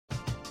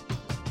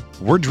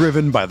We're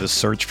driven by the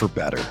search for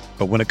better.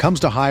 But when it comes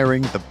to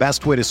hiring, the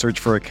best way to search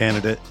for a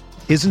candidate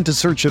isn't to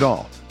search at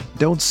all.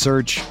 Don't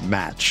search,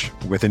 match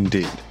with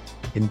Indeed.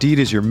 Indeed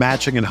is your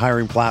matching and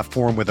hiring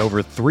platform with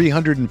over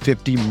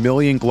 350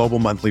 million global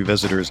monthly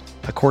visitors,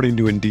 according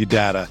to Indeed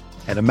data,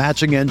 and a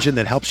matching engine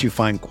that helps you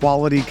find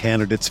quality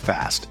candidates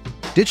fast.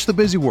 Ditch the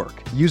busy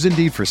work. Use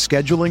Indeed for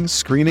scheduling,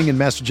 screening, and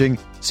messaging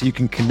so you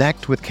can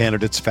connect with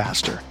candidates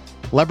faster.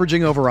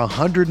 Leveraging over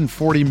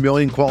 140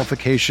 million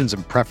qualifications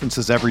and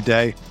preferences every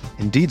day,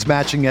 Indeed's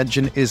matching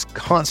engine is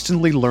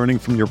constantly learning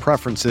from your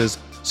preferences,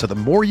 so the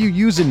more you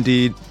use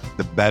Indeed,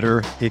 the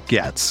better it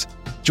gets.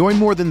 Join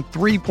more than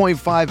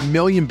 3.5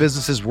 million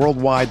businesses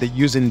worldwide that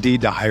use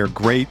Indeed to hire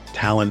great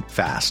talent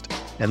fast.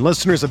 And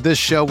listeners of this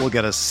show will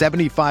get a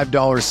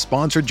 $75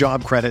 sponsored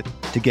job credit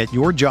to get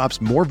your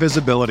jobs more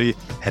visibility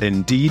at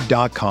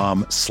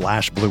Indeed.com/Blue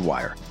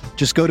Wire.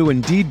 Just go to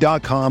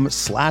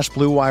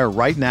Indeed.com/Blue Wire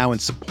right now and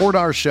support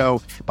our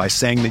show by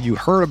saying that you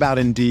heard about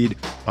Indeed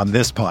on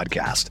this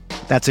podcast.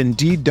 That's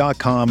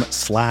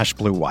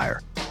Indeed.com/Blue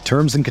Wire.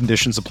 Terms and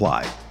conditions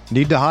apply.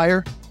 Need to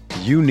hire?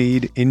 You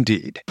need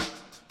Indeed.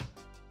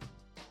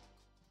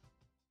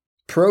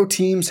 Pro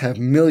teams have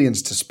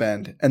millions to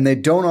spend, and they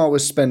don't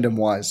always spend them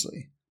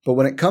wisely. But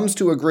when it comes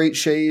to a great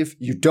shave,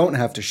 you don't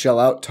have to shell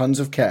out tons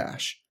of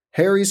cash.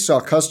 Harry's saw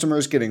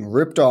customers getting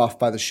ripped off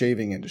by the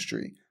shaving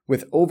industry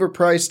with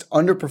overpriced,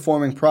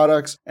 underperforming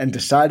products and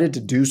decided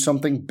to do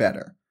something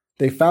better.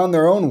 They found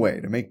their own way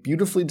to make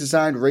beautifully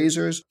designed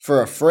razors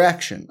for a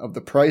fraction of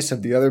the price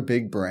of the other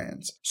big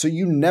brands, so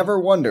you never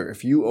wonder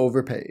if you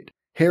overpaid.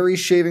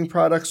 Harry's shaving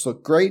products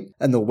look great,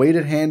 and the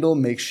weighted handle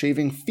makes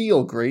shaving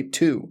feel great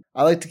too.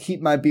 I like to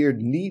keep my beard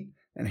neat,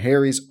 and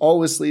Harry's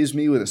always leaves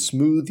me with a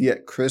smooth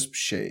yet crisp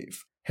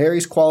shave.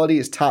 Harry's quality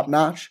is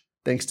top-notch,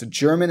 thanks to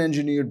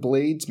German-engineered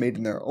blades made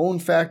in their own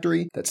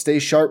factory that stay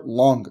sharp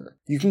longer.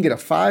 You can get a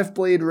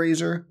 5-blade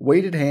razor,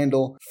 weighted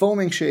handle,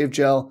 foaming shave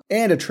gel,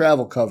 and a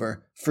travel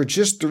cover for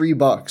just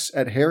 $3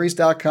 at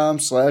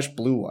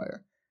harrys.com/Blue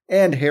Wire.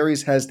 And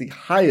Harry's has the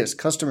highest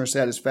customer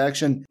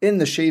satisfaction in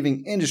the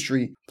shaving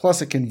industry,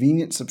 plus a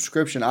convenient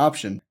subscription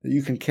option that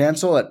you can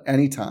cancel at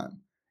any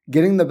time.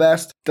 Getting the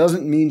best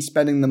doesn't mean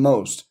spending the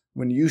most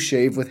when you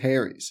shave with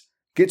Harry's.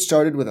 Get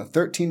started with a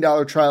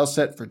 $13 trial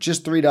set for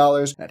just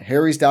 $3 at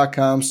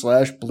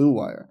harrys.com/Blue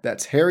Wire.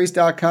 That's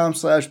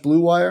harrys.com/Blue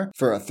Wire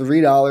for a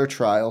 $3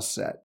 trial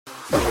set.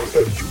 You're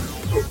entering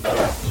the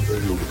Pat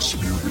Mayo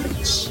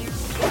Experience.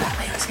 Pat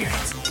Mayo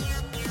Experience.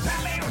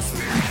 Pat Mayo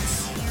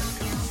Experience.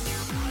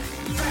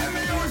 Pat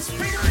Mayo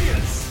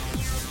Experience.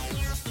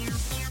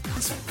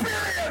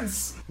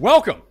 Experience.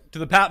 Welcome to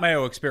the Pat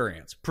Mayo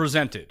Experience,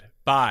 presented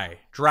by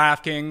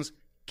DraftKings,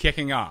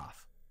 kicking off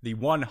the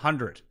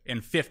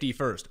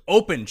 151st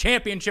Open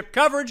Championship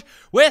coverage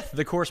with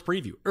the course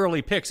preview,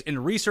 early picks,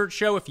 and research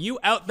show. If you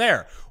out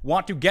there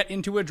want to get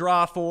into a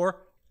draw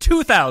for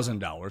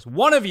 $2,000,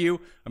 one of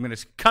you, I'm going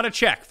to cut a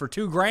check for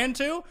 $2,000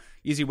 to.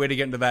 Easy way to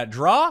get into that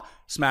draw.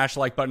 Smash the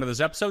like button to this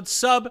episode.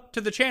 Sub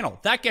to the channel.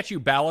 That gets you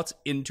ballots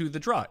into the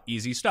draw.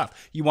 Easy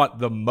stuff. You want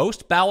the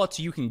most ballots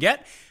you can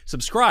get?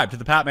 Subscribe to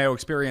the Pat Mayo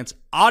Experience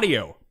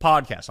audio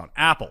podcast on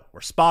Apple or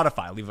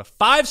Spotify. Leave a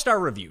 5-star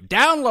review.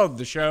 Download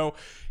the show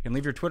and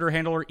leave your Twitter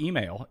handle or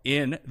email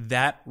in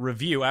that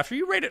review after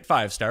you rate it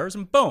 5 stars,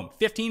 and boom,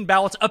 15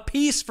 ballots a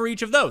piece for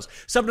each of those.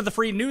 Sub to the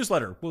free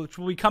newsletter, which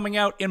will be coming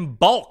out in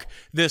bulk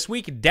this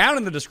week. Down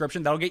in the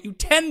description, that'll get you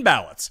 10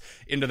 ballots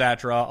into that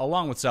draw,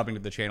 along with subbing to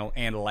the channel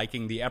and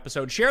liking the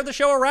episode. Share the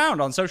show around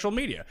on social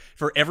media.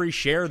 For every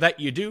share that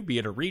you do, be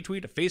it a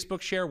retweet, a Facebook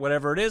share,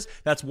 whatever it is,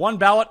 that's one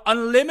ballot.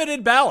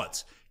 Unlimited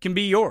ballots can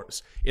be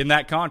yours in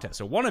that contest.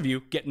 So one of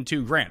you getting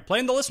 $2,000.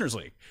 Playing the Listeners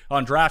League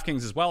on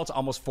DraftKings as well. It's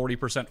almost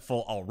 40%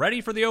 full already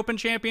for the Open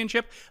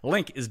Championship.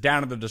 Link is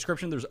down in the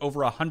description. There's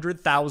over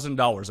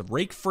 $100,000 of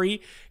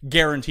rake-free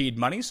guaranteed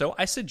money, so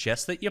I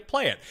suggest that you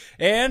play it.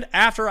 And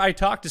after I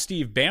talk to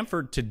Steve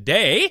Bamford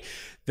today,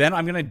 then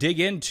I'm going to dig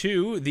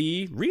into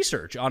the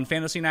research on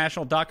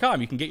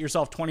FantasyNational.com. You can get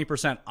yourself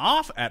 20%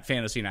 off at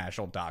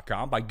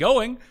FantasyNational.com by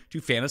going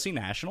to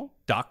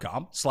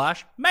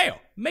FantasyNational.com/Mayo.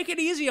 Make it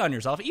easy on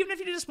yourself, even if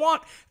you just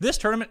want this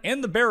tournament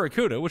and the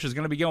Barracuda, which is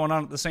going to be going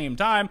on at the same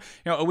time.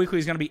 You know, a weekly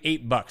is going to be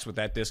 $8 with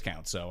that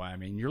discount. So, I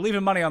mean, you're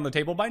leaving money on the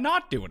table by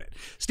not doing it.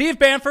 Steve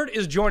Bamford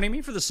is joining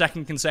me for the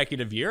second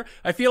consecutive year.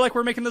 I feel like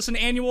we're making this an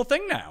annual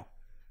thing now.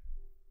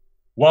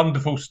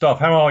 Wonderful stuff.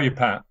 How are you,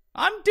 Pat?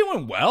 I'm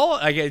doing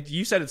well.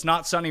 You said it's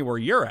not sunny where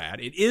you're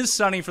at. It is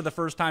sunny for the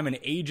first time in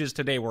ages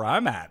today where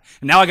I'm at.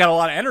 And now I got a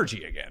lot of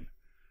energy again.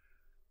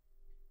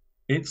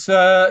 It's,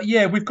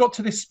 we've got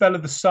to this spell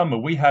of the summer.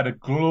 We had a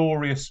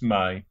glorious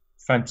May,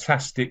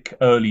 fantastic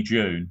early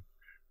June.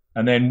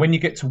 And then when you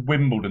get to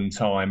Wimbledon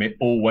time, it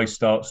always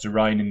starts to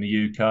rain in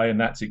the UK, and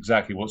that's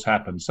exactly what's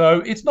happened. So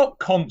it's not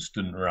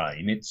constant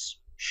rain, it's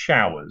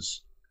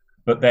showers,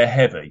 but they're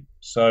heavy.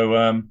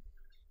 So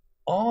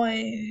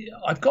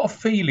I've got a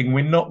feeling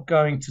we're not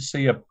going to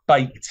see a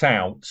baked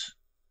out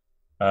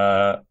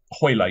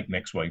Hoylake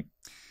next week.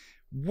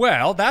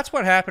 Well, that's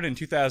what happened in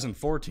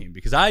 2014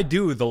 because I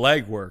do the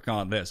legwork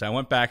on this. I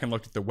went back and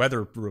looked at the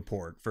weather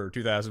report for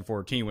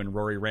 2014 when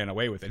Rory ran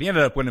away with it. He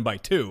ended up winning by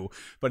 2,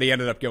 but he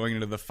ended up going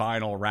into the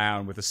final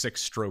round with a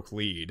 6-stroke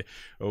lead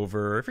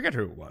over, I forget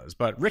who it was,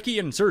 but Ricky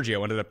and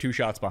Sergio ended up 2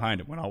 shots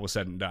behind him when all was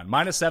said and done.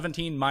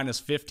 -17,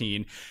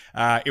 -15.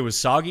 It was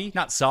soggy,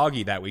 not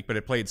soggy that week, but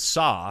it played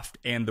soft,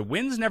 and the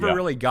winds never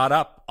really got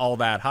up all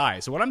that high.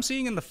 So what I'm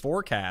seeing in the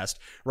forecast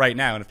right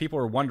now, and if people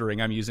are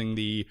wondering, I'm using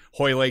the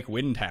Hoy Lake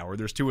Wind Tower.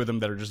 There's 2 of them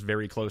that are just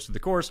very close to the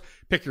course.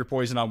 Pick your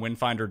poison on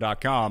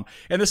windfinder.com.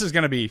 And this is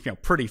going to be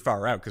pretty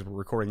far out because we're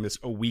recording this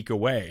a week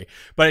away.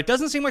 But it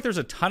doesn't seem like there's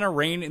a ton of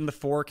rain in the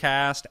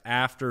forecast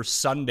after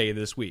Sunday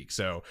this week.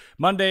 So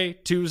Monday,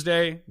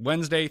 Tuesday,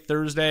 Wednesday,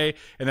 Thursday,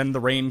 and then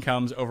the rain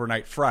comes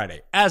overnight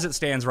Friday. As it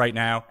stands right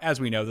now, as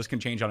we know, this can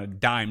change on a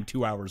dime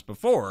 2 hours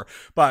before.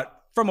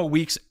 But from a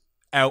week's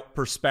out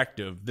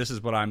perspective, this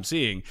is what I'm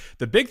seeing.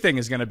 The big thing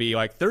is going to be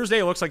like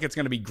Thursday looks like it's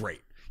going to be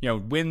great.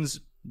 Winds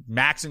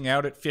maxing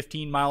out at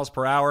 15 miles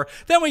per hour.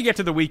 Then we get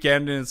to the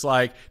weekend and it's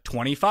like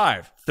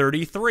 25,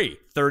 33,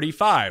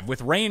 35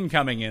 with rain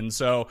coming in.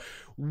 So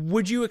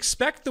would you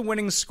expect the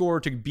winning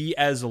score to be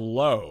as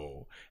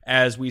low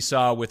as we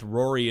saw with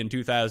Rory in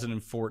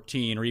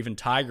 2014 or even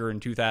Tiger in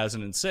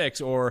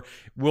 2006? Or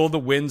will the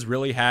winds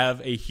really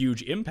have a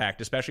huge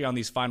impact, especially on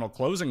these final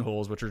closing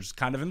holes, which are just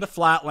kind of in the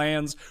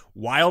flatlands,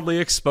 wildly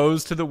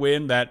exposed to the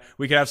wind, that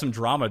we could have some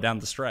drama down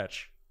the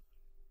stretch?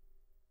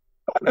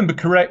 If I remember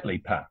correctly,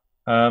 Pat,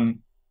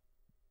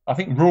 I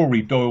think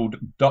Rory dialed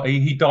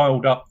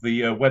up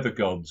the weather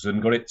gods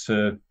and got it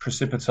to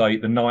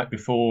precipitate the night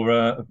before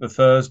the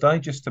Thursday,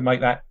 just to make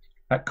that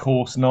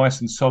course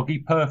nice and soggy.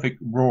 Perfect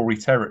Rory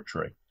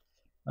territory.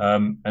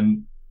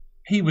 And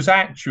he was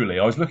actually,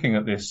 I was looking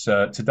at this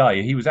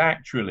today, he was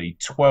actually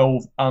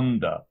 12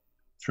 under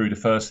through the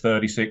first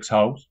 36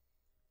 holes.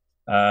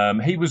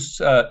 He was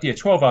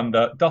 12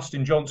 under.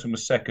 Dustin Johnson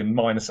was second,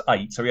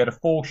 -8. So he had a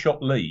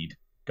 4-shot lead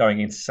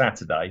going into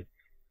Saturday,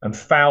 and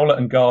Fowler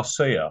and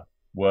Garcia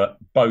were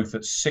both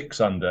at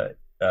 6 under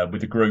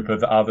with a group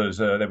of others.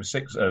 There were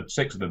six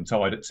of them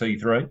tied at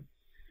T3.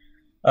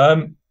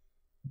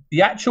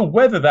 The actual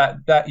weather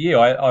that year,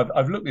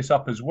 I've looked this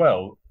up as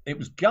well. It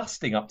was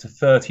gusting up to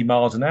 30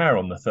 miles an hour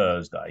on the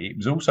Thursday. It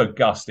was also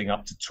gusting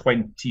up to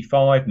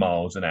 25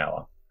 miles an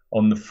hour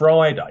on the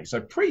Friday.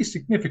 So pretty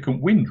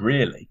significant wind,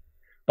 really.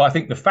 But I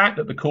think the fact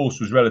that the course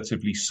was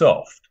relatively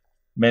soft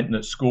meant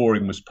that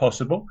scoring was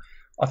possible.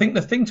 I think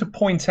the thing to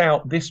point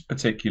out this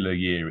particular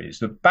year is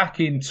that back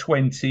in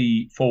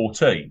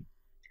 2014,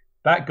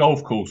 that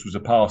golf course was a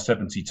par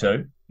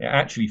 72. It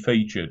actually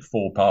featured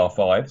 4 par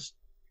 5s.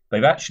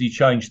 They've actually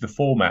changed the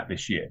format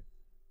this year.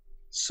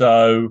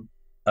 So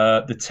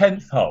the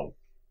 10th hole,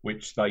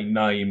 which they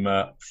name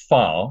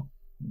Far,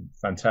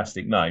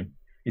 fantastic name,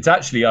 it's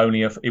actually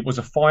it was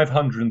a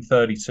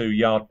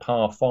 532-yard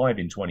par 5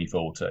 in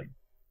 2014.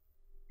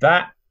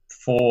 That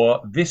for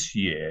this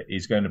year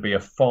is going to be a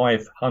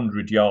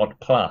 500-yard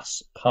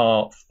plus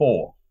par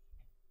 4.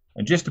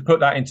 And just to put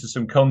that into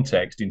some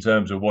context in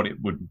terms of what it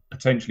would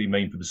potentially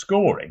mean for the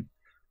scoring,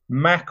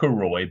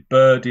 McIlroy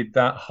birdied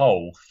that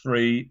hole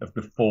 3 of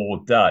the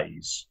 4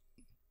 days.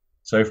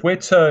 So if we're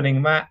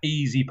turning that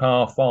easy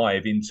par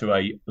 5 into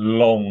a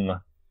long,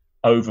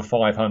 over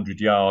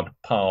 500-yard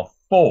par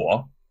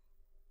 4,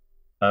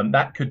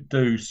 that could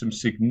do some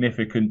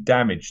significant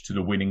damage to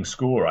the winning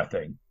score, I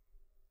think.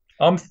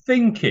 I'm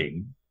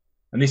thinking,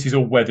 and this is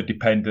all weather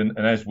dependent,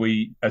 and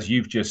as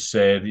you've just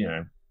said,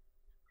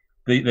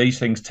 these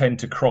things tend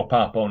to crop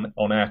up on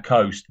our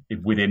coast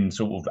within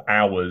sort of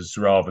hours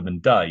rather than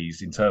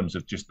days in terms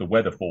of just the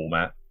weather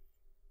format.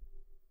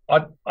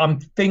 I'm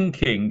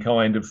thinking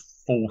kind of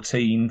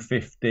 14,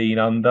 15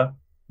 under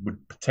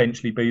would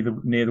potentially be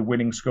near the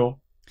winning score.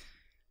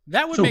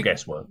 That would it's all make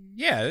guesswork.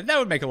 Yeah, that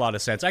would make a lot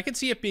of sense. I could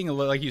see it being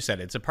like you said,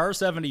 it's a par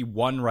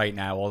 71 right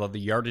now, although the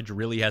yardage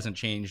really hasn't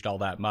changed all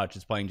that much.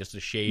 It's playing just a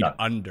shade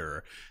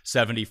under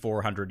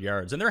 7,400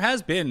 yards. And there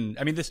has been,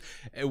 this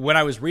when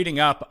I was reading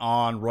up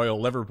on Royal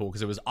Liverpool,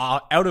 because it was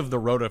out of the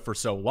Rota for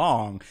so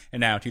long, and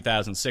now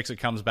 2006 it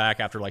comes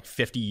back after like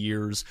 50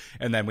 years,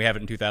 and then we have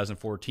it in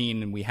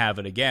 2014 and we have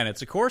it again.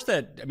 It's a course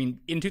that,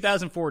 in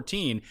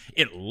 2014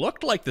 it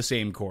looked like the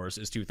same course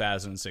as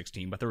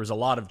 2016, but there was a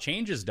lot of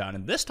changes done,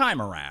 and this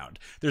time around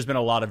there's been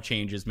a lot of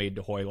changes made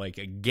to Hoy Lake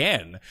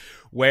again,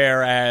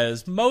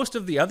 whereas most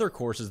of the other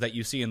courses that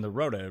you see in the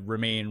Rota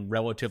remain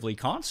relatively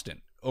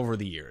constant over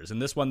the years.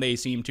 And this one, they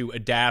seem to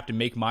adapt and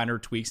make minor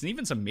tweaks and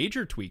even some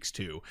major tweaks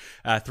too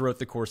throughout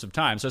the course of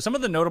time. So some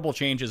of the notable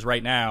changes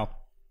right now,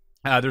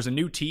 there's a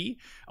new tee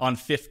on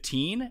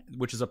 15,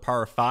 which is a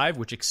par 5,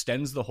 which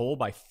extends the hole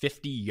by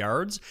 50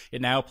 yards.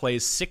 It now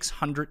plays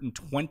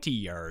 620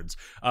 yards,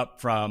 up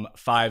from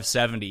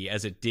 570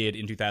 as it did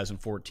in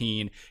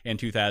 2014 and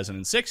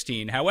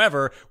 2016.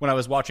 However, when I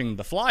was watching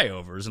the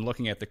flyovers and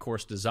looking at the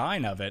course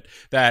design of it,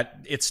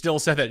 that it still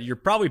said that you're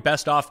probably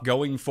best off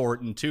going for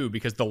it in 2,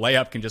 because the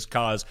layup can just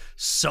cause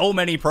so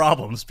many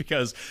problems,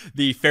 because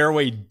the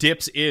fairway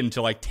dips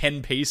into like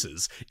 10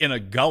 paces in a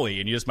gully,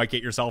 and you just might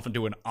get yourself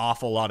into an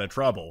awful lot of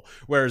trouble.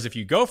 Whereas if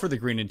you go for the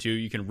green and 2,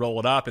 you can roll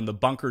it up, and the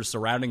bunkers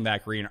surrounding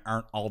that green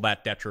aren't all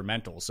that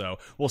detrimental. So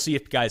we'll see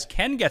if guys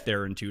can get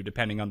there in 2,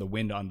 depending on the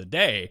wind on the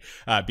day,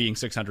 being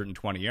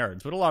 620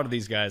 yards. But a lot of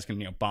these guys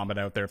can, bomb it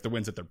out there if the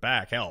wind's at their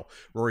back. Hell,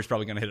 Rory's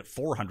probably going to hit it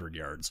 400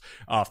 yards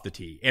off the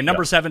tee. And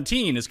number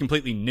 17 is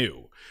completely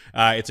new.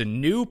 It's a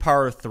new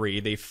par 3.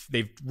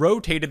 They've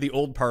rotated the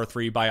old par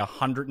 3 by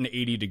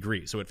 180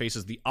 degrees, so it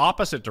faces the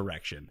opposite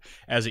direction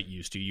as it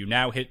used to. You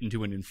now hit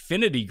into an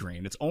infinity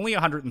green. It's only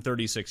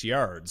 136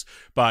 yards,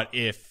 but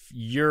if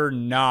you're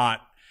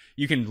not,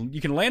 you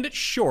can land it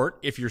short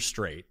if you're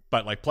straight,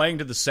 but like playing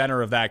to the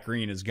center of that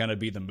green is going to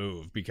be the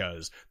move,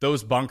 because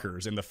those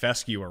bunkers and the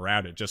fescue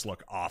around it just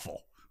look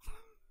awful.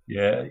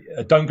 Yeah,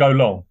 don't go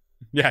long.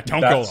 Yeah,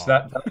 don't go long.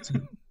 That's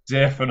a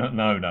definite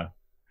no.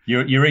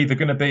 You're either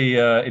going to be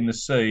in the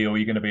sea, or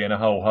you're going to be in a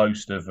whole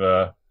host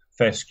of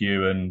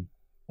fescue and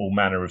all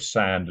manner of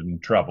sand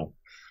and trouble.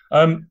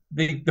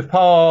 The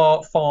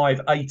par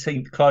 5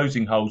 18th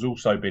closing hole's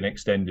also been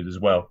extended as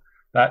well.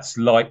 That's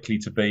likely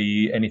to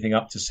be anything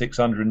up to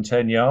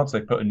 610 yards.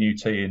 They put a new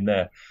tee in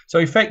there. So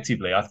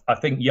effectively, I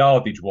think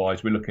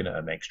yardage-wise, we're looking at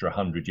an extra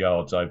 100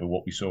 yards over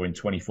what we saw in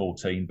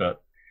 2014,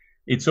 but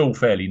it's all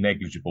fairly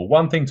negligible.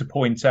 One thing to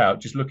point out,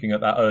 just looking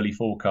at that early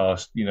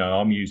forecast,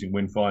 I'm using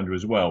Windfinder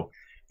as well,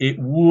 it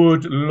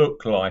would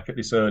look like at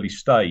this early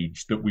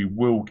stage that we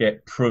will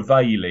get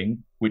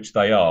prevailing, which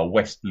they are,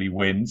 westerly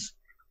winds,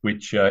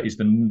 which is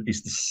the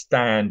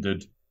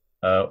standard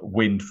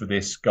wind for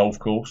this golf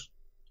course.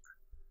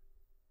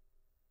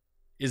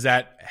 Is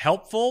that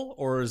helpful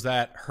or is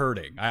that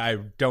hurting? I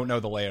don't know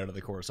the layout of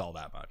the course all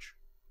that much.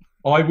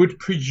 I would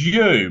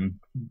presume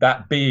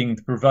that being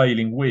the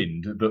prevailing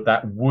wind,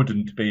 that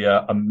wouldn't be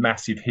a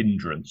massive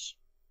hindrance.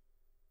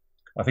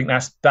 I think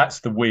that's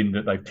the wind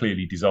that they've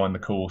clearly designed the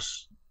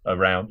course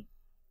around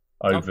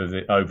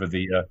over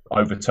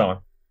time.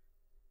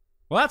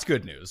 Well, that's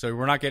good news. So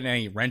we're not getting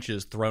any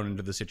wrenches thrown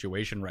into the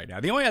situation right now.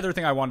 The only other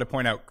thing I wanted to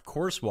point out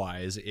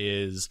course-wise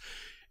is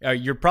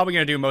you're probably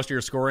going to do most of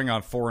your scoring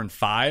on 4 and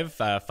 5.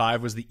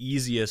 5 was the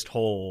easiest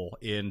hole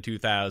in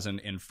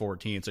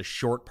 2014. It's a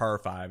short par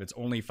 5. It's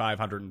only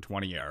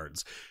 520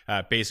 yards.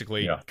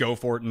 Basically, go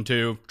for it in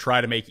 2. Try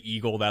to make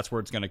eagle. That's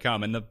where it's going to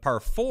come. And the par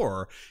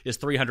 4 is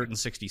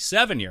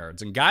 367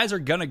 yards. And guys are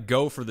going to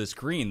go for this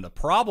green. The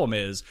problem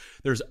is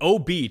there's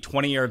OB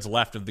 20 yards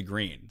left of the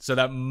green. So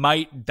that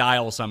might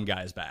dial some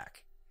guys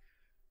back.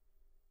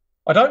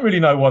 I don't really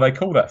know why they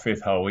call that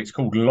 5th hole. It's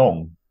called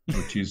long,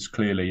 which is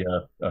clearly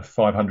a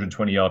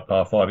 520-yard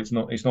par 5. It's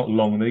not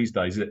long these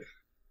days, is it?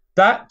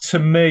 That, to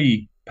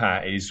me,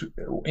 Pat, is,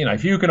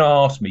 if you're going to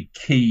ask me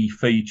key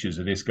features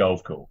of this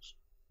golf course,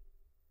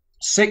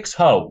 6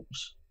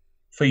 holes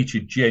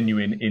featured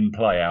genuine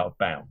in-play out of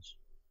bounds.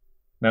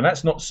 Now,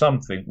 that's not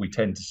something we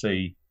tend to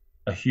see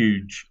a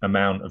huge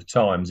amount of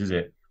times, is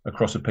it,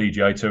 across a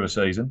PGA Tour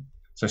season?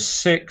 So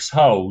 6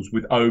 holes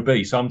with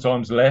OB,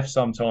 sometimes left,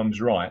 sometimes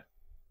right.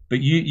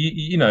 But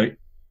you know,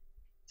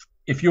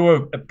 if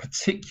you're a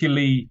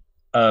particularly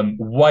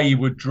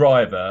wayward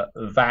driver,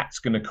 that's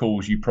going to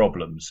cause you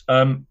problems.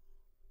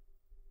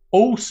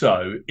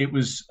 Also, it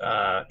was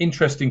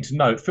interesting to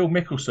note, Phil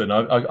Mickelson,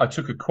 I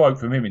took a quote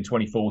from him in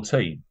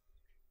 2014.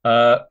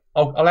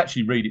 I'll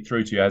actually read it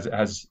through to you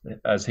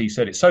as he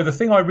said it. So the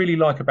thing I really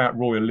like about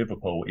Royal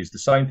Liverpool is the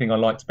same thing I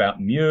liked about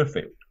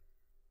Muirfield.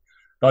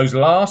 Those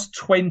last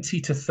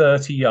 20 to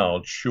 30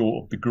 yards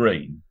short of the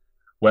green,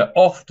 where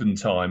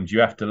oftentimes you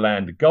have to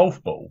land a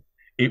golf ball,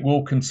 it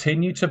will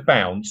continue to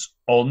bounce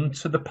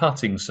onto the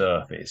putting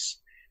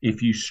surface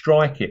if you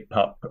strike it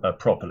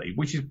properly,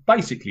 which is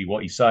basically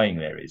what he's saying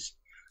there is.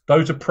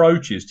 Those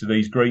approaches to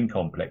these green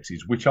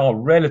complexes, which are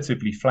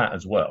relatively flat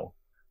as well,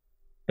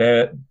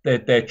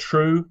 they're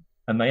true,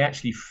 and they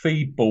actually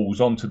feed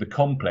balls onto the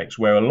complex,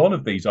 where a lot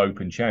of these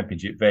Open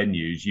Championship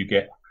venues, you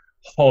get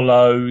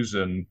hollows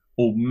and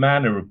all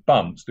manner of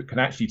bumps that can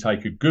actually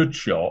take a good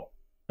shot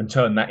and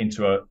turn that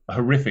into a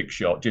horrific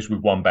shot just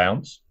with one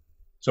bounce.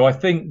 So I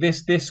think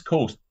this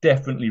course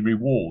definitely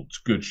rewards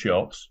good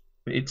shots,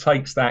 but it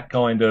takes that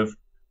kind of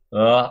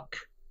luck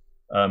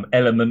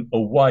element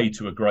away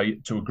to a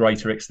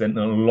greater extent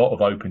than a lot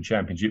of Open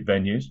Championship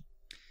venues.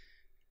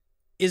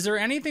 Is there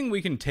anything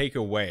we can take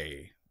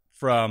away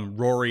from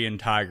Rory and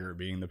Tiger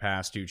being the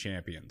past 2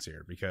 champions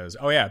here? Because,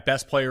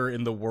 best player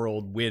in the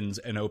world wins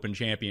an Open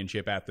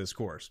Championship at this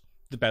course.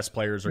 The best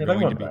players are going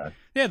to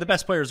be the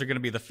best players are going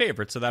to be the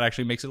favorites, so that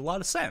actually makes it a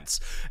lot of sense.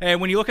 And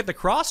when you look at the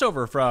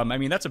crossover from,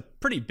 that's a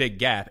pretty big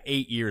gap,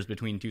 8 years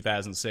between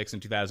 2006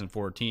 and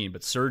 2014,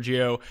 but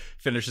Sergio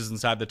finishes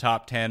inside the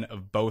top 10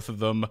 of both of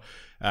them.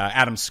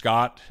 Adam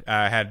Scott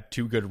had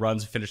 2 good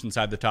runs, finished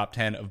inside the top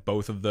 10 of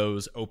both of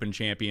those Open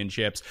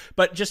Championships.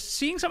 But just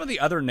seeing some of the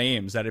other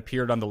names that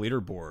appeared on the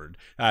leaderboard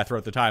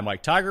throughout the time,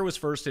 like Tiger was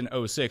first in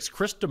 06,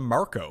 Chris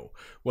DeMarco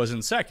was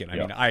in second.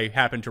 I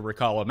happen to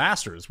recall a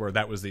Masters where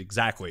that was the exact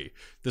exactly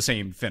the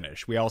same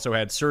finish. We also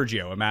had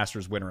Sergio, a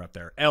Masters winner up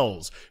there.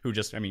 Els, who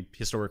just,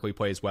 historically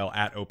plays well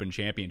at Open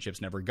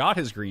Championships, never got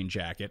his green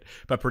jacket,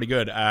 but pretty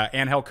good.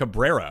 Angel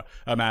Cabrera,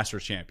 a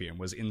Masters champion,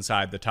 was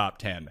inside the top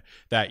 10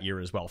 that year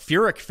as well.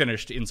 Furyk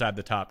finished inside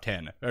the top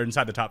 10, or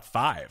inside the top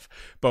 5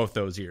 both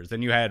those years.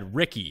 Then you had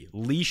Ricky,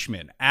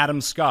 Leishman,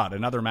 Adam Scott,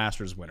 another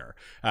Masters winner.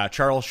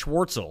 Charles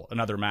Schwartzel,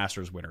 another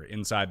Masters winner,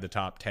 inside the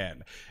top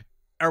 10.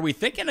 Are we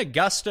thinking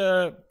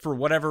Augusta for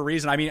whatever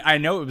reason? I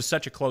know it was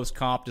such a close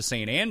comp to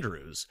St.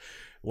 Andrews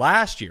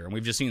last year, and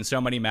we've just seen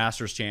so many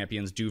Masters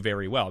champions do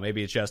very well.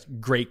 Maybe it's just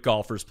great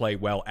golfers play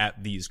well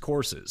at these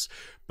courses.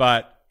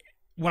 But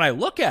when I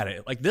look at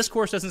it, this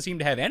course doesn't seem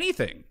to have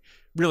anything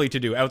really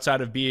to do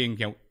outside of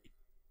being,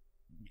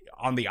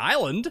 on the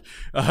island,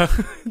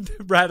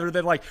 rather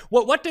than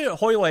what do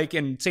Hoylake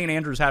and St.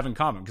 Andrews have in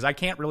common? Because I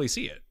can't really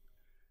see it.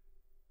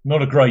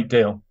 Not a great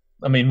deal.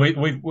 We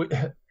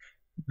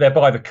they're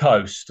by the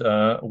coast.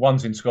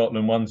 One's in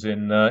Scotland, one's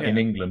in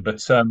England.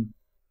 But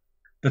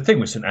the thing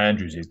with St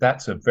Andrews is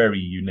that's a very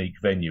unique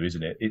venue,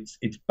 isn't it?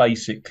 It's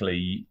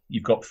basically,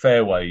 you've got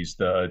fairways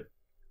that are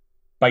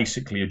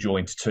basically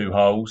adjoined to 2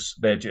 holes.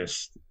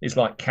 It's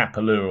like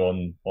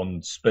Kapalua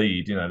on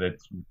speed. They're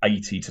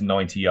 80 to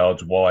 90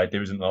 yards wide.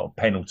 There isn't a lot of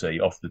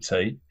penalty off the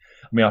tee.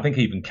 I think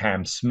even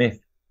Cam Smith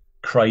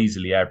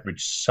crazily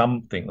averaged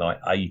something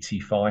like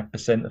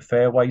 85% of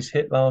fairways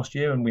hit last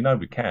year, and we know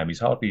with Cam,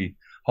 he's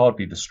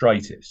hardly the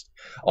straightest.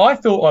 I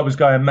thought I was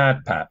going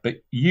mad, Pat, but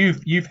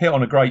you've hit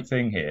on a great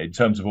thing here in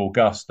terms of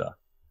Augusta.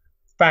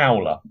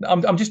 Fowler.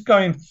 I'm just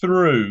going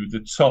through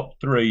the top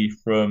 3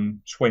 from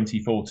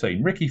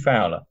 2014. Ricky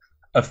Fowler,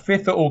 a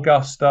 5th at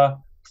Augusta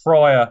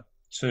prior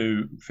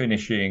to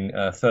finishing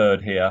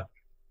 3rd here,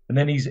 and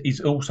then he's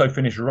also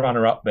finished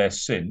runner-up there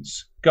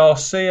since.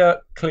 Garcia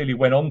clearly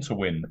went on to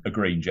win a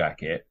green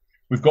jacket.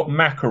 We've got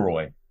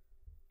McIlroy.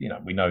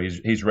 We know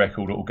his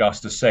record at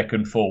Augusta: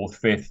 2nd,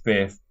 4th,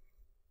 5th.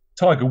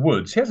 Tiger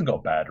Woods, he hasn't got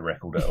a bad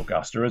record at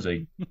Augusta, has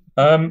he?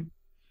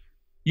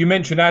 You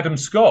mentioned Adam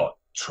Scott,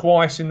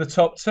 twice in the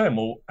top 10.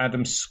 Well,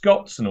 Adam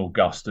Scott's an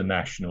Augusta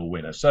National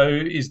winner. So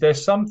is there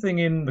something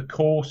in the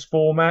course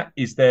format?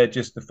 Is there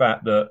just the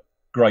fact that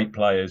great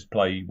players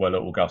play well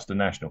at Augusta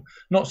National?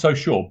 Not so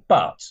sure.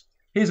 But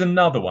here's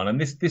another one, and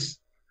this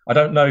I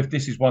don't know if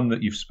this is one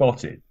that you've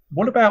spotted.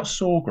 What about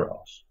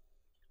Sawgrass?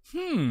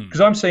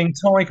 Because I'm seeing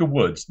Tiger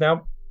Woods.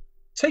 Now,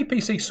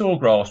 TPC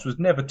Sawgrass was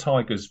never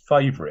Tiger's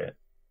favourite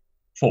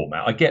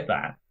format. I get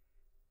that.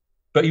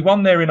 But he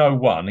won there in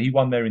 01. He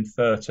won there in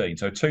 13.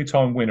 So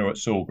 2-time winner at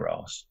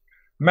Sawgrass.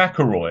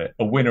 McIlroy,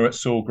 a winner at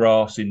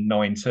Sawgrass in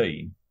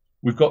 19.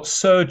 We've got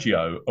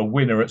Sergio, a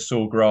winner at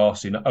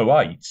Sawgrass in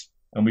 08.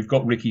 And we've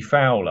got Ricky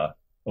Fowler,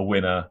 a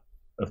winner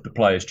of the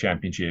Players'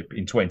 Championship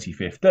in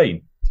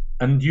 2015.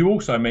 And you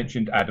also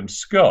mentioned Adam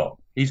Scott.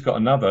 He's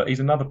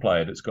another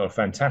player that's got a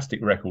fantastic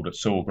record at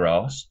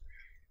Sawgrass.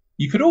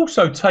 You could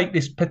also take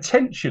this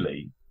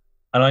potentially,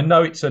 and I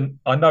know it's an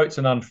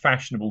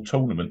unfashionable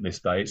tournament this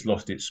day. It's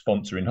lost its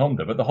sponsor in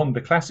Honda, but the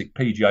Honda Classic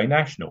PGA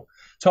National.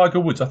 Tiger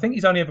Woods, I think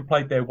he's only ever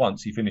played there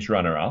once. He finished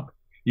runner-up.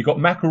 You've got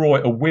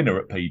McIlroy, a winner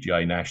at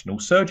PGA National.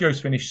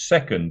 Sergio's finished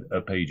 2nd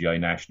at PGA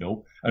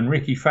National. And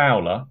Ricky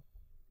Fowler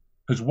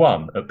has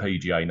won at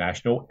PGA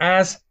National,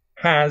 as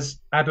has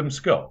Adam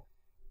Scott.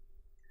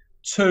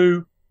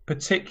 2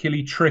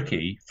 particularly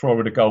tricky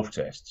Florida golf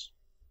tests.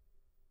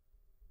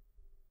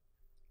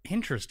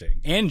 Interesting.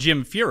 And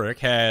Jim Furyk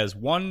has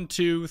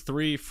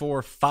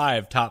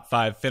 5 top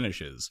 5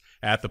 finishes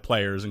at the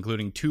Players,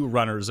 including 2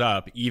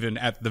 runners-up, even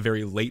at the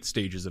very late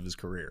stages of his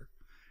career.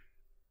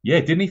 Yeah,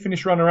 didn't he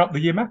finish runner-up the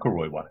year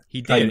McIlroy won it?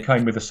 He did.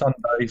 Came with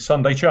a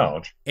Sunday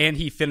charge. And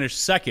he finished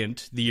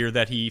 2nd the year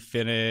that he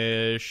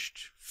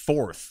finished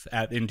 4th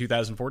in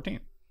 2014.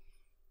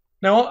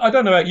 Now, I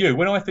don't know about you.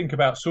 When I think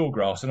about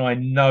Sawgrass, and I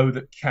know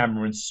that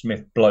Cameron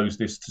Smith blows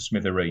this to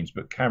smithereens,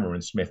 but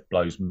Cameron Smith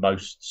blows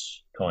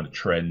most kind of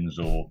trends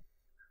or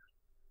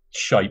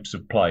shapes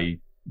of play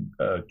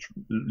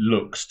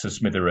looks to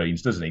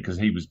smithereens, doesn't he? Because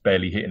he was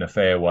barely hitting a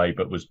fairway,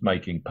 but was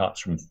making putts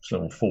from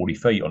sort of 40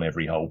 feet on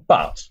every hole.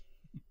 But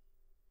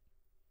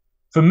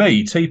for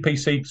me,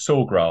 TPC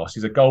Sawgrass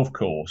is a golf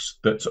course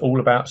that's all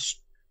about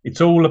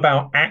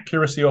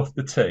accuracy off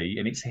the tee,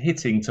 and it's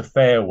hitting to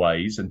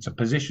fairways and to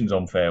positions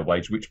on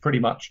fairways, which pretty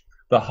much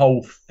the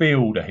whole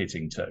field are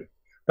hitting to.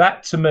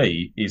 That, to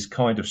me, is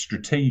kind of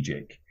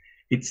strategic.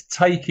 It's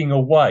taking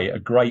away a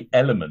great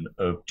element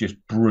of just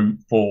brute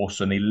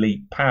force and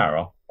elite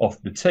power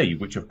off the tee,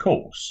 which, of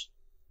course,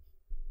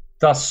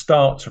 does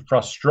start to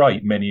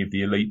frustrate many of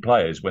the elite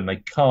players when they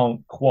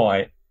can't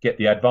quite get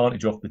the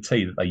advantage off the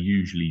tee that they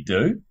usually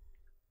do.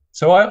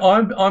 So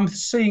I'm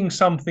seeing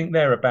something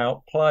there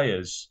about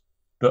players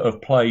that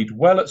have played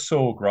well at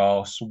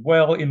Sawgrass,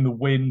 well in the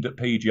wind at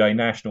PGA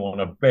National on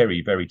a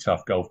very, very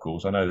tough golf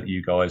course. I know that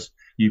you guys,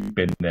 you've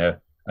been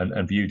there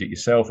and viewed it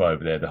yourself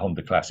over there, the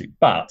Honda Classic.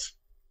 But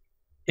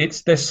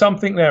there's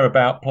something there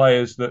about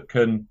players that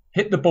can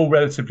hit the ball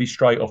relatively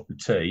straight off the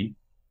tee,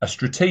 are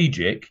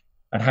strategic,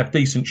 and have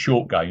decent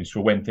short games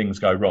for when things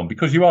go wrong,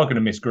 because you are going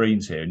to miss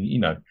greens here, and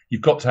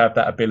you've got to have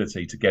that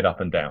ability to get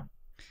up and down.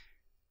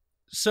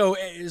 So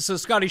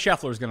Scotty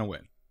Scheffler is going to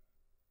win.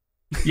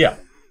 Yeah.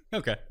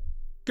 Okay.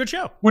 Good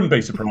show. Wouldn't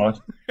be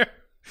surprised.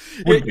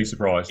 Wouldn't be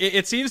surprised.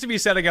 It seems to be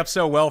setting up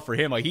so well for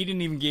him. Like, he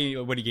didn't even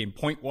gain, what he gained,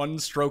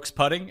 0.1 strokes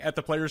putting at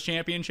the Players'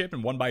 Championship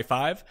and won by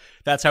 5.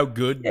 That's how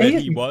good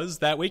that he was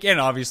that week. And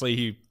obviously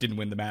he didn't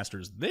win the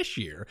Masters this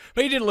year,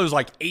 but he did lose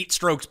like 8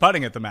 strokes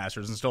putting at the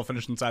Masters and still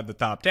finished inside the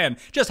top 10.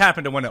 Just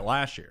happened to win it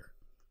last year.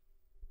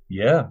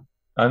 Yeah.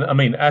 And I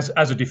mean, as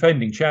a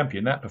defending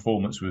champion, that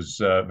performance was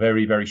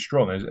very, very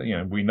strong. As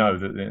we know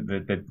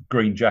that the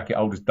green jacket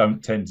holders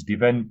don't tend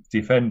to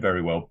defend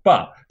very well.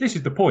 But this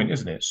is the point,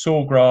 isn't it?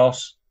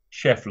 Sawgrass,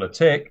 Scheffler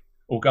tick,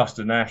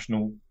 Augusta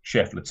National,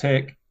 Scheffler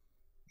tick.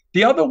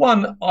 The other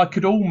one I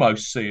could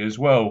almost see as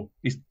well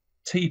is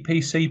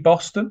TPC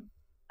Boston.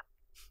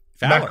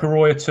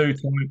 McIlroy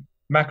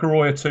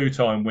a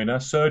two-time winner.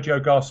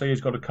 Sergio Garcia's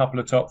got a couple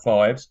of top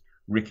 5s.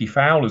 Ricky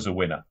Fowler's a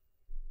winner.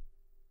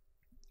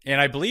 And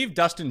I believe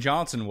Dustin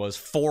Johnson was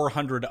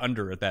 400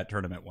 under at that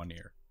tournament one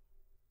year.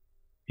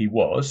 He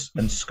was.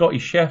 And Scotty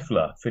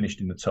Scheffler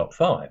finished in the top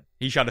 5.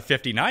 He shot a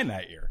 59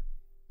 that year.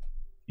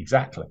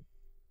 Exactly.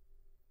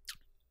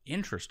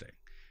 Interesting.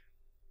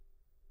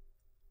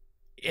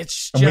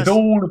 It's just... And with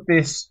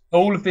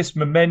all of this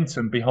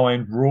momentum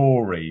behind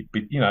Rory,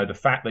 the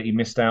fact that he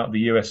missed out at the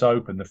US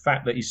Open, the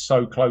fact that he's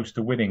so close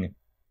to winning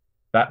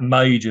that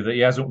major that he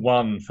hasn't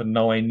won for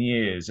 9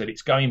 years, and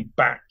it's going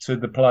back to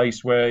the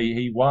place where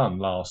he won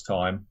last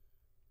time.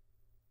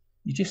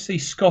 You just see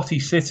Scotty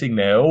sitting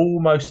there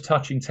almost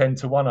touching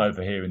 10-1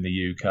 over here in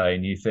the UK,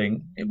 and you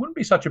think it wouldn't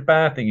be such a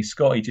bad thing if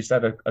Scotty just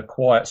had a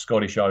quiet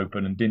Scottish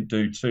Open and didn't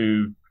do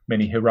too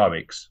many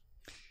heroics.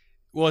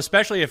 Well,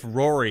 especially if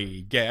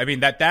Rory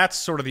that's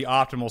sort of the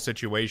optimal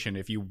situation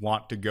if you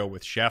want to go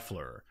with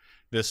Scheffler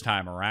this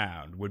time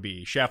around, would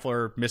be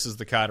Scheffler misses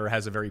the cut or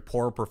has a very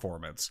poor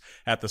performance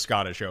at the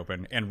Scottish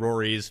Open, and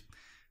Rory's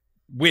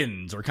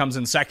wins or comes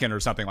in second or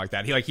something like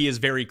that. He is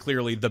very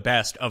clearly the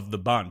best of the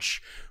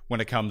bunch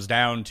when it comes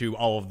down to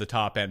all of the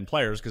top end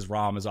players, because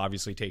Rahm is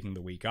obviously taking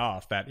the week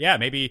off.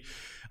 And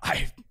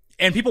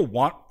people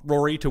want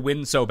Rory to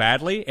win so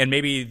badly, and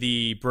maybe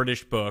the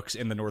British books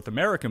and the North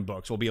American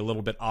books will be a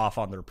little bit off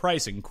on their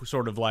pricing,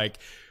 sort of like,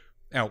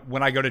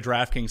 when I go to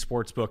DraftKings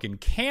Sportsbook in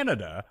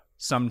Canada,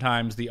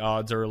 sometimes the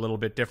odds are a little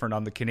bit different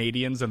on the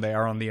Canadians than they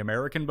are on the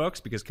American books,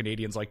 because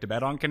Canadians like to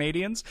bet on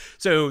Canadians.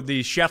 So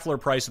the Scheffler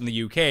price in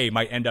the UK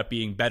might end up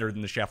being better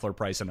than the Scheffler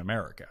price in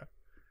America.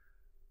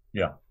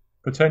 Yeah,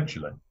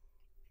 potentially.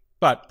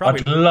 But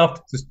probably,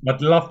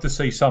 I'd love to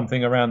see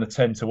something around the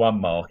 10-1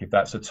 mark, if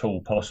that's at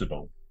all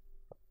possible.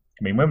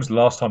 I mean, when was the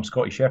last time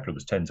Scotty Scheffler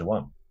was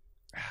 10-1?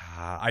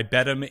 I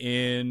bet him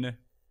in.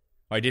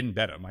 I didn't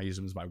bet him. I used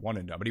him as my one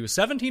and done, but he was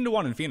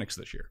 17-1 in Phoenix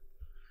this year.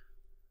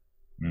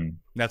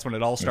 That's when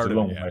it all started.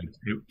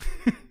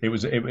 It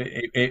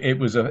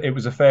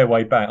was a fair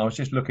way back. I was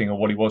just looking at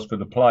what he was for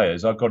the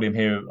players. I've got him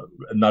here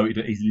noted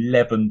that he's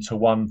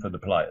 11-1 for the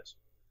players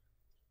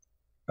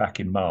back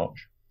in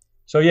March.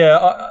 So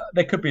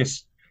there could be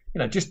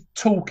just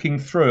talking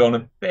through on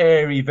a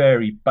very,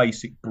 very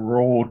basic,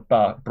 broad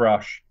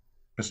brush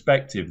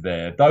perspective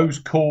there. Those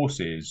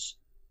courses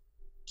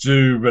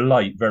do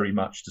relate very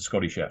much to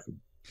Scotty Scheffler.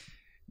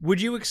 Would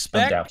you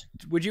expect,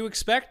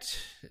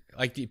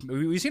 like,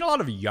 we've seen a lot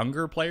of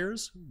younger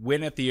players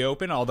win at the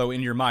Open, although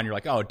in your mind you're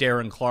like, oh,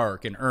 Darren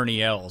Clarke and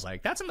Ernie Els,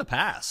 like, that's in the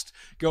past.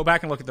 Go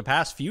back and look at the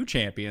past few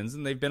champions,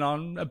 and they've been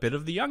on a bit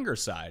of the younger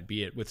side,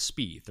 be it with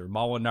Spieth or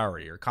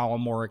Molinari or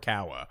Colin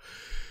Morikawa.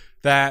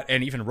 That,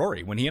 and even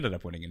Rory, when he ended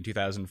up winning in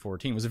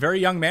 2014, was a very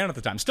young man at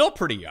the time. Still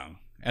pretty young,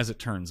 as it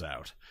turns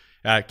out.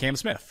 Cam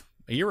Smith,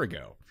 a year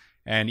ago.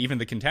 And even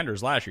the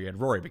contenders last year, you had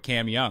Rory, but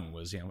Cam Young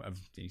was,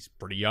 he's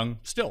pretty young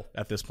still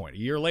at this point, a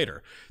year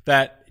later.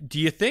 Do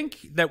you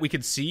think that we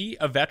could see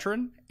a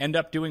veteran end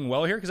up doing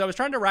well here? Because I was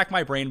trying to rack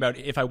my brain about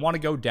if I want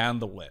to go down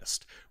the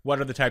list, what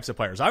are the types of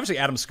players? Obviously,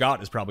 Adam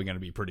Scott is probably going to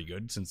be pretty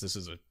good, since this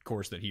is a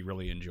course that he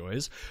really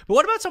enjoys. But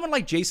what about someone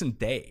like Jason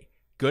Day?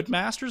 Good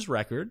Masters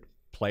record,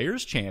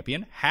 Players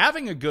champion,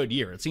 having a good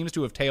year. It seems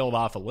to have tailed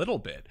off a little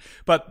bit.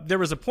 But there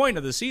was a point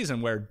of the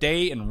season where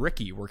Day and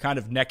Ricky were kind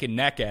of neck and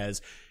neck as,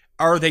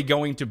 are they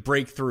going to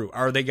break through?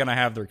 Are they going to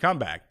have their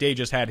comeback? Day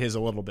just had his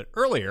a little bit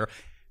earlier,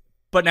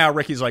 but now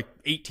Ricky's like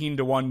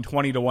 18-1,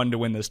 20-1 to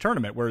win this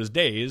tournament, whereas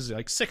Day is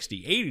like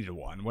 60,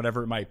 80-1,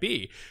 whatever it might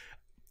be.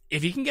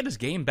 If he can get his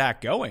game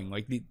back going,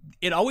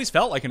 it always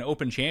felt like an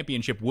Open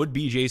Championship would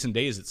be Jason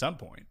Day's at some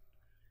point.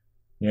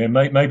 Yeah,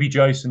 maybe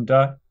Jason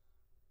Day.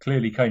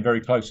 Clearly came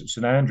very close at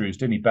St Andrews,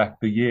 didn't he? Back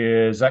the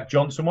year Zach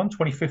Johnson won,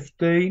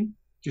 2015.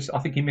 I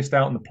think he missed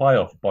out on the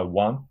playoff by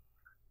one.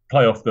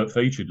 Playoff that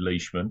featured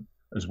Leishman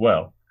as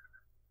well.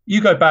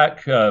 You go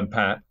back,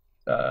 Pat,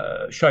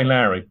 Shane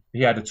Lowry,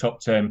 he had a top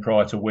 10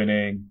 prior to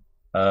winning.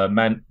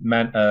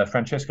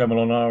 Francesco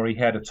Molinari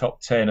had a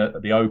top 10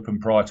 at the Open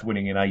prior to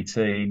winning in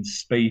 18.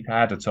 Spieth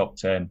had a top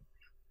 10.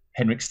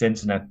 Henrik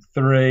Stenson had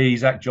 3,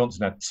 Zach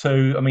Johnson had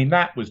 2. I mean,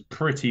 that was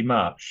pretty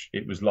much,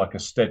 it was like a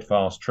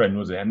steadfast trend,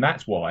 was it? And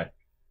that's why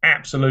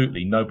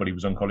absolutely nobody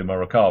was on Colin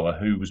Morikawa,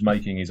 who was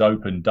making his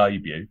Open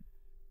debut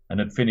and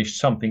had finished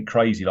something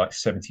crazy like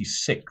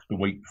 76th the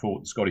week before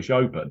the Scottish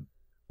Open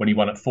when he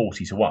won at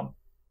 40-1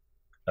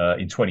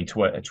 in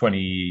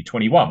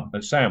 2021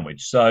 at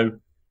Sandwich. So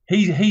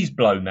he's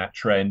blown that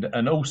trend.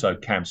 And also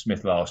Cam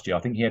Smith last year, I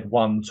think he had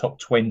one top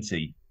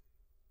 20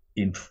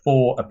 in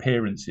 4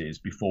 appearances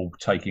before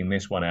taking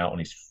this one out on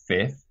his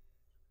 5th.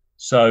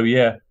 So,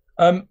 yeah.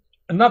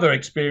 Another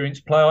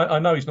experienced player. I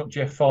know he's not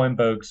Jeff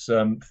Feinberg's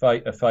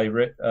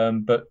favourite,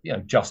 but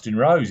Justin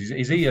Rose.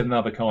 Is he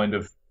another kind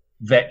of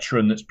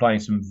veteran that's playing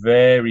some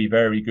very,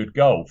 very good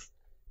golf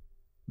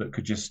that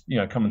could just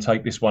come and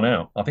take this one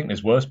out? I think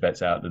there's worse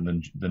bets out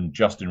than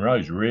Justin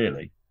Rose,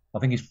 really. I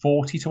think he's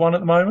 40-1 at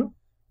the moment.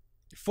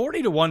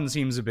 40-1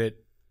 seems a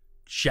bit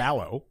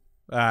shallow.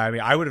 I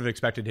mean, I would have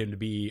expected him to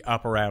be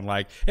up around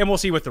and we'll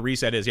see what the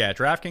reset is. Yeah, at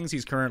DraftKings,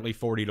 he's currently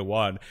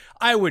 40-1.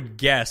 I would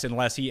guess,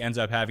 unless he ends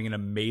up having an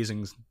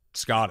amazing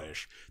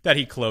Scottish, that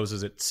he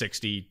closes at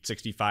 60,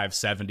 65,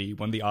 70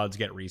 when the odds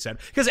get reset.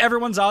 Because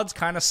everyone's odds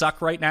kind of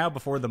suck right now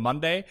before the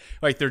Monday.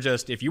 They're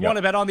just, if you want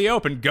to bet on the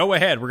Open, go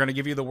ahead. We're going to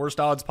give you the worst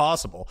odds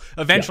possible.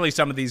 Eventually,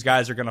 some of these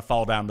guys are going to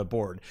fall down the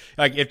board.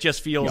 It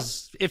just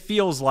feels, it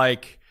feels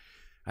like,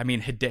 I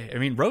mean,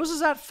 Rose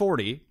is at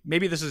 40.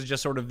 Maybe this is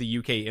just sort of the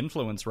UK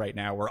influence right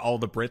now where all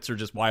the Brits are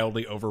just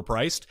wildly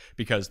overpriced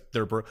because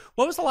they're... What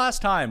was the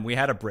last time we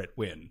had a Brit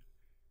win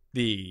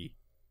the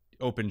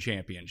Open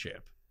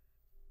Championship?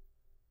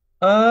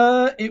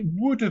 It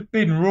would have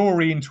been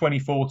Rory in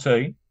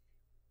 2014.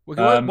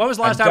 When was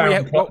the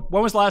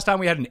last time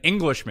we had an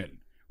Englishman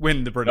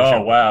win the British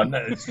Open? Oh, wow.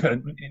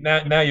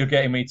 Now you're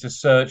getting me to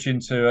search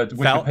into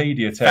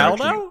Wikipedia territory.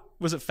 Faldo?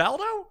 Was it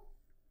Faldo?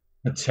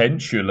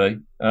 Potentially.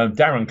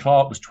 Darren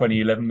Clark was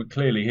 2011, but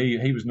clearly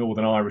he was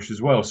Northern Irish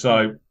as well.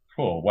 So,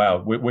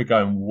 wow, we're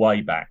going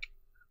way back.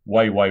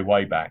 Way, way,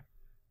 way back.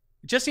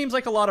 It just seems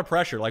like a lot of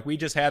pressure. We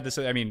just had this,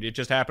 I mean, it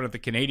just happened at the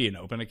Canadian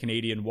Open. A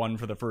Canadian won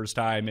for the first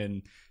time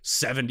in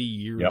 70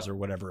 years or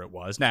whatever it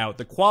was. Now,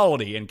 the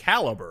quality and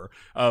caliber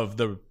of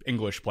the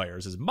English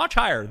players is much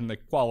higher than the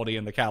quality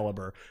and the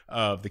caliber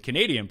of the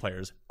Canadian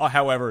players.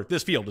 However,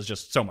 this field is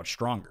just so much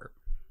stronger.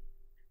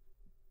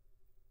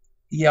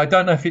 Yeah, I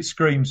don't know if it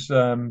screams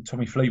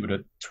Tommy Fleetwood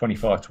at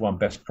 25-1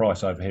 best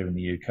price over here in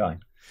the UK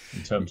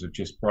in terms of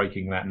just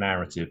breaking that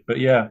narrative. But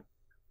yeah,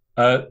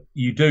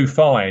 you do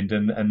find,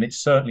 and it's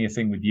certainly a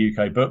thing with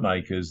UK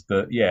bookmakers,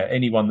 that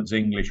anyone that's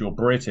English or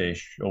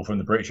British or from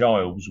the British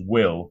Isles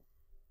will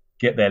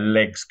get their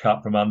legs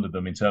cut from under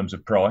them in terms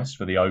of price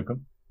for the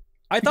Open.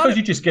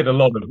 You just get a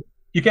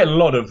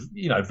lot of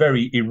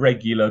very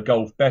irregular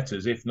golf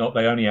bettors. If not,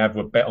 they only have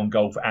a bet on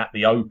golf at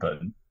the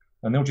Open.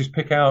 And they'll just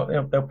pick out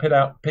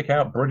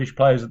British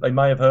players that they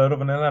may have heard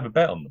of, and they'll have a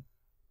bet on them.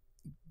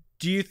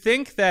 Do you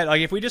think that,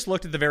 if we just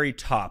looked at the very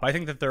top, I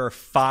think that there are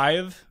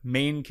 5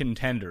 main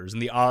contenders,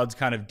 and the odds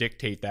kind of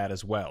dictate that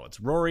as well. It's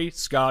Rory,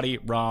 Scotty,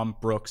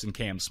 Rahm, Brooks, and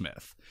Cam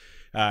Smith.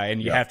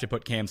 And you have to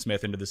put Cam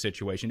Smith into the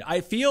situation.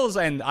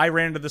 And I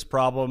ran into this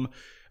problem.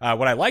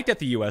 What I liked at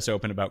the U.S.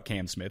 Open about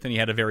Cam Smith, and he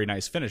had a very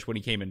nice finish when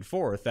he came in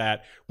 4th,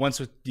 that once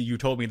you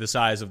told me the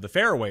size of the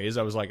fairways,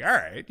 I was like, all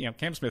right,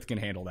 Cam Smith can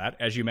handle that.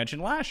 As you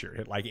mentioned last year,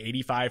 hit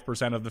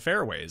 85% of the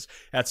fairways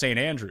at St.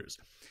 Andrews.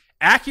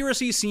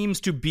 Accuracy seems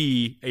to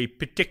be a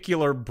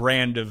particular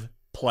brand of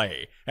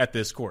play at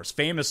this course.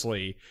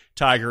 Famously,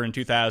 Tiger in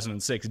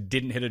 2006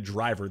 didn't hit a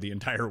driver the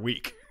entire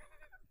week.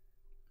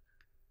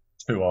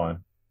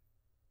 2-iron.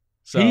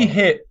 So he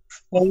hit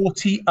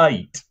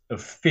 48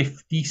 of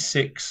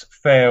 56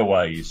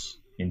 fairways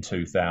in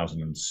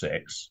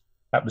 2006.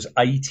 That was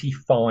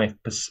 85%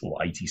 or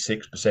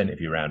 86%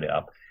 if you round it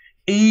up.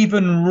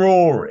 Even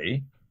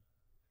Rory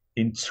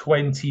in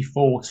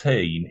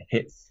 2014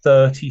 hit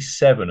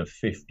 37 of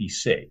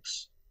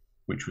 56,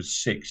 which was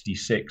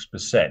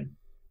 66%.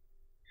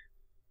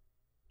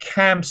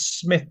 Cam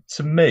Smith,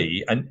 to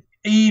me, and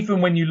even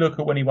when you look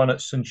at when he won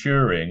at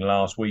Centurion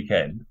last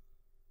weekend,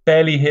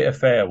 barely hit a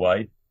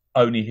fairway,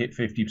 only hit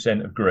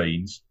 50% of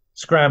greens,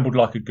 scrambled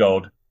like a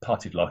god,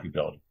 putted like a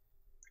god.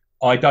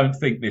 I don't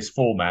think this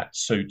format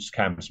suits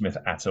Cam Smith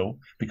at all,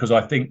 because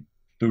I think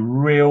the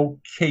real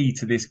key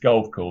to this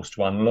golf course,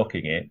 to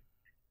unlocking it,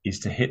 is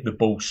to hit the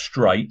ball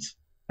straight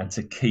and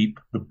to keep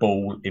the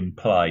ball in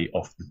play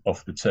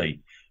off the tee.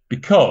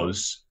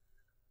 Because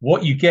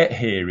what you get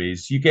here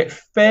is you get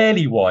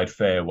fairly wide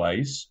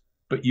fairways,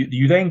 but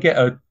you then get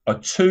a 2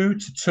 to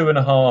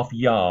 2.5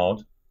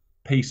 yard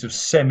piece of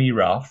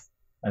semi-rough,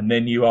 and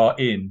then you are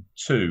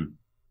into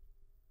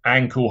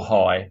ankle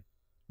high,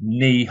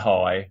 knee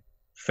high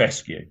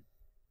fescue.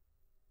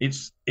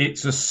 It's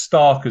as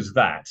stark as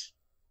that.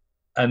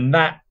 And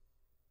that,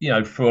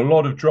 for a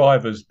lot of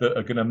drivers that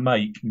are going to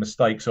make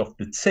mistakes off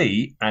the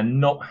tee and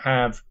not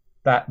have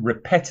that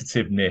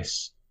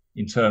repetitiveness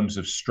in terms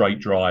of straight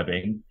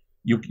driving,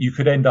 you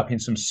could end up in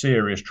some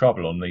serious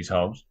trouble on these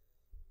holes.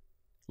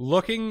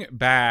 Looking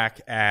back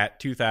at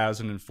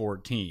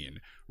 2014,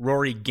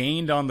 Rory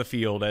gained on the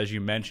field, as you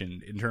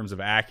mentioned, in terms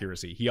of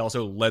accuracy. He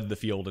also led the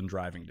field in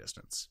driving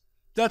distance.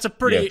 That's a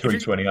pretty...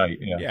 328,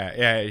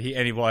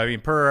 Yeah.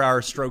 Per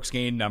our strokes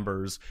gained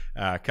numbers,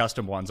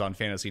 custom ones on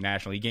Fantasy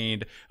National, he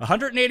gained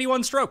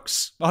 181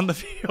 strokes on the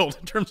field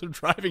in terms of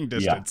driving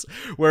distance.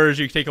 Yeah. Whereas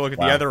you take a look at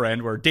the other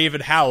end, where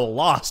David Howell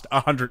lost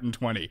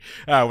 120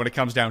 when it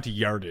comes down to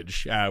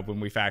yardage, when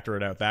we factor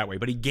it out that way.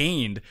 But he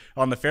gained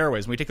on the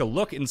fairways. When we take a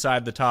look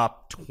inside the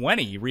top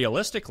 20,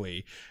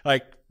 realistically,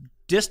 like...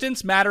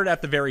 distance mattered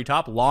at the very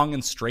top. Long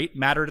and straight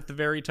mattered at the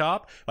very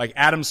top. Like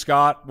Adam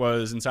Scott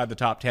was inside the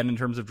top 10 in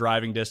terms of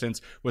driving distance,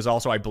 was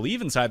also, I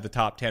believe, inside the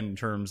top 10 in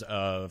terms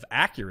of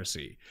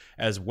accuracy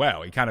as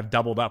well. He kind of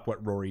doubled up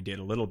what Rory did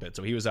a little bit.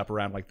 So he was up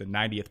around like the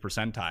 90th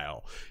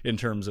percentile in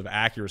terms of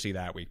accuracy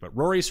that week. But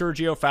Rory,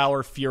 Sergio,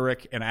 Fowler,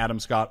 Furyk, and Adam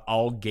Scott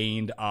all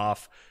gained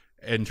off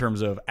in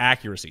terms of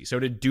accuracy. So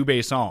did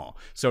Dubuisson,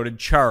 so did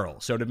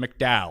Charles, so did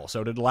McDowell,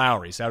 so did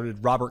Lowry, so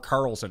did Robert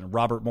Carlson and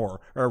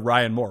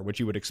Ryan Moore, which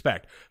you would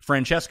expect.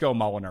 Francesco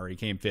Molinari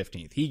came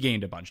 15th. He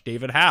gained a bunch.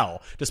 David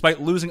Howell,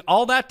 despite losing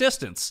all that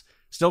distance,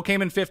 still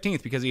came in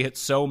 15th because he hit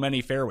so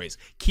many fairways.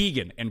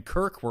 Keegan and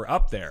Kirk were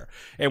up there.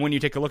 And when you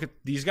take a look at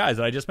these guys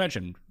that I just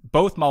mentioned,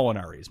 both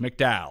Molinaris,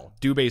 McDowell,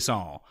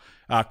 Dubuisson,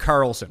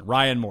 Carlson,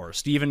 Ryan Moore,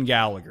 Stephen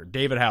Gallagher,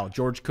 David Howell,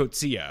 George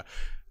Coetzee,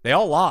 they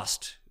all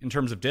lost in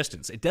terms of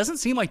distance. It doesn't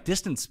seem like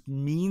distance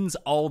means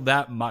all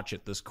that much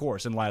at this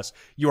course unless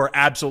you are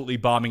absolutely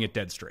bombing it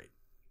dead straight.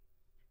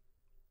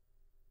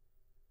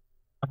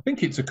 I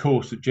think it's a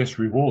course that just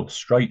rewards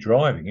straight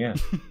driving, yeah.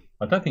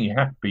 I don't think you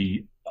have to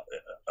be,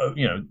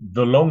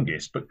 the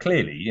longest, but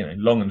clearly,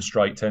 long and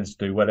straight tends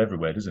to do well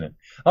everywhere, doesn't it?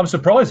 I'm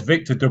surprised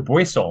Victor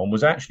Dubuisson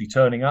was actually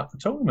turning up for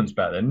tournaments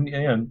back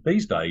then.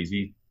 These days,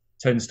 he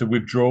tends to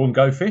withdraw and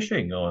go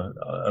fishing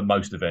at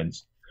most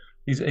events.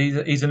 He's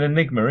an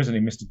enigma, isn't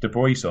he, Mr.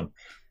 Dubuisson?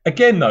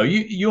 Again, though,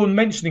 you're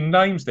mentioning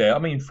names there. I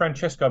mean,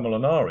 Francesco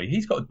Molinari,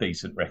 he's got a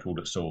decent record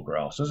at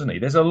Sawgrass, hasn't he?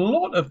 There's a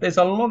lot of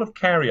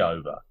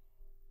carryover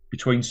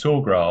between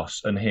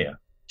Sawgrass and here,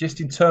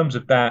 just in terms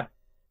of that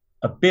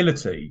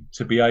ability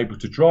to be able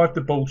to drive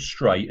the ball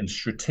straight and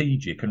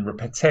strategic and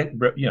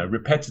repetitively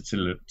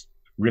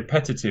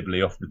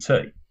off the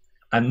tee,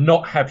 and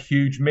not have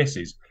huge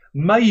misses.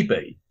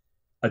 Maybe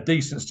a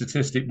decent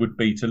statistic would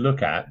be to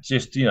look at,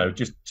 just to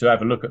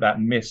have a look at that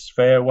miss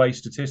fairway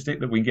statistic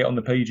that we can get on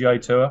the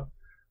PGA Tour.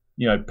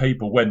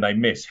 People, when they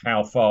miss,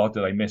 how far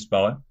do they miss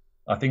by?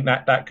 I think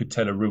that could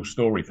tell a real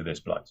story for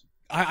this place.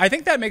 I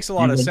think that makes a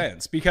lot of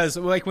sense because,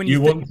 like, when you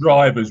want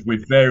drivers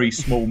with very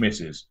small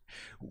misses.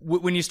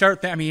 When you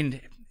start, now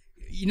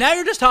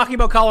you're just talking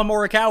about Colin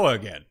Morikawa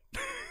again.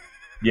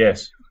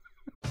 Yes.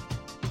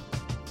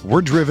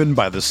 We're driven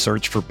by the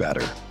search for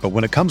better. But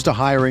when it comes to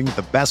hiring,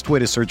 the best way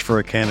to search for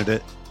a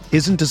candidate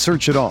isn't to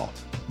search at all.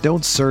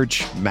 Don't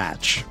search,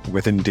 match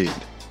with Indeed.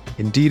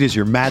 Indeed is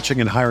your matching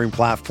and hiring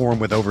platform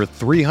with over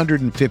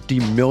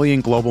 350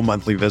 million global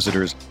monthly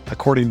visitors,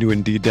 according to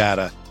Indeed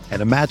data,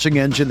 and a matching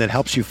engine that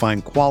helps you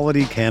find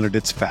quality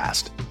candidates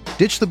fast.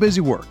 Ditch the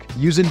busy work.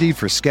 Use Indeed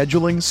for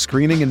scheduling,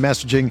 screening, and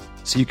messaging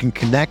so you can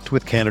connect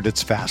with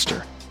candidates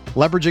faster.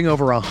 Leveraging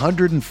over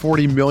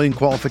 140 million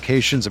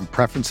qualifications and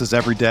preferences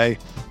every day,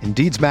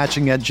 Indeed's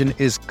matching engine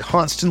is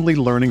constantly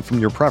learning from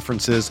your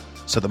preferences,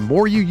 so the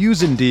more you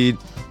use Indeed,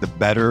 the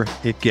better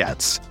it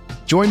gets.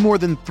 Join more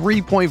than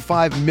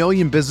 3.5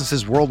 million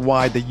businesses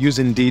worldwide that use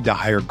Indeed to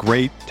hire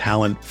great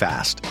talent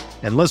fast.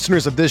 And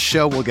listeners of this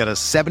show will get a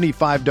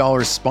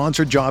 $75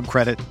 sponsored job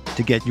credit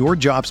to get your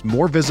jobs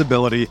more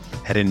visibility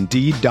at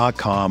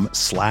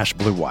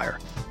Indeed.com/Blue Wire.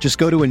 Just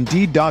go to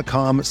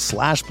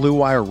Indeed.com/Blue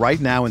Wire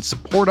right now and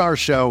support our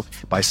show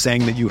by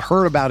saying that you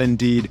heard about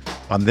Indeed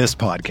on this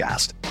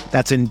podcast.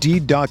 That's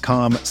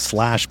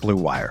Indeed.com/Blue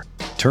Wire.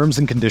 Terms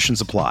and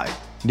conditions apply.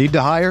 Need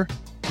to hire?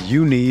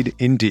 You need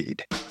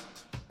Indeed.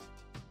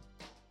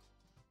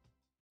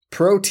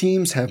 Pro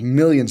teams have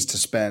millions to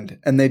spend,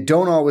 and they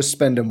don't always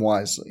spend them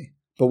wisely.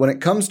 But when it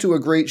comes to a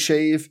great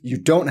shave, you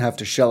don't have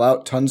to shell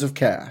out tons of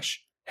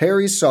cash.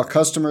 Harry's saw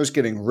customers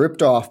getting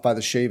ripped off by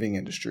the shaving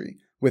industry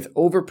with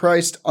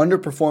overpriced,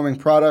 underperforming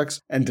products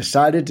and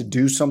decided to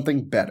do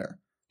something better.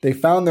 They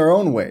found their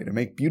own way to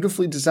make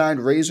beautifully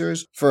designed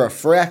razors for a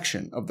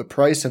fraction of the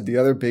price of the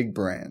other big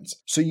brands,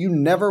 so you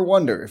never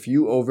wonder if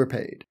you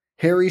overpaid.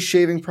 Harry's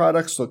shaving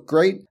products look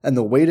great, and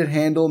the weighted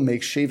handle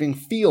makes shaving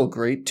feel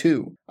great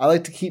too. I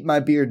like to keep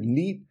my beard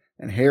neat,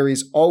 and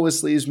Harry's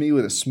always leaves me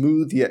with a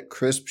smooth yet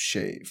crisp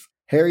shave.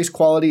 Harry's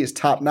quality is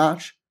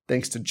top-notch,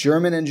 thanks to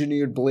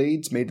German-engineered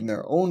blades made in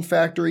their own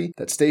factory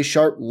that stay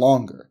sharp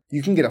longer.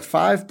 You can get a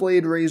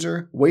 5-blade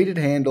razor, weighted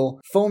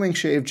handle, foaming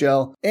shave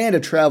gel, and a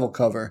travel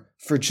cover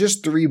for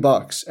just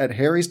 $3 at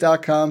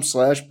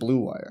harrys.com/Blue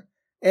Wire.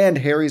 And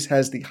Harry's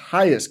has the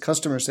highest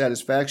customer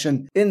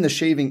satisfaction in the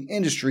shaving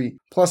industry,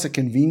 plus a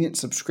convenient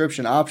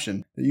subscription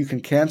option that you can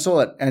cancel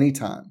at any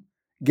time.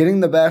 Getting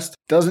the best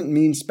doesn't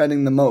mean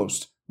spending the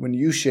most when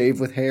you shave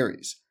with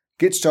Harry's.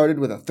 Get started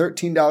with a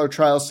 $13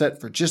 trial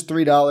set for just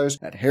 $3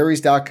 at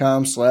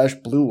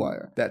harrys.com/Blue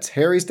Wire. That's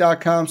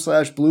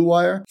harrys.com/Blue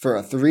Wire for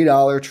a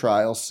 $3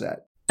 trial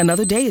set.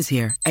 Another day is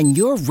here, and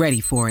you're ready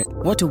for it.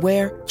 What to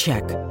wear?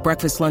 Check.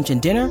 Breakfast, lunch, and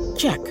dinner?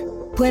 Check.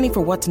 Planning for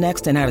what's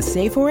next and how to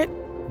save for it?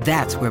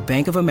 That's where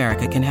Bank of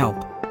America can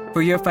help.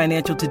 For your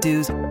financial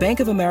to-dos, Bank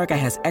of America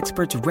has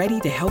experts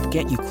ready to help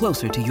get you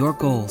closer to your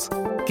goals.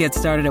 Get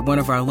started at one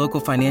of our local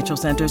financial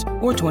centers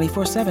or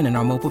 24/7 in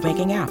our mobile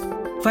banking app.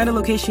 Find a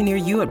location near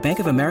you at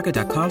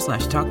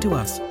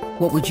bankofamerica.com/talktous.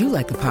 What would you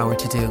like the power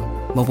to do?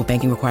 Mobile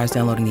banking requires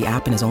downloading the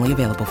app and is only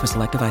available for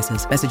select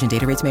devices. Message and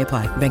data rates may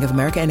apply. Bank of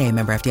America NA,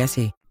 member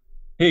FDIC.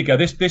 Here you go.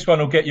 This one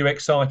will get you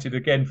excited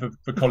again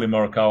for Colin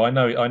Morikawa.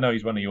 I know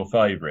he's one of your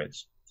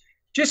favourites.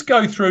 Just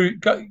going through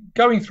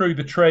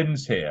the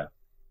trends here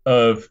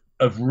of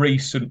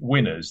recent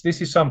winners.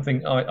 This is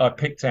something I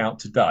picked out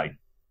today.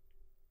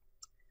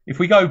 If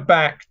we go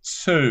back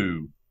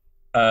to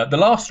the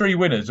last three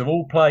winners have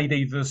all played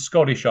either the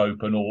Scottish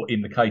Open or,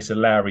 in the case of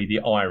Lowry, the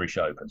Irish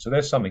Open. So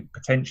there's something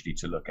potentially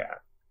to look at.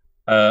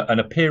 An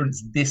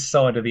appearance this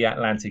side of the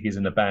Atlantic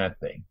isn't a bad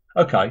thing.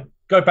 Okay,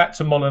 go back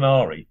to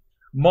Molinari.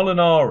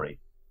 Molinari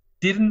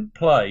didn't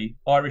play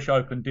Irish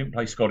Open, didn't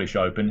play Scottish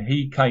Open.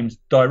 He came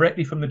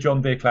directly from the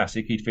John Deere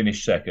Classic. He'd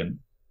finished second.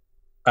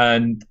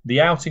 And the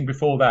outing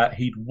before that,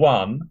 he'd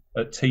won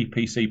at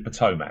TPC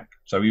Potomac.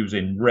 So he was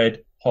in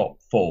red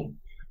hot form.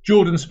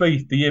 Jordan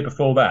Spieth, the year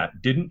before that,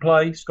 didn't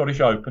play Scottish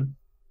Open,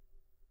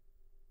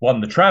 won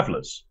the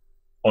Travellers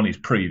on his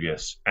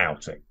previous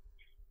outing.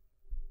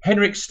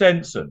 Henrik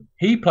Stenson,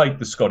 he played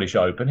the Scottish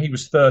Open. He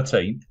was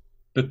 13th.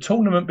 The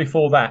tournament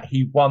before that,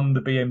 he won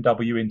the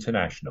BMW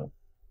International.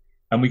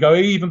 And we go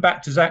even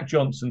back to Zach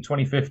Johnson,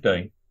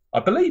 2015. I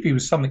believe he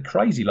was something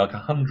crazy, like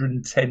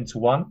 110 to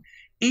 1.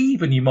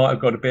 Even you might have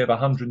got a bit of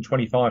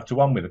 125 to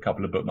 1 with a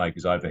couple of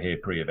bookmakers over here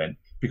pre-event,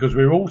 because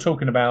we were all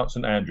talking about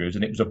St Andrews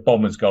and it was a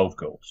Bombers golf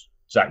course.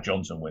 Zach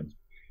Johnson wins.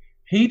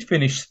 He'd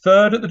finished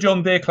third at the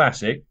John Deere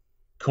Classic,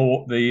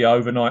 caught the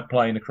overnight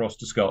plane across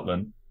to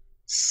Scotland,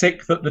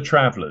 sixth at the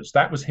Travellers.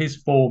 That was his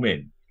form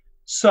in.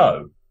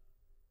 So,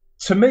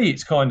 to me,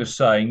 it's kind of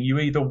saying you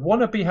either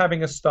want to be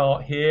having a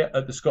start here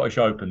at the Scottish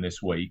Open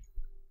this week,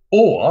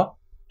 or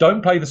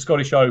don't play the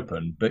Scottish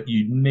Open, but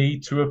you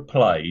need to have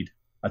played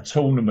a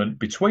tournament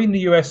between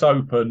the US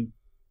Open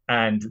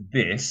and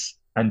this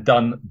and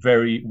done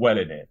very well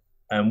in it.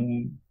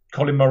 And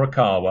Colin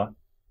Morikawa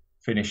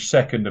finished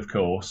second, of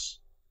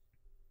course,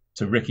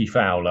 to Ricky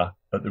Fowler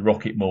at the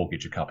Rocket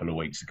Mortgage a couple of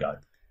weeks ago.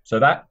 So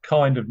that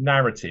kind of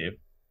narrative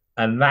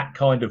and that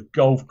kind of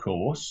golf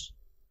course,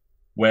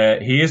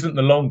 where he isn't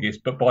the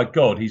longest, but by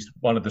God, he's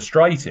one of the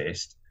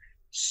straightest,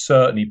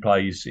 certainly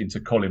plays into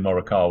Colin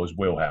Morikawa's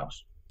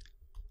wheelhouse.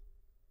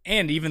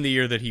 And even the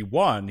year that he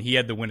won, he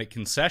had the win at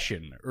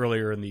Concession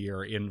earlier in the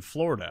year in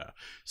Florida.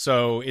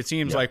 So it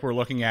seems like we're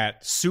looking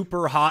at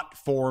super hot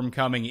form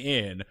coming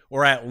in,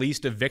 or at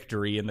least a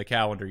victory in the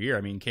calendar year.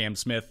 I mean, Cam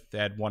Smith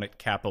had won at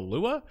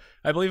Kapalua,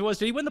 I believe it was.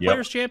 Did he win the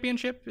Players'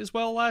 Championship as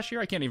well last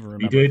year? I can't even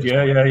remember. He did,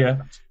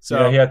 yeah.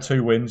 So he had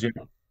two wins, yeah.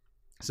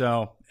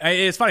 So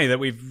it's funny that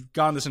we've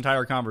gone this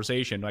entire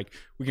conversation. Like,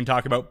 we can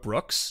talk about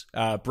Brooks.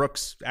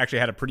 Brooks actually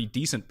had a pretty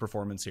decent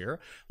performance here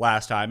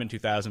last time in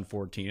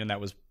 2014, and that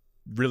was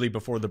really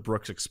before the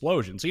Brooks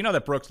explosion. So you know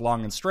that Brooks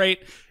long and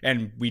straight,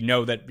 and we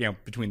know that, you know,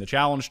 between the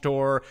Challenge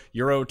Tour,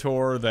 Euro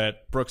Tour,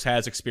 that Brooks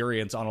has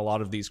experience on a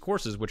lot of these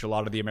courses, which a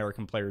lot of the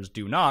American players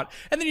do not.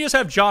 And then you just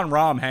have Jon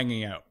Rahm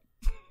hanging out.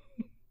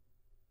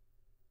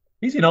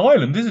 He's in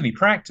Ireland, isn't he,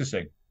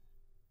 practicing?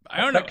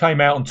 I don't know. That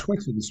came out on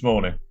Twitter this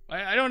morning.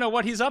 I don't know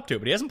what he's up to,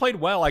 but he hasn't played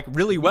well, like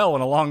really well,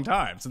 in a long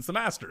time, since the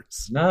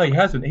Masters. No, he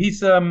hasn't.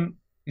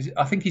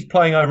 I think he's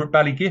playing over at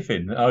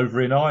Ballygiffin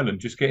over in Ireland,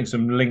 just getting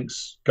some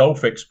links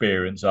golf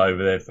experience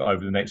over there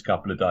over the next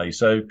couple of days.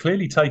 So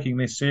clearly taking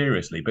this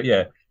seriously, but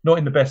yeah, not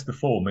in the best of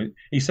form.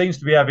 He seems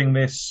to be having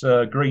this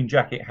green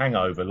jacket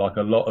hangover, like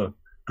a lot of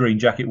green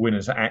jacket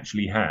winners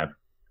actually have.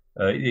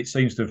 It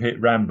seems to have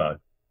hit Rambo.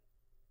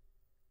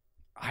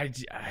 I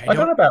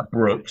don't know about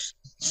Brooks.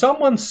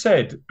 Someone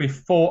said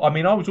before, I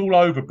mean, I was all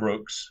over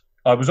Brooks.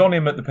 I was on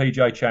him at the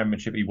PGA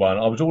Championship he won.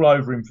 I was all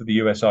over him for the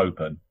US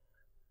Open.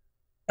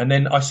 And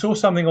then I saw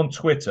something on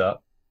Twitter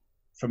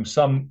from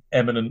some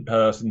eminent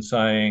person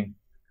saying,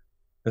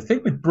 the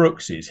thing with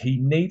Brooks is he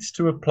needs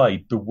to have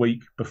played the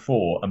week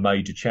before a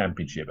major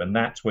championship, and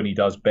that's when he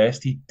does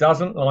best. He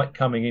doesn't like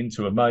coming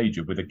into a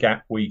major with a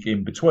gap week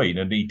in between,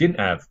 and he didn't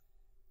have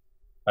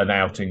an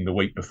outing the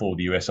week before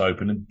the US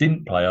Open and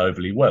didn't play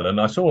overly well. And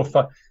I saw,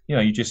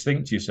 you just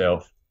think to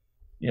yourself,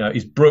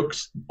 is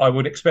Brooks, I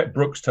would expect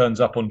Brooks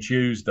turns up on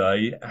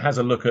Tuesday, has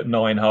a look at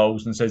 9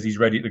 holes and says he's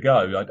ready to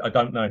go. I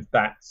don't know if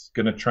that's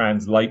going to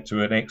translate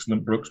to an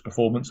excellent Brooks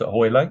performance at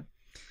Hoyle.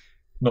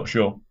 Not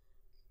sure.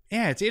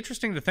 Yeah, it's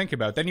interesting to think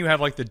about. Then you have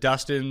like the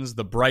Dustins,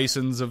 the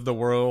Brysons of the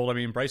world. I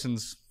mean,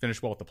 Bryson's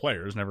finished well with the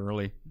Players, never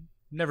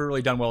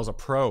really done well as a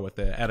pro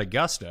at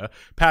Augusta.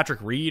 Patrick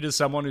Reed is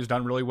someone who's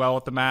done really well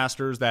at the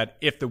Masters, that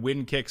if the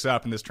wind kicks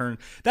up in this turn,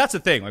 that's the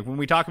thing. Like when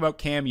we talk about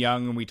Cam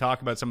Young and we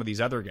talk about some of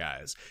these other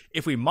guys,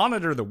 if we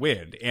monitor the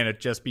wind and it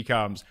just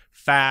becomes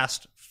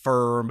fast,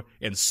 firm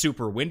and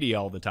super windy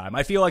all the time.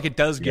 I feel like it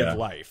does give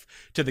life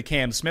to the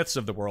Cam Smiths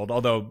of the world,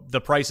 although the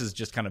price is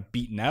just kind of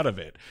beaten out of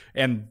it.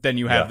 And then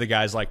you have the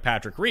guys like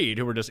Patrick Reed,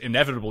 who are just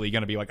inevitably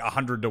going to be like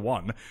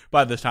 100-1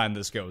 by the time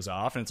this goes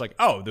off. And it's like,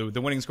 oh,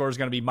 the winning score is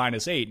going to be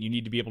 -8, and you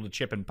need to be able to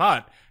chip and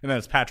putt, and then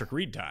it's Patrick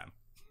Reed time.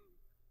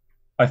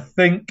 I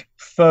think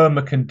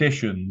firmer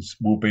conditions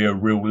will be a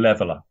real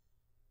leveler.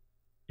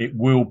 It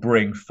will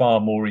bring far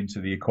more into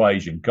the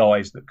equation.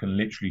 Guys that can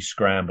literally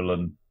scramble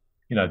and,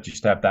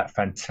 just have that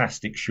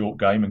fantastic short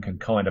game and can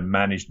kind of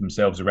manage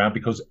themselves around,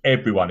 because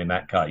everyone in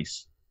that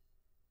case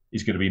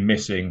is going to be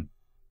missing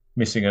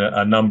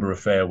a number of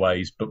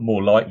fairways, but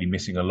more likely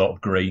missing a lot of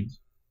greens,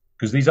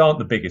 because these aren't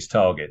the biggest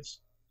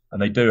targets.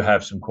 And they do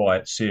have some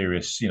quite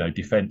serious,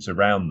 defence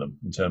around them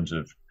in terms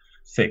of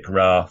thick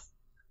rough,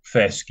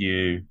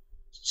 fescue,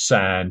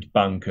 sand,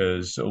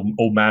 bunkers,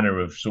 all manner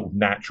of sort of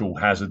natural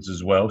hazards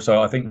as well.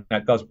 So I think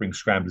that does bring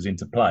scramblers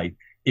into play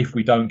if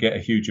we don't get a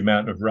huge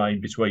amount of rain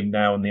between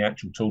now and the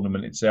actual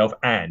tournament itself,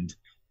 and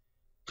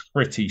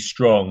pretty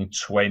strong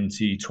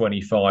 20,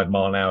 25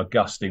 mile an hour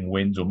gusting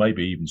winds, or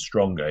maybe even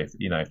stronger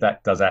if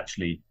that does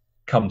actually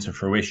come to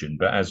fruition.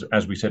 But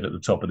as we said at the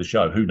top of the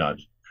show, who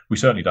knows? We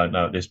certainly don't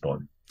know at this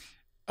point.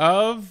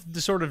 Of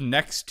the sort of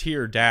next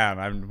tier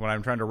down, when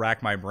I'm trying to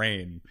rack my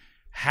brain,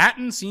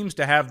 Hatton seems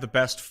to have the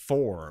best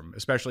form,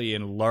 especially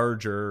in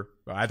larger,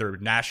 either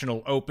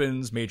national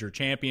opens, major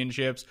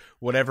championships,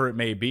 whatever it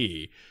may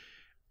be.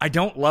 I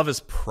don't love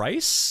his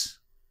price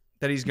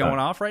that he's going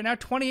off right now.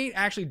 28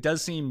 actually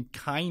does seem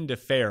kind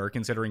of fair,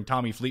 considering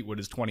Tommy Fleetwood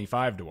is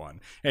 25-1.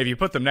 And if you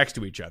put them next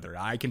to each other,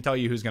 I can tell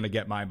you who's going to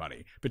get my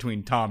money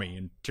between Tommy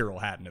and Tyrrell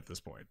Hatton at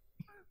this point.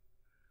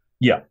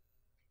 Yeah,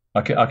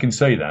 I can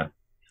see that.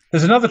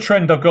 There's another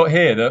trend I've got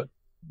here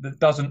that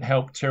doesn't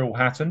help Tyrrell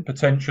Hatton,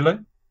 potentially.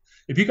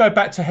 If you go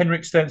back to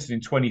Henrik Stenson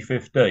in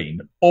 2015,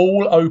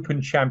 all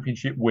Open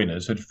Championship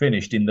winners had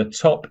finished in the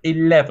top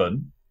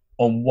 11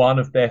 on one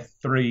of their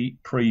 3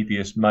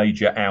 previous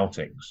major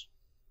outings.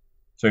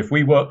 So if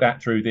we work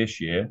that through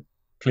this year,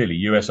 clearly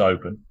US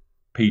Open,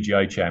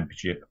 PGA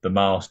Championship, the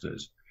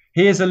Masters.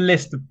 Here's a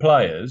list of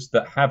players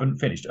that haven't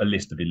finished, a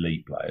list of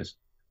elite players.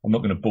 I'm not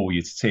going to bore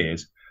you to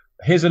tears.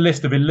 Here's a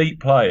list of elite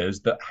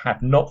players that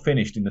have not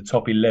finished in the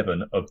top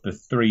 11 of the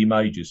 3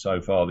 majors so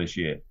far this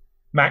year.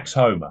 Max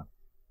Homa.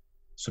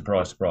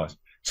 Surprise, surprise.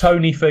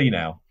 Tony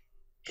Finau,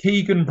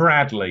 Keegan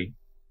Bradley,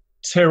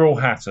 Tyrrell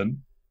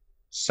Hatton,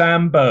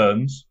 Sam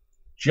Burns,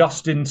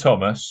 Justin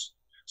Thomas,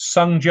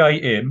 Sung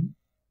Jae Im,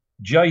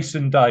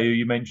 Jason Day, who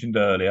you mentioned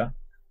earlier,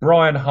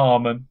 Brian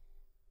Harman,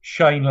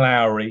 Shane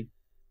Lowry,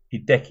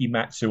 Hideki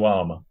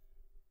Matsuyama.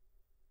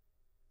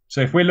 So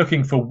if we're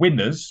looking for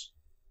winners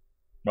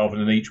rather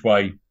than each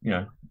way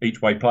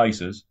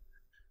places,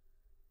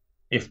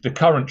 if the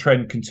current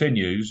trend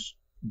continues,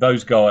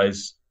 those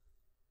guys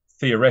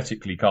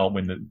theoretically can't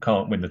win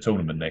the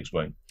tournament next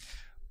week.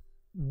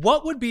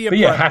 What would be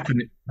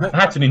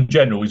Hatton in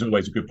general is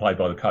always a good play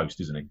by the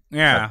coast, isn't he?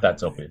 Yeah.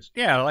 That's obvious.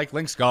 Yeah, like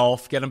Links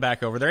Golf, get him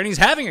back over there. And he's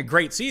having a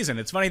great season.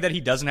 It's funny that he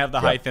doesn't have the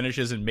high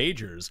finishes in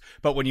majors,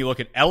 but when you look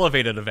at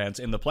elevated events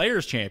in the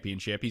Players'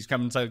 Championship, he's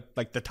coming to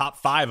like the top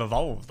 5 of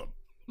all of them.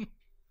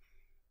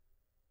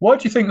 Why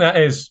do you think that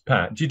is,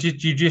 Pat? Do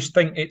you just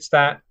think it's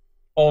that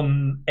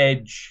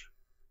on-edge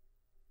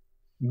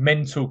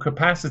mental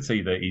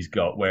capacity that he's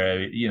got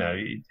where,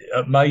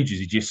 at majors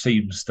he just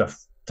seems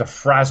to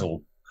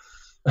frazzle,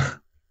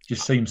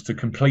 just seems to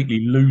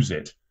completely lose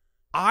it?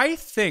 I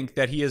think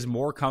that he is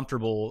more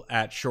comfortable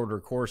at shorter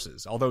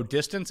courses. Although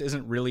distance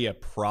isn't really a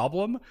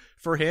problem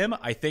for him,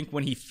 I think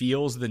when he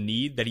feels the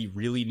need that he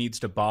really needs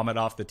to bomb it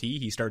off the tee,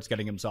 he starts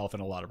getting himself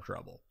in a lot of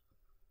trouble.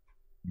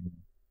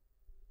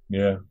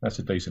 Yeah, that's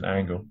a decent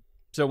angle.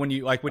 So when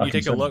you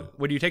take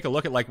a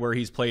look at like where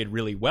he's played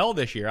really well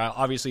this year,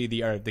 obviously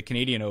the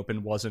Canadian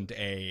Open wasn't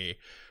a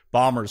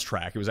bomber's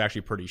track. It was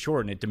actually pretty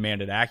short, and it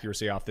demanded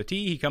accuracy off the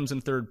tee. He comes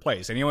in 3rd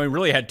place, and he only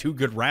really had 2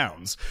 good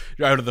rounds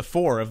out of the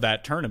 4 of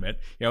that tournament.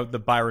 The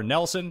Byron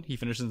Nelson, he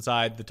finished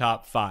inside the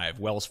top 5.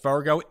 Wells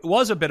Fargo, it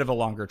was a bit of a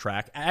longer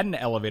track at an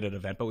elevated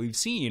event, but we've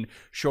seen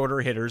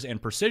shorter hitters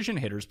and precision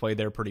hitters play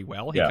there pretty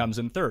well. He comes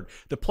in 3rd.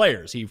 The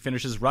Players, he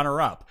finishes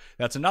runner-up.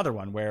 That's another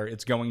one where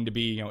it's going to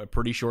be a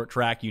pretty short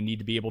track. You need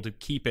to be able to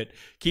keep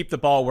the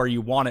ball where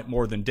you want it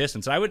more than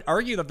distance. And I would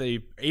argue that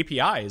the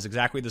API is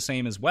exactly the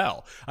same as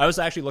well. I was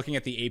actually looking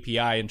at the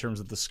API in terms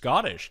of the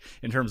Scottish,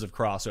 in terms of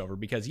crossover,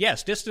 because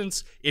yes,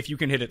 distance, if you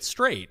can hit it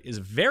straight, is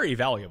very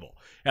valuable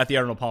at the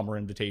Arnold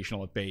Palmer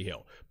Invitational at Bay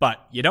Hill.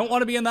 But you don't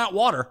want to be in that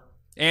water.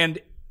 And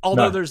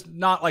although there's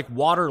not like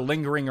water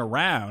lingering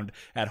around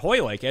at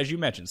Hoylake, as you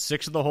mentioned,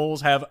 6 of the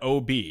holes have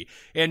OB,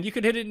 and you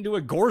could hit it into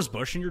a gorse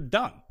bush and you're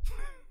done.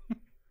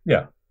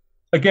 Yeah.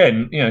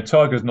 Again,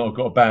 Tiger's not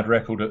got a bad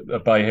record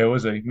at Bay Hill,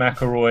 has he?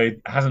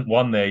 McIlroy hasn't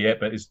won there yet,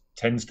 but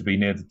tends to be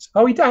near the...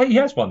 Oh, he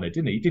has won there,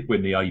 didn't he? He did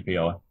win the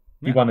API.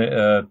 He won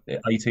it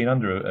 18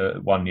 under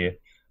 1 year.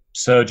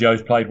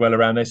 Sergio's played well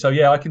around there. So,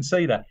 yeah, I can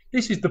see that.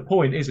 This is the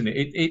point, isn't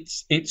it?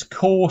 It's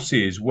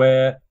courses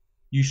where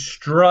you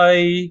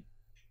stray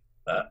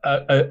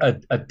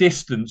a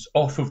distance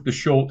off of the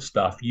short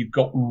stuff, you've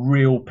got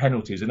real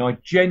penalties. And I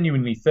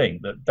genuinely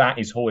think that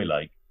is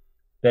Hoylake.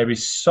 There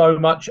is so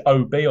much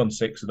OB on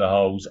 6 of the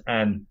holes.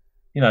 And,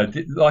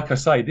 like I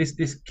say,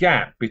 this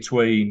gap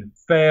between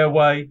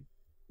fairway,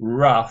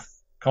 rough,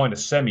 kind of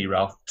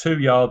semi-rough, 2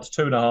 yards,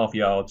 2.5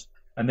 yards,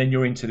 and then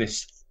you're into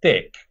this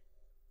thick,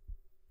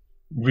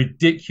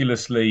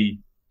 ridiculously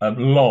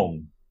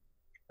long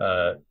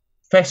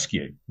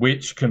fescue,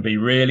 which can be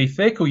really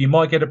thick, or you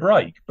might get a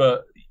break.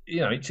 But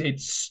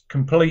it's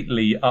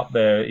completely up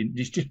there.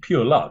 It's just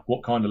pure luck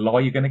what kind of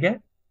lie you're going to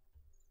get.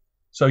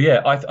 So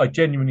yeah, I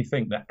genuinely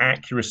think that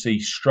accuracy,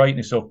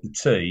 straightness off the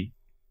tee,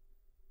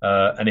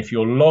 and if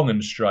you're long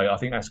and straight, I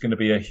think that's going to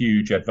be a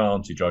huge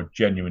advantage. I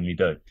genuinely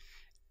do.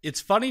 It's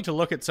funny to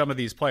look at some of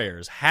these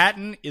players.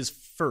 Hatton is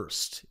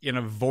first in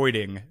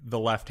avoiding the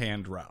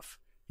left-hand rough.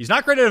 He's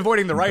not great at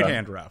avoiding the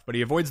right-hand rough, but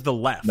he avoids the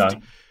left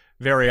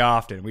very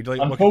often.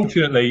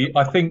 Unfortunately,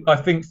 I think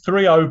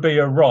 3 OB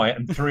are right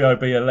and 3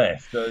 OB are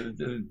left.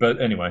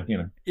 But anyway,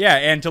 Yeah,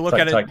 and to look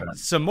at it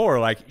some more,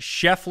 like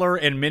Scheffler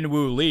and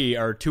Minwoo Lee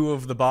are 2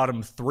 of the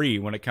bottom 3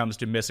 when it comes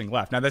to missing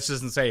left. Now, this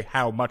doesn't say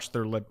how much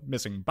they're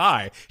missing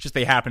by. It's just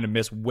they happen to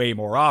miss way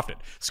more often.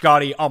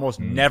 Scotty almost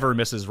never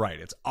misses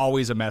right. It's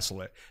always a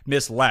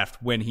miss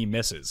left when he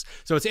misses.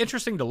 So it's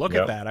interesting to look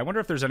at that. I wonder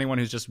if there's anyone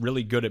who's just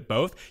really good at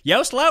both.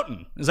 Yost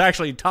Loughton is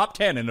actually top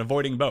 10 in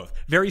avoiding both.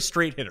 Very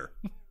straight hitter.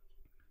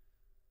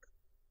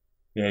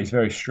 Yeah, he's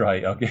very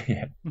straight. I'll give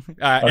you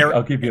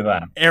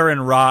that. Aaron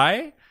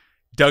Rai,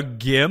 Doug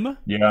Gim,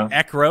 yeah,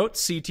 Eckroat,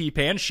 CT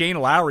Pan, Shane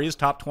Lowry is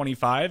top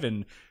 25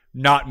 and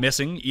not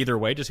missing either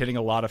way, just hitting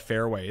a lot of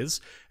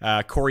fairways.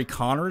 Corey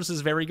Connors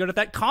is very good at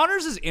that.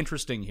 Connors is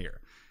interesting here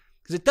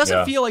because it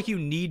doesn't feel like you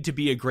need to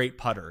be a great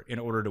putter in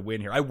order to win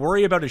here. I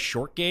worry about his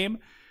short game,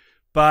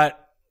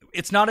 but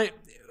it's not a...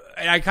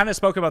 I kind of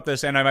spoke about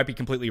this, and I might be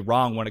completely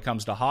wrong when it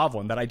comes to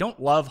Hovland, that I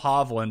don't love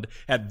Hovland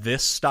at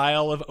this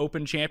style of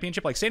Open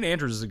Championship. Like St.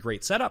 Andrews is a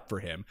great setup for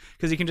him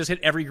because he can just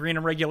hit every green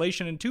in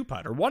regulation in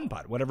 2-putt or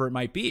 1-putt, whatever it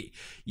might be.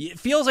 It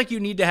feels like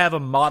you need to have a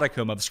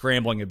modicum of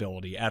scrambling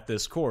ability at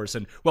this course,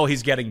 and while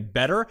he's getting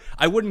better,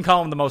 I wouldn't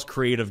call him the most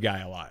creative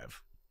guy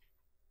alive.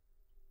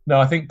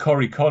 No, I think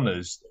Corey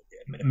Connors,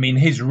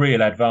 his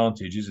real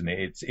advantage, isn't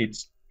it?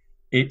 It's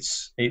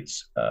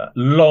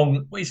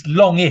long, it's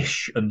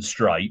longish and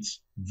straight,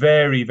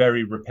 very,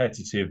 very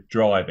repetitive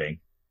driving,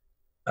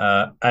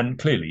 and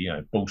clearly,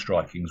 ball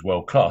striking is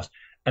world class.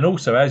 And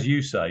also, as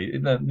you say,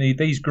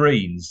 these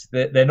greens,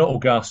 they're not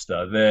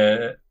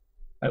Augusta.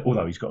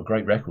 Although he's got a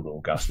great record at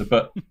Augusta,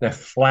 but they're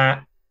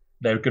flat.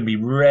 They're going to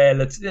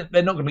be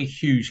they're not going to be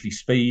hugely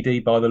speedy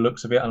by the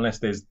looks of it, unless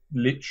there's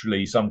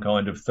literally some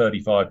kind of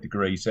 35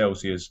 degrees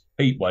Celsius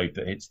heat wave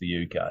that hits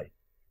the UK.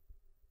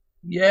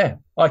 Yeah,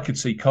 I could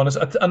see Connors.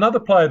 Another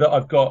player that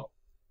I've got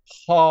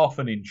half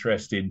an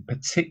interest in,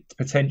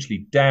 potentially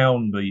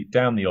down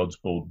the odds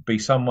board, would be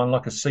someone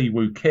like a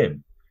Siwoo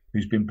Kim,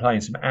 who's been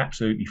playing some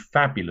absolutely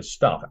fabulous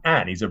stuff,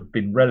 and he's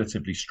been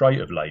relatively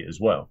straight of late as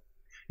well.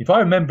 If I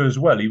remember as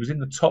well, he was in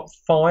the top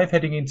 5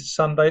 heading into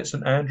Sunday at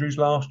St Andrews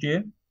last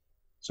year,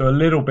 so a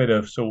little bit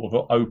of sort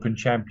of Open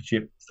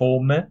Championship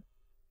form there.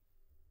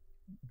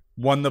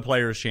 Won the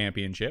Players'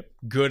 Championship,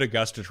 good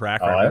Augusta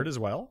track record as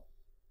well.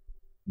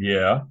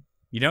 Yeah.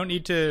 You don't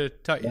need to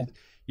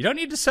you don't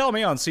need to sell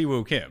me on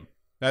Siwoo Kim.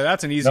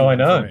 That's an easy one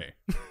for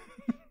me.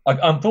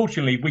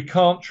 Unfortunately, we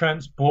can't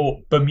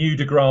transport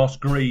Bermuda grass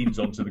greens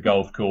onto the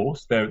golf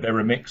course. They're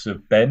a mix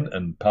of bent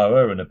and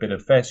poa and a bit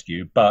of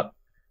fescue. But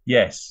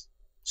yes,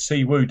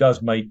 Siwoo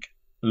does make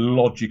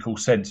logical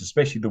sense,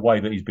 especially the way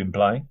that he's been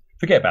playing.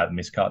 Forget about the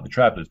miscut of the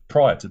Travellers.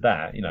 Prior to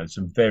that,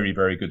 some very,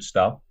 very good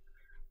stuff.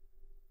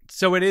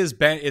 So it is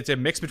bent. It's a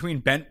mix between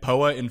bent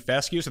poa and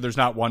fescue. So there's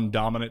not one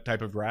dominant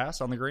type of grass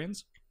on the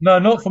greens. No,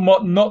 not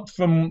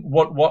from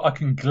what I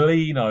can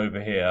glean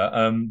over here.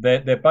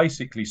 They're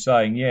basically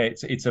saying,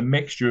 it's a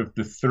mixture of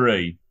the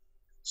 3.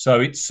 So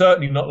it's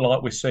certainly not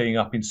like we're seeing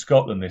up in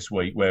Scotland this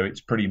week, where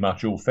it's pretty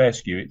much all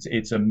fescue.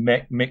 It's a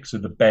mix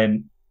of the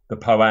bent, the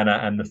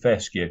poana, and the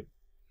fescue.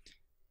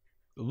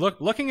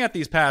 Looking at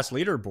these past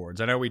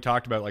leaderboards, I know we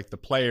talked about like the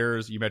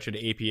players. You mentioned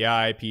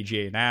API,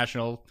 PGA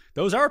National.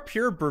 Those are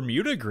pure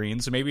Bermuda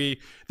greens. So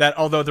maybe that,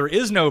 although there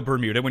is no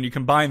Bermuda, when you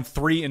combine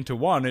 3 into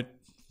 1, it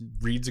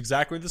reads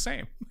exactly the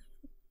same.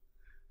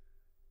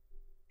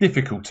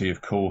 Difficulty,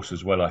 of course,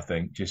 as well. I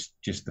think just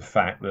the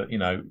fact that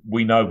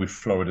we know with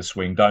Florida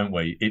swing, don't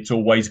we? It's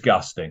always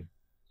gusting.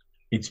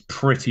 It's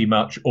pretty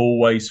much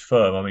always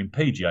firm.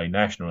 PGA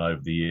National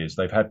over the years,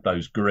 they've had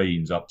those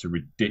greens up to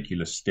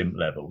ridiculous stimp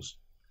levels,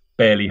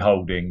 barely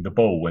holding the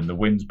ball when the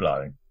wind's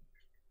blowing.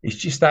 It's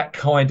just that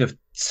kind of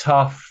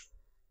tough,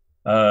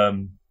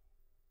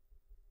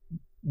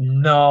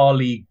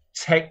 gnarly,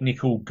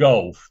 technical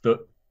golf that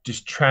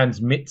just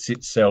transmits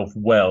itself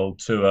well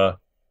to a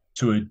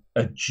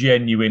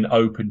genuine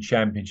Open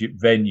Championship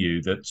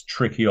venue that's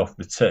tricky off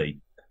the tee,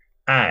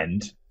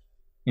 and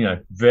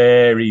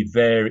very,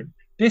 very.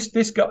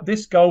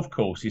 This golf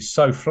course is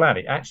so flat.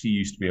 It actually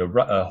used to be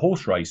a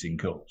horse racing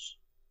course.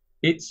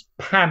 It's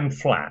pan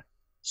flat.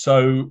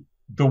 So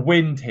the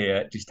wind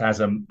here just has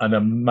an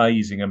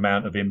amazing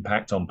amount of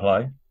impact on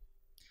play.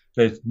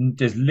 There's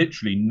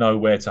literally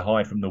nowhere to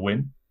hide from the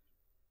wind.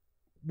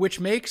 Which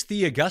makes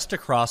the Augusta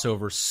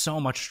crossover so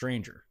much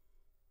stranger.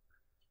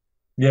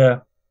 Yeah.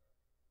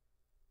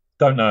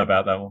 Don't know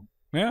about that one.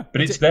 Yeah.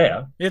 But it's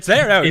there. It's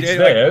there. No, it's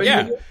there. Like,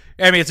 yeah.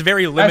 I mean, it's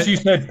very limited. As you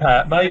said,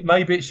 Pat,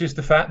 maybe it's just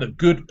the fact that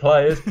good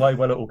players play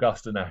well at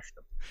Augusta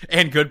National.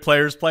 And good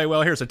players play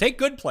well here. So take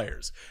good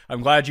players.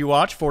 I'm glad you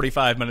watched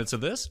 45 minutes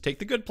of this. Take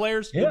the good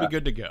players. You'll be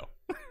good to go.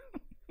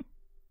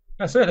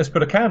 That's it. Let's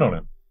put a can on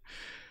it.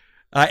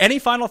 Any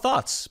final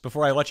thoughts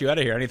before I let you out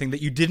of here? Anything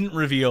that you didn't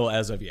reveal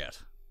as of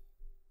yet?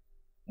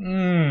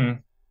 I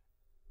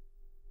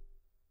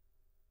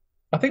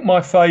think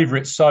my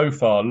favourite so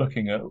far,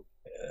 looking at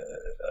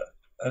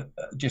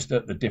just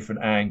at the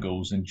different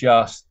angles and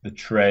just the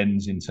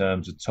trends in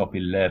terms of top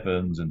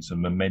 11s and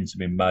some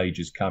momentum in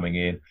majors coming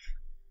in,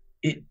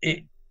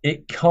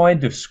 it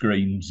kind of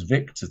screams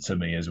Victor to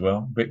me as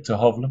well, Victor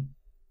Hovland.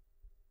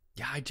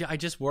 Yeah, I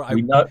just were.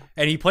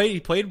 And he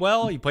played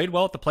well. He played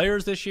well at the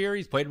Players this year.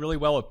 He's played really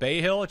well at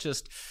Bay Hill. It's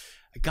just,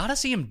 I gotta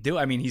see him do.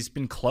 I mean, he's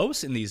been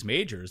close in these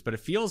majors, but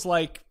it feels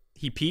like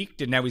he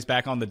peaked and now he's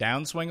back on the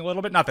downswing a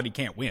little bit. Not that he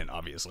can't win,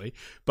 obviously,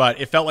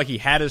 but it felt like he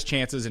had his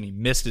chances and he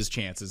missed his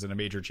chances in a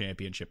major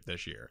championship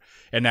this year.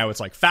 And now it's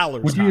like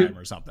Fowler's time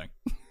or something.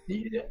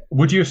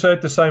 Would you have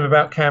said the same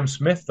about Cam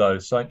Smith though?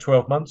 It's like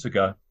 12 months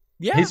ago.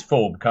 Yeah, his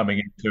form coming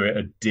into it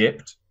had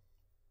dipped.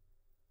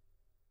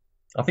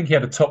 I think he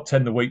had a top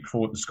 10 the week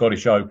before at the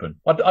Scottish Open.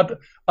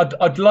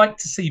 I'd like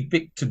to see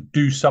Victor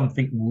do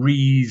something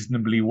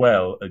reasonably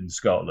well in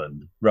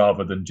Scotland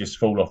rather than just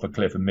fall off a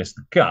cliff and miss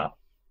the cut.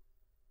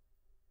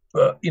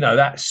 But, you know,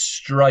 that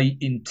straight,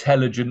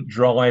 intelligent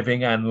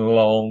driving and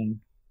long,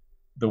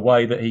 the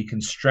way that he can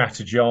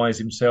strategize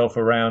himself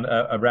around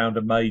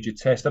a major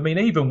test. I mean,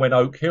 even when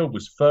Oak Hill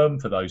was firm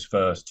for those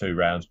first two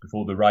rounds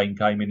before the rain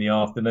came in the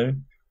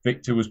afternoon,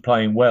 Victor was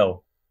playing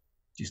well,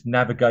 just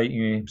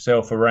navigating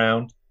himself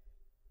around.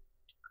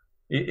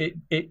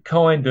 It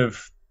kind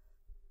of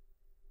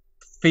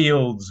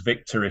feels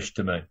Victorish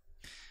to me.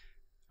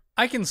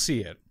 I can see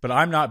it, but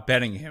I'm not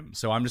betting him,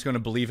 so I'm just going to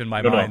believe in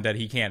my mind that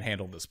he can't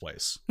handle this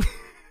place.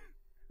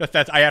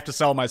 I have to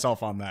sell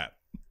myself on that.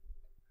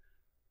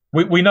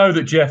 We know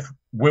that Jeff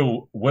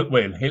will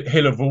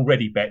he'll have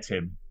already bet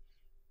him.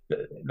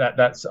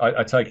 That's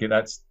I take it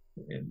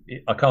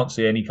I can't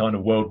see any kind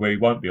of world where he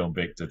won't be on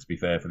Victor, to be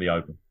fair, for the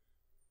Open.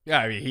 Yeah,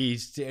 I mean,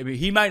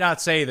 he might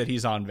not say that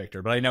he's on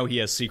Victor, but I know he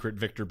has secret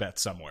Victor bets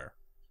somewhere.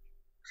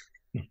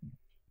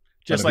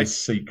 Just like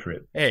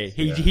secret. Hey,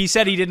 he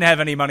said he didn't have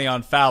any money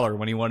on Fowler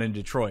when he won in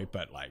Detroit,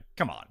 but like,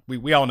 come on,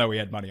 we all know he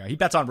had money on. He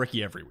bets on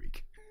Ricky every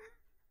week.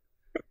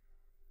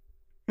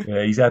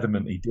 Yeah, he's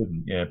adamant he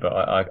didn't. Yeah, but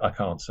I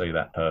can't see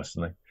that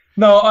personally.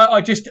 No,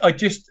 I just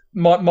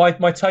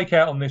my take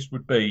out on this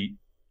would be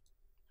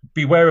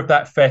beware of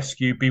that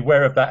fescue,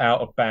 beware of that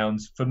out of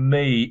bounds. For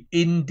me,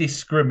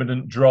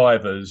 indiscriminate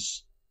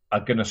drivers are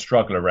going to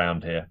struggle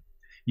around here.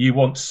 You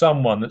want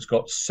someone that's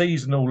got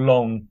seasonal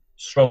long,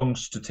 strong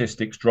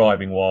statistics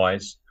driving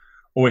wise,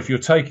 or if you're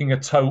taking a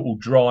total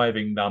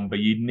driving number,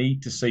 you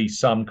need to see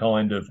some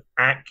kind of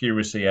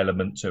accuracy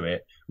element to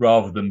it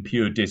rather than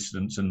pure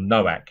distance and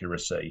no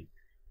accuracy.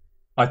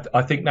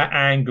 I think that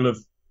angle of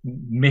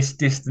missed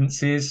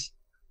distances,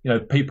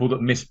 people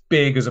that miss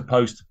big as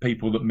opposed to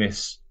people that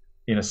miss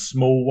in a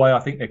small way, I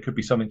think there could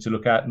be something to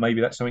look at. Maybe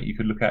that's something you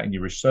could look at in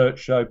your research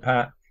show,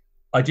 Pat.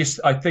 I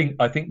think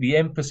the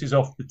emphasis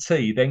off the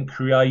tee, then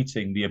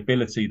creating the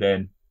ability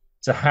then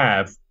to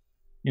have,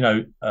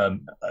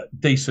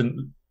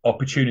 decent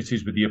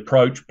opportunities with the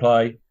approach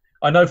play.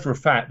 I know for a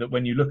fact that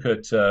when you look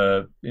at,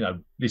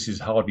 this is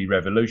hardly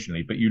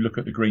revolutionary, but you look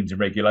at the greens and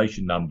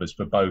regulation numbers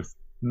for both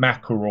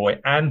McIlroy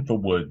and for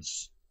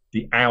Woods,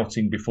 the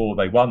outing before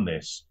they won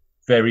this,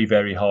 very,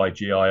 very high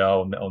GIR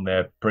on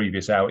their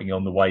previous outing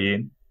on the way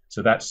in.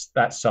 So that's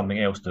something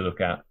else to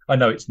look at. I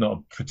know it's not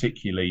a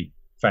particularly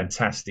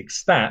fantastic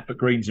stat, but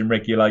greens and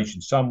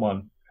regulation,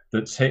 someone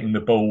that's hitting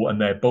the ball and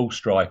their ball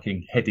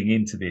striking heading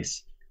into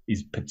this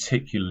is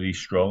particularly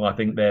strong. I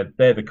think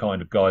they're the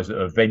kind of guys that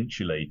are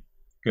eventually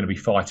going to be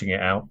fighting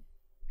it out.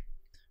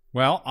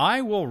 Well,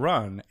 I will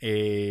run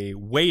a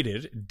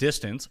weighted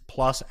distance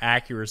plus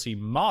accuracy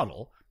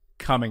model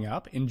coming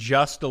up in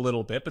just a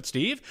little bit. But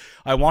Steve,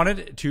 I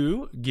wanted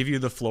to give you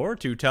the floor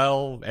to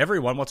tell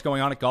everyone what's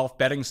going on at Golf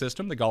Betting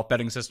System, the Golf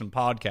Betting System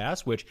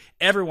podcast, which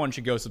everyone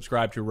should go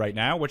subscribe to right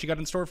now. What you got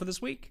in store for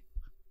this week?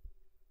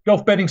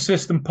 Golf Betting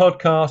System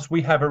podcast.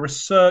 We have a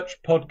research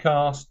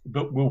podcast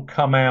that will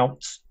come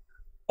out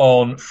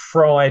on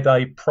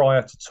Friday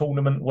prior to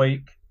tournament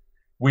week.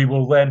 We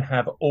will then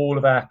have all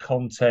of our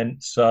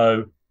content,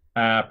 so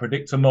our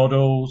predictor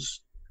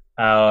models,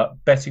 our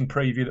betting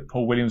preview that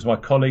Paul Williams, my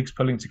colleagues,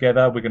 pulling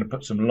together. We're going to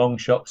put some long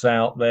shots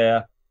out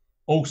there.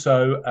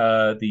 Also,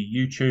 the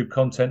YouTube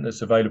content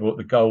that's available at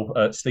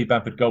the Steve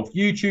Bamford Golf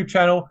YouTube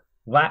channel.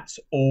 That's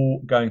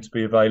all going to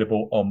be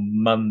available on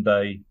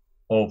Monday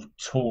of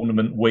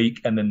tournament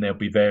week, and then there'll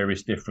be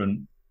various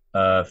different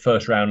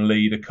first round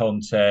leader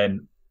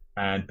content,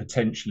 and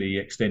potentially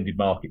extended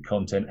market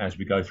content as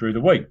we go through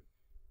the week.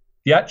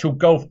 The actual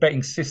Golf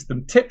Betting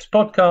System Tips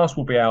podcast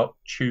will be out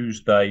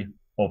Tuesday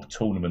of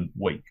tournament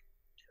week.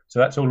 So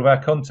that's all of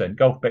our content,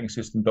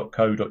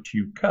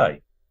 golfbettingsystem.co.uk.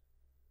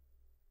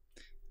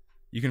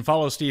 You can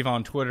follow Steve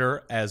on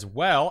Twitter as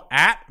well,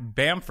 at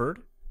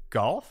Bamford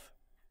Golf.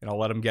 And I'll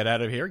let him get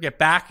out of here, get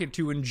back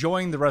to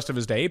enjoying the rest of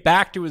his day,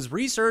 back to his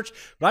research.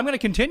 But I'm going to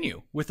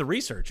continue with the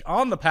research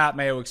on the Pat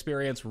Mayo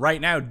Experience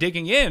right now,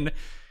 digging in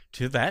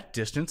to that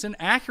distance and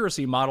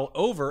accuracy model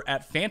over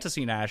at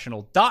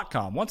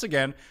fantasynational.com. Once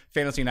again,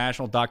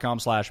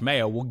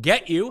 fantasynational.com/Mayo will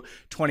get you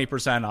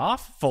 20%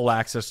 off, full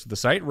access to the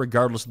site,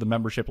 regardless of the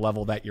membership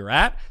level that you're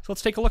at. So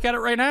let's take a look at it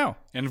right now.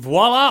 And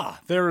voila,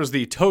 there is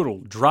the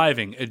total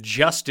driving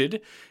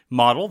adjusted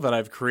model that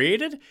I've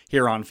created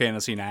here on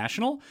Fantasy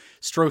National.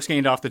 Strokes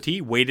gained off the tee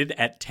weighted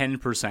at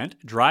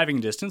 10%, driving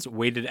distance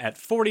weighted at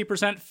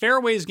 40%,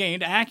 fairways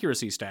gained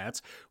accuracy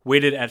stats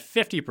weighted at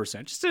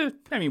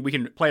 50%. We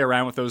can play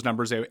around with those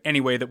numbers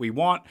any way that we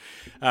want,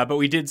 but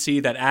we did see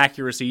that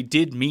accuracy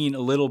did mean a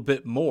little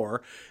bit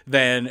more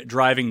than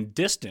driving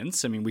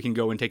distance. We can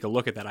go and take a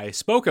look at that. I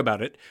spoke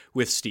about it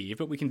with Steve,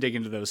 but we can dig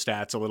into those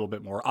stats a little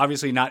bit more.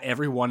 Obviously, not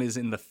everyone is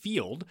in the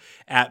field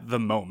at the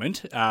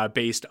moment,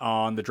 based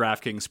on the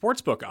DraftKings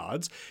Sportsbook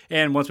odds.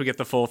 And once we get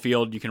the full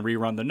field, you can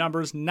rerun the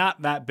numbers.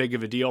 Not that big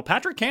of a deal.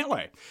 Patrick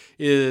Cantlay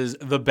is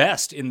the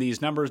best in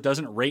these numbers,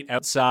 doesn't rate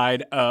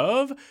outside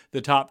of the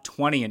top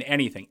 20 in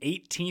anything.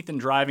 18th in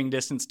driving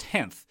distance,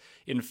 10th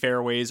in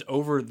fairways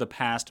over the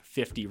past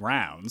 50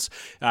 rounds.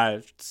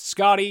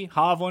 Scotty,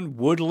 Hovland,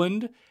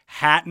 Woodland,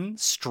 Hatton,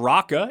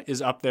 Straka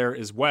is up there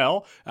as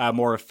well.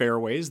 More of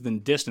fairways than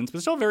distance,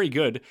 but still very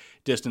good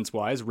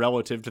distance-wise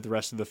relative to the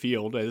rest of the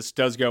field. This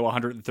does go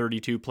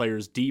 132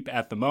 players deep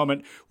at the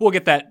moment. We'll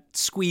get that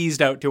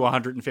squeezed out to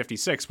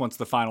 156 once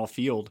the final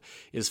field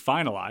is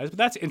finalized, but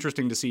that's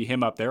interesting to see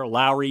him up there.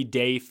 Lowry,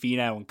 Day,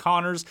 Finau, and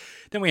Connors.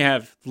 Then we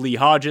have Lee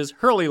Hodges.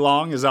 Hurley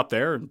Long is up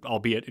there,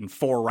 albeit in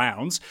 4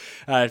 rounds.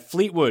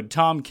 Fleetwood,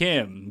 Tom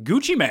Kim,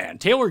 Gucci Man,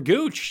 Taylor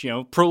Gooch,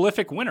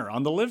 prolific winner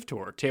on the LIV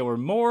Tour. Taylor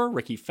Moore,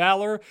 Ricky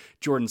Fowler,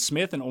 Jordan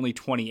Smith in only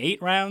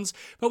 28 rounds,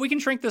 but we can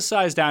shrink this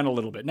size down a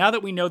little bit. Now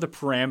that we know the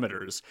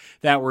parameters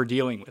that we're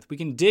dealing with, we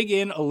can dig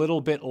in a little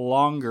bit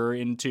longer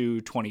into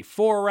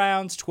 24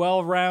 rounds,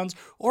 12 rounds,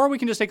 or we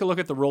can just take a look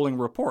at the rolling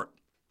report,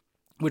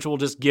 which will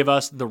just give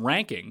us the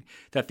ranking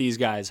that these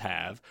guys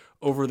have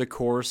over the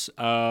course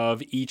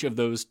of each of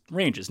those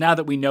ranges. Now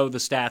that we know the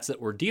stats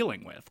that we're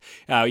dealing with,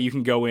 you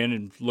can go in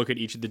and look at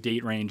each of the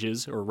date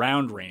ranges or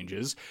round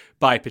ranges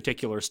by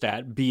particular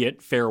stat, be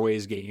it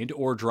fairways gained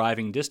or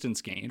driving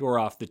distance gained or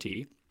off the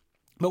tee.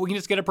 But we can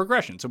just get a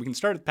progression. So we can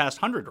start at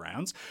past 100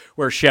 rounds,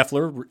 where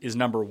Scheffler is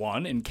number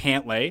 1 and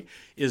Cantlay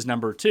is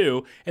number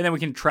 2, and then we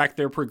can track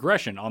their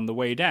progression on the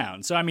way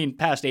down. So,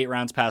 past 8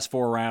 rounds, past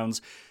 4 rounds,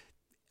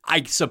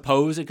 I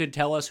suppose it could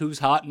tell us who's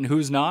hot and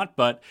who's not,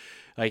 but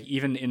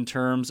even in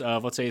terms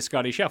of, let's say,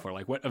 Scotty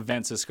Scheffler, what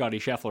events has Scotty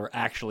Scheffler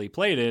actually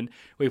played in?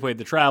 We played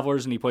the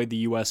Travelers and he played the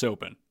U.S.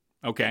 Open.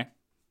 Okay.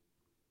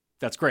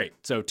 That's great.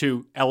 So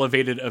 2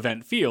 elevated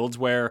event fields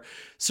where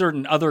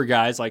certain other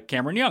guys, like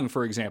Cameron Young,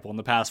 for example, in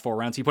the past 4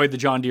 rounds, he played the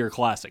John Deere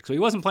Classic. So he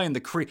wasn't playing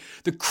the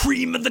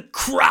cream of the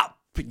crop.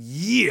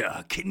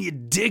 Yeah, can you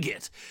dig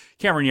it?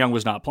 Cameron Young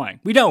was not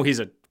playing. We know he's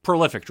a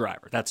prolific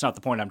driver. That's not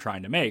the point I'm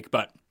trying to make,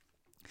 but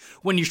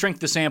when you shrink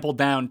the sample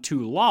down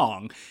too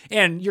long,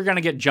 and you're going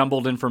to get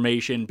jumbled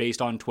information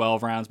based on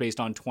 12 rounds, based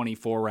on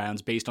 24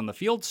 rounds, based on the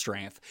field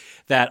strength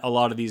that a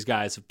lot of these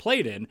guys have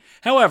played in.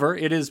 However,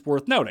 it is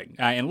worth noting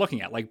and looking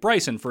at, like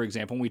Bryson, for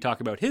example, when we talk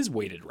about his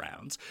weighted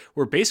rounds,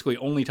 we're basically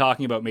only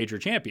talking about major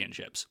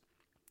championships.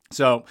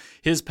 So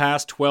his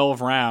past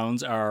 12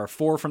 rounds are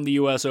 4 from the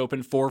U.S.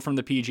 Open, 4 from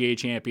the PGA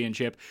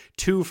Championship,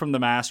 2 from the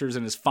Masters,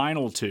 and his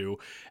final 2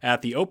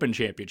 at the Open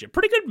Championship.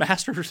 Pretty good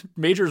Masters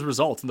majors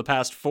results in the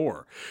past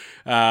 4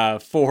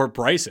 for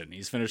Bryson.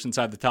 He's finished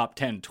inside the top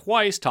 10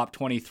 twice, top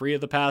 23 of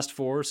the past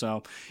 4.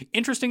 So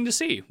interesting to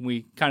see.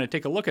 We kind of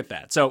take a look at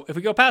that. So if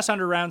we go past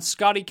 100 rounds,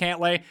 Scotty,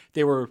 Cantlay,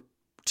 they were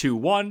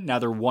 2-1. Now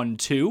they're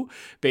 1-2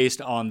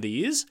 based on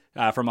these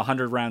from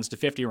 100 rounds to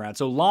 50 rounds.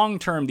 So long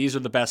term, these are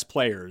the best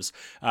players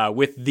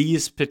with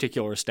these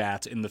particular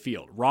stats in the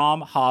field.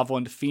 Rahm,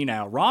 Hovland,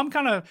 Finau. Rahm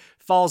kind of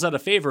falls out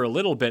of favor a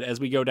little bit as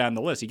we go down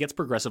the list. He gets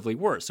progressively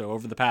worse. So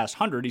over the past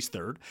 100, he's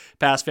 3rd.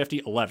 Past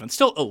 50, 11th.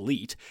 Still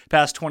elite.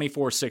 Past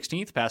 24,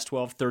 16th. Past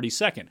 12,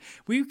 32nd.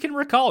 We can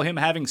recall him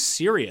having a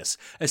serious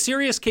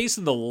case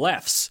of the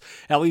lefts,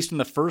 at least in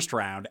the first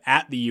round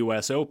at the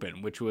U.S.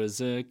 Open, which was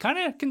kind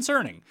of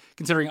concerning,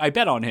 considering I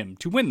bet on him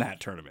to win that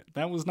tournament.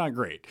 That was not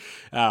great.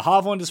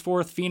 Hovland is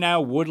 4th,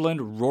 Finau,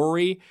 Woodland,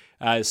 Rory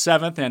is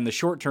 7th, and in the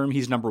short term,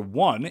 he's number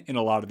 1 in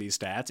a lot of these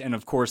stats. And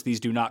of course,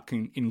 these do not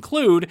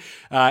include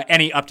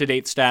any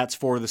up-to-date stats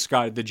for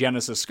the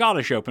Genesis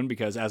Scottish Open,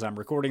 because as I'm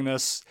recording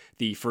this,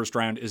 the first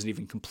round isn't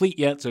even complete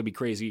yet, so it'd be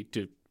crazy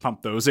to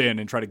pump those in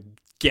and try to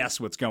guess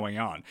what's going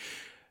on.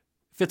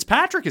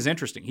 Fitzpatrick is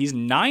interesting. He's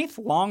 9th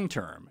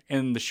long-term.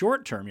 In the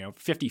short term,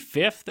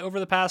 55th over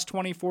the past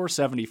 24,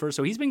 71st.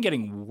 So he's been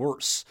getting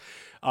worse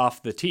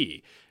off the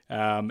tee.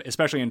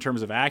 Especially in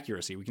terms of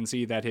accuracy. We can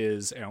see that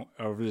his,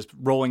 over this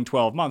rolling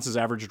 12 months, his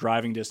average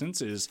driving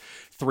distance is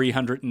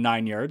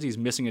 309 yards. He's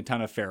missing a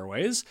ton of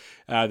fairways.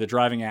 The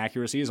driving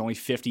accuracy is only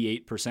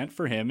 58%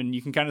 for him, and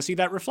you can kind of see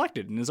that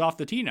reflected in his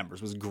off-the-tee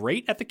numbers. Was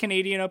great at the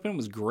Canadian Open,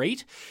 was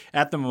great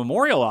at the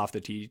Memorial off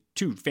the tee,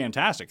 too.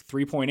 Fantastic.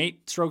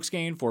 3.8 strokes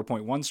gained,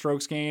 4.1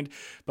 strokes gained.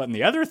 But in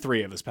the other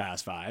 3 of his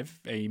past 5,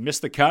 he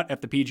missed the cut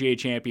at the PGA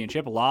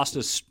Championship, lost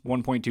his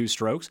 1.2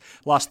 strokes,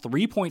 lost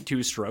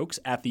 3.2 strokes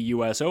at the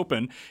U.S.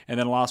 Open, and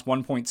then lost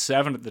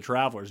 1.7 at the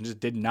Travelers, and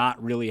just did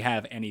not really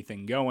have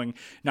anything going.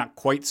 Not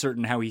quite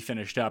certain how he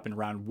finished up in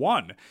round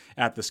 1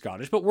 at the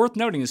Scottish, but worth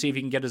noting to see if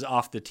he can get his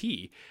off the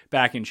tee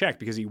back in check,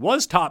 because he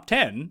was top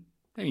 10.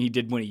 I mean, he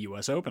did win a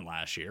U.S. Open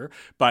last year,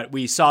 but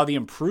we saw the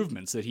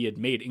improvements that he had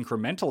made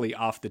incrementally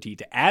off the tee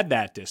to add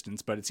that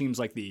distance, but it seems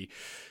like the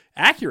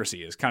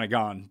accuracy has kind of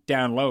gone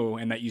down low,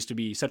 and that used to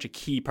be such a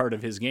key part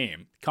of his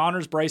game.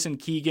 Connors, Bryson,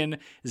 Keegan,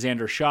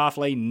 Xander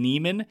Schauffele,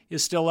 Neiman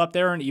is still up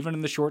there, and even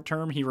in the short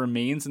term, he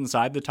remains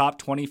inside the top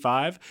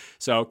 25,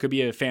 so it could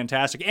be a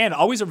fantastic, and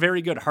always a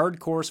very good hard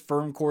course,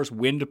 firm course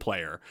wind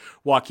player,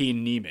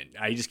 Joaquin Neiman.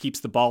 He just keeps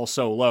the ball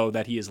so low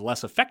that he is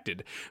less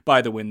affected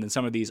by the wind than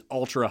some of these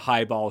ultra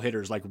high ball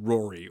hitters like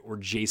Rory or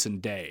Jason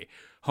Day.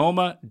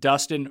 Homa,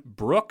 Dustin,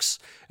 Brooks.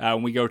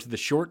 When we go to the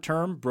short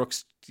term,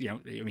 Brooks,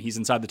 he's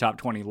inside the top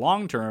 20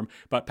 long term,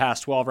 but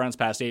past 12 rounds,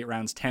 past 8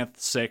 rounds, 10th,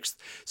 6th.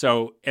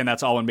 So, and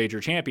that's all in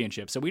major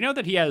championships. So we know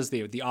that he has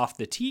the off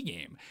the tee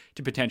game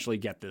to potentially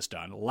get this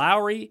done.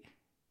 Lowry,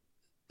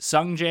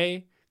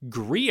 Sungjae,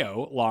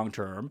 Griot long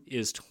term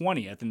is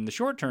 20th. In the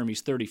short term,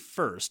 he's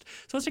 31st.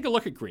 So let's take a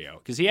look at Griot,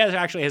 because he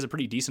actually has a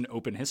pretty decent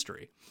Open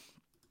history.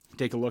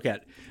 Take a look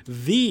at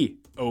the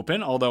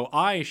Open, although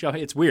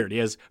it's weird. He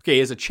has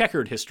a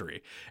checkered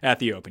history at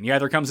the Open. He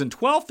either comes in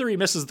 12th or he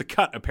misses the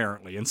cut,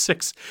 apparently, in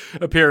 6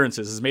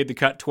 appearances. Has made the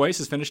cut twice,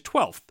 has finished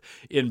 12th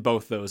in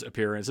both those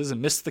appearances,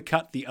 and missed the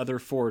cut the other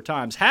 4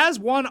 times. Has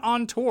won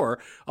on tour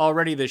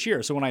already this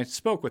year. So when I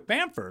spoke with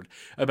Bamford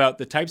about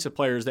the types of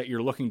players that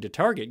you're looking to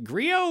target,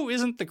 Griot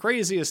isn't the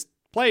craziest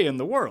play in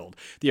the world.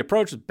 The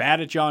approach was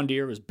bad at John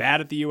Deere, was bad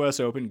at the U.S.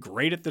 Open,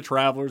 great at the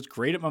Travelers,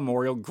 great at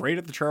Memorial, great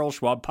at the Charles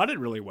Schwab, putted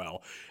really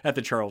well at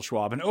the Charles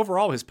Schwab, and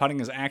overall his putting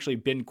has actually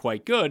been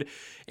quite good,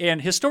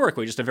 and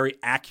historically just a very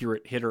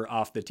accurate hitter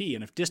off the tee.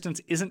 And if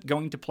distance isn't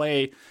going to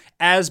play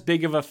as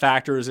big of a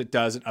factor as it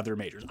does at other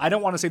majors, I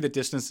don't want to say that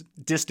distance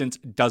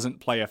doesn't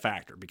play a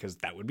factor, because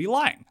that would be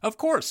lying. Of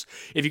course,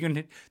 if you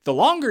can, the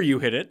longer you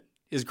hit it,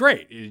 is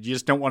great. You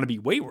just don't want to be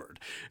wayward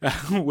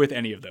with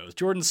any of those.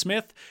 Jordan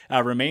Smith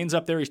remains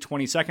up there. He's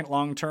 22nd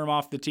long-term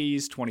off the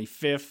tees,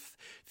 25th,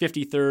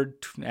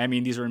 53rd. I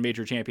mean, these are in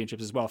major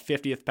championships as well.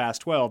 50th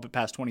past 12, but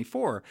past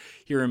 24,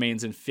 he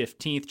remains in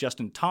 15th.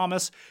 Justin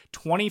Thomas,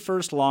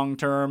 21st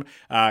long-term.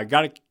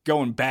 Got it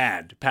going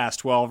bad past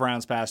 12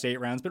 rounds, past 8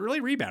 rounds, but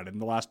really rebounded in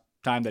the last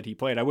time that he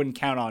played. I wouldn't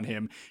count on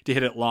him to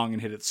hit it long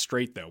and hit it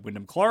straight, though.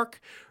 Wyndham Clark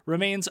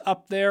remains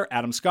up there.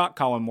 Adam Scott,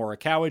 Colin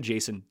Morikawa,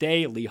 Jason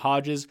Day, Lee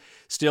Hodges,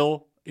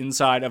 still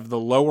inside of the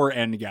lower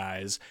end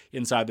guys,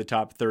 inside the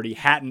top 30.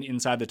 Hatton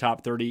inside the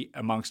top 30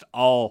 amongst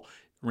all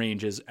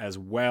ranges as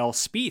well.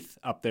 Spieth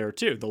up there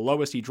too. The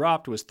lowest he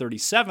dropped was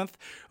 37th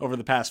over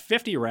the past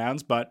 50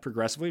 rounds, but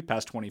progressively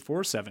past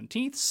 24,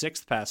 17th,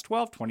 6th past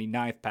 12,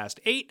 29th past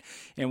 8,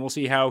 and we'll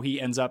see how he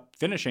ends up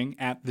finishing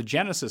at the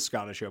Genesis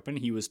Scottish Open.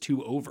 He was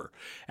 2 over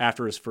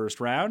after his first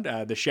round.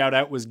 The shout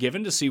out was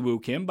given to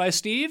Siwoo Kim by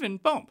Steve,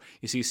 and boom,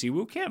 you see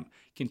Siwoo Kim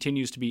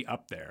continues to be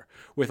up there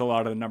with a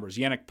lot of the numbers.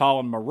 Yannick Paul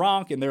and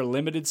Meronk in their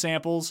limited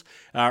samples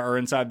are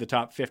inside the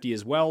top 50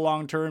 as well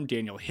long-term.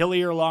 Daniel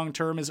Hillier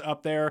long-term is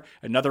up there.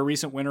 Another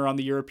recent winner on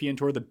the European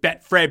Tour, the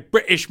Betfred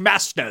British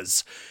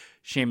Masters.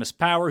 Seamus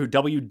Power, who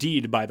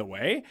WD'd, by the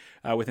way,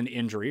 with an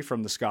injury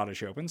from the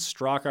Scottish Open.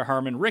 Straka,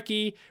 Harman,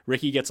 Ricky.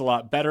 Ricky gets a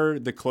lot better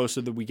the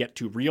closer that we get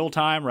to real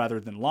time rather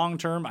than long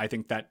term. I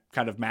think that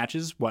kind of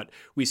matches what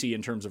we see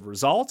in terms of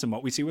results and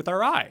what we see with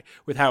our eye,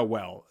 with how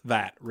well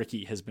that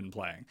Ricky has been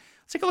playing.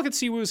 Let's take a look at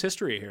Siwoo's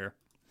history here.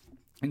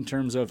 In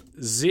terms of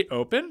the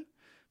Open,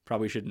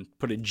 probably shouldn't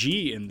put a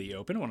G in the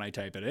Open when I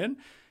type it in.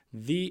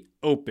 The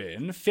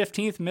Open,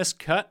 15th missed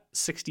cut,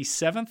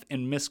 67th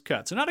in missed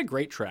cut. So not a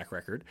great track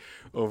record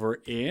over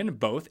in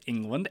both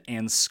England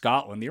and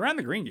Scotland. The around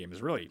the green game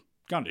has really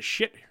gone to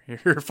shit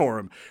here for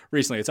him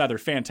recently. It's either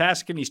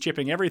fantastic and he's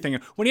chipping everything.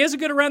 When he has a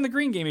good around the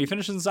green game, he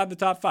finishes inside the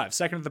top 5.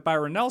 Second at the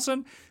Byron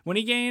Nelson when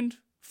he gained.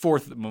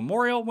 4th at the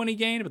Memorial when he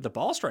gained, but the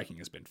ball striking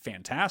has been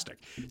fantastic.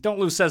 Don't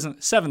lose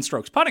 7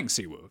 strokes putting,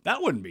 Siwoo.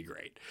 That wouldn't be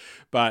great.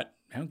 But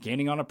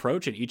gaining on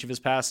approach in each of his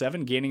past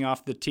 7, gaining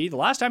off the tee. The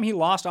last time he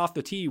lost off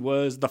the tee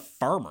was the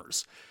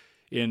Farmers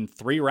in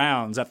 3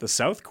 rounds at the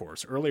South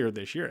Course earlier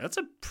this year. That's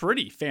a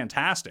pretty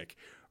fantastic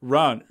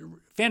run,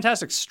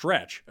 fantastic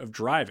stretch of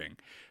driving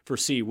for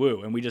Si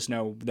Woo, and we just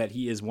know that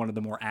he is one of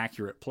the more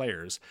accurate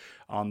players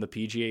on the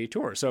PGA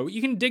Tour. So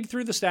you can dig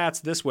through the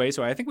stats this way.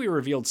 So I think we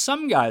revealed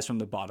some guys from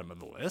the bottom of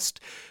the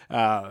list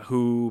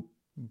who,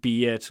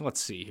 be it,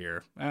 let's see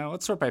here.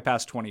 Let's sort by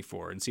past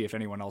 24 and see if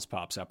anyone else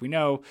pops up. We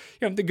know,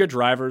 the good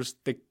drivers,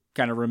 they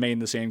kind of remain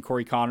the same.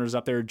 Corey Connors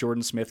up there.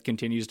 Jordan Smith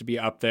continues to be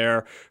up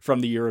there from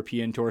the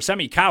European Tour.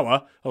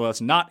 Semikawa, although that's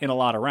not in a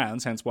lot of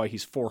rounds, hence why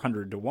he's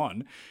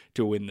 400-1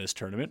 to win this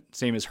tournament.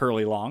 Same as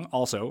Hurley Long,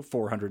 also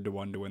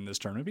 400-1 to win this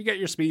tournament. You get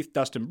your Spieth,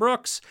 Dustin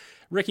Brooks,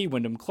 Ricky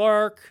Wyndham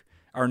Clark,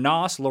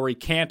 Arnaus, Laurie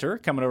Cantor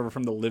coming over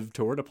from the Live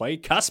Tour to play.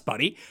 Cuss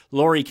buddy,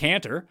 Laurie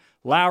Cantor,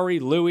 Lowry,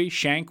 Louis,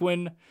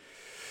 Shankwin,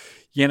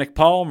 Yannick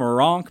Paul,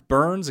 Moronk,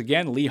 Burns.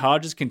 Again, Lee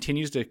Hodges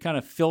continues to kind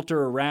of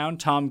filter around.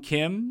 Tom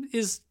Kim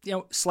is,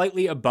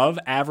 slightly above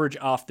average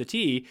off the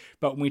tee.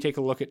 But when we take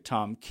a look at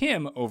Tom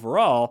Kim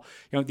overall,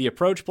 the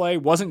approach play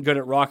wasn't good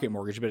at Rocket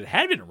Mortgage, but it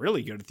had been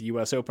really good at the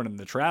U.S. Open and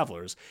the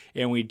Travelers.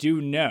 And we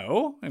do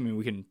know,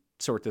 we can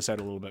sort this out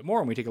a little bit more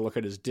when we take a look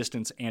at his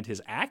distance and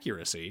his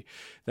accuracy,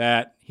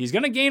 that he's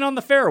going to gain on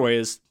the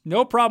fairways.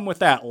 No problem with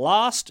that.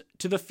 Lost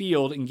to the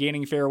field in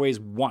gaining fairways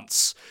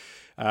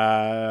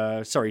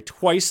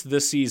twice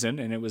this season,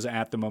 and it was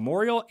at the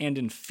Memorial and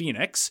in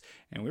Phoenix,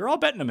 and we were all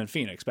betting him in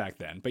Phoenix back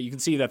then, but you can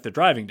see that the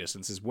driving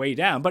distance is way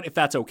down. But if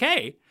that's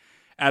okay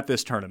at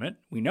this tournament,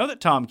 we know that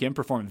Tom Kim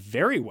performed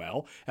very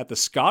well at the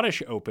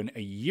Scottish Open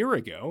a year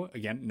ago.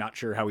 Again, not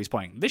sure how he's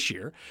playing this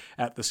year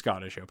at the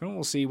Scottish Open.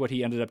 We'll see what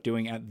he ended up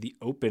doing at the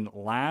Open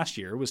last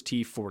year. Was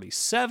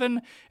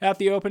T47 at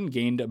the Open,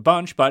 gained a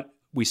bunch, but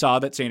we saw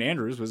that St.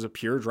 Andrews was a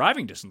pure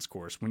driving distance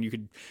course. When you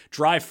could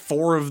drive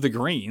 4 of the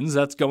greens,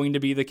 that's going to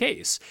be the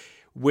case.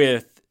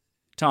 With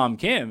Tom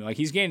Kim,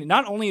 he's gaining,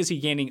 not only is he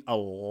gaining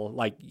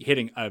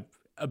hitting a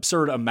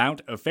absurd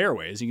amount of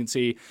fairways. You can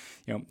see,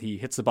 he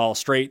hits the ball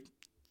straight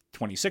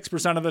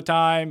 26% of the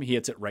time. He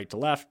hits it right to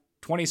left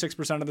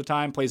 26% of the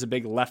time, plays a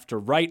big left to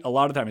right. A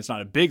lot of the time, it's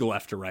not a big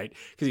left to right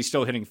because he's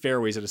still hitting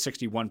fairways at a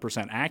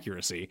 61%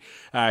 accuracy,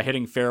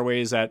 hitting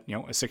fairways at a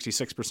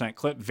 66%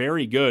 clip.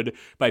 Very good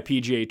by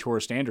PGA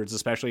Tour standards,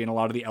 especially in a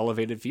lot of the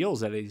elevated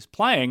fields that he's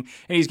playing.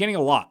 And he's getting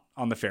a lot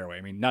on the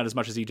fairway. Not as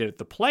much as he did at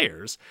the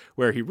Players,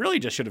 where he really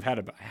just should have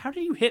had how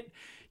do you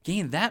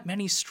gain that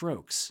many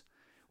strokes?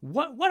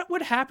 What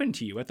would happen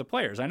to you at the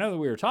Players? I know that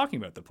we were talking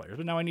about the Players,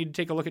 but now I need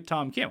to take a look at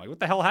Tom Kim. What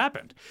the hell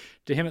happened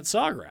to him at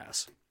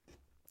Sawgrass?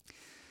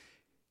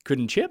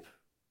 Couldn't chip,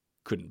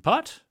 couldn't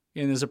putt,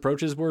 and his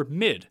approaches were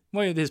mid.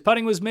 Well, his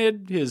putting was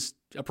mid, his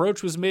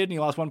approach was mid, and he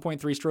lost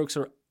 1.3 strokes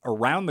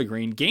around the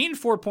green, gained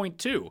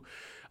 4.2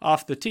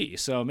 off the tee.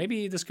 So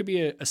maybe this could be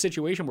a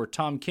situation where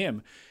Tom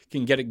Kim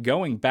can get it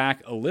going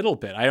back a little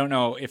bit. I don't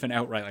know if an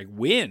outright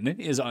win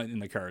is in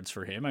the cards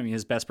for him.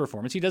 His best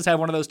performance, he does have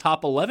one of those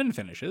top 11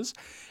 finishes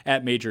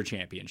at major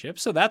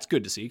championships. So that's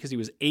good to see because he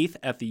was 8th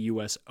at the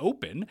U.S.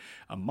 Open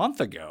a month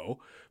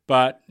ago.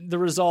 But the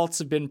results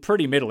have been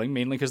pretty middling,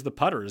 mainly because the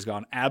putter has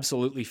gone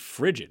absolutely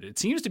frigid. It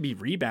seems to be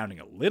rebounding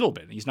a little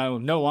bit. He's now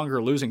no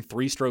longer losing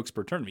 3 strokes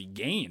per turn. He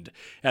gained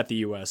at the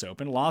U.S.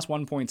 Open, lost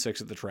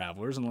 1.6 at the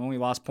Travelers, and only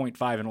lost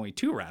 0.5 in only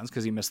 2 rounds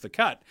because he missed the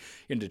cut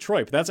in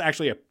Detroit. But that's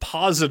actually a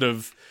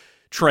positive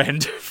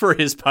trend for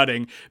his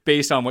putting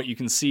based on what you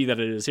can see that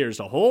it is here. There's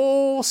a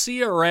whole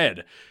sea of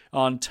red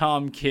on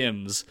Tom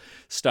Kim's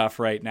stuff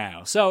right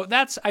now. So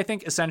that's, I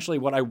think, essentially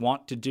what I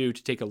want to do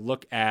to take a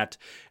look at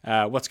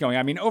what's going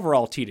on.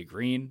 Overall, tee to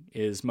green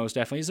is most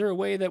definitely. Is there a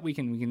way that we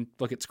can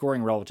look at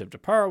scoring relative to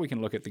par? We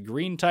can look at the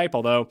green type,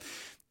 although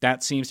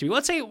that seems to be,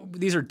 let's say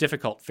these are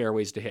difficult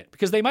fairways to hit,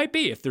 because they might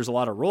be if there's a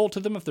lot of roll to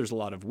them, if there's a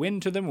lot of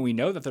wind to them. We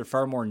know that they're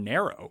far more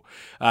narrow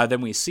than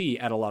we see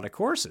at a lot of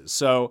courses.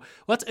 So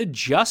let's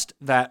adjust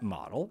that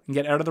model and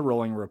get out of the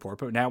rolling report.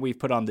 But now we've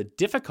put on the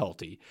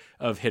difficulty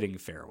of hitting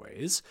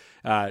fairways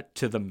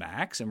to the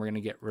max, and we're going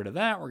to get rid of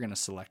that. We're going to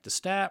select a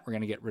stat. We're going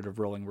to get rid of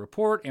rolling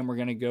report, and we're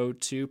going to go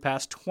to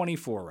past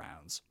 24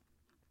 rounds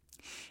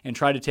and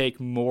try to take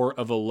more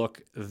of a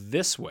look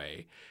this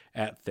way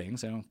at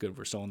things. Oh, good,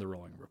 we're still in the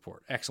rolling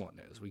report. Excellent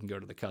news. We can go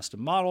to the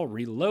custom model,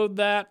 reload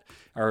that.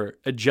 Our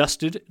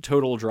adjusted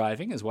total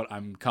driving is what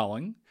I'm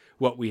calling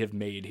what we have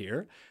made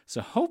here. So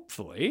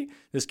hopefully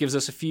this gives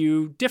us a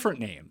few different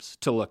names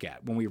to look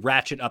at when we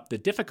ratchet up the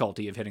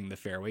difficulty of hitting the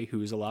fairway.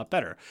 Who's a lot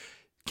better?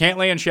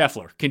 Cantlay and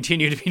Scheffler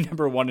continue to be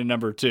number 1 and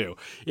number 2.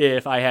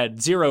 If I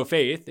had zero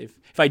faith,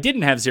 if I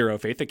didn't have zero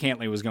faith that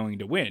Cantlay was going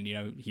to win,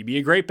 he'd be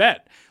a great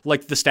bet.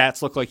 Like the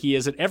stats look like he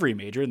is at every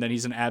major, and then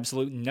he's an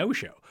absolute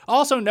no-show.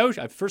 Also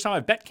no-show. First time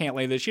I've bet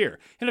Cantlay this year.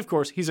 And of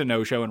course, he's a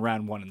no-show in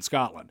round 1 in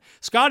Scotland.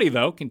 Scotty,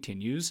 though,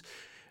 continues.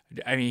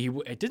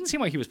 It didn't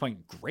seem like he was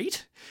playing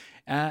great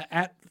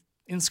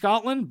in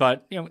Scotland,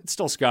 but it's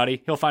still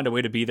Scotty. He'll find a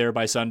way to be there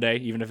by Sunday,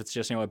 even if it's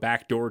just a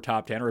backdoor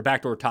top 10 or a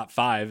backdoor top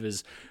 5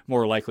 is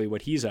more likely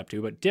what he's up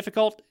to. But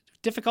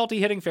difficulty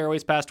hitting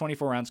fairways past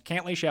 24 rounds.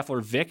 Cantlay,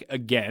 Scheffler, Vic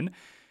again,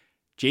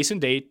 Jason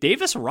Day,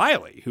 Davis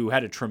Riley, who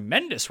had a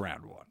tremendous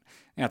round 1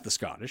 at the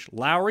Scottish,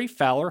 Lowry,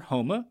 Fowler,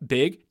 Homa,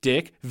 Big,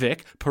 Dick,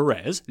 Vic,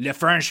 Perez, Le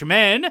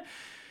Frenchman.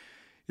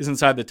 is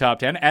inside the top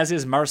 10, as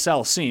is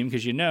Marcel Siem,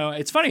 because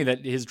it's funny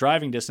that his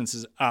driving distance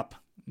is up.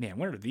 Man,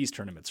 where are these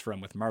tournaments from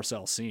with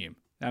Marcel Siem?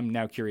 I'm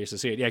now curious to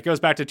see it. Yeah, it goes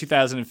back to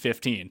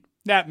 2015.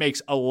 That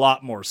makes a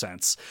lot more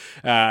sense.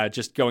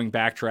 Just going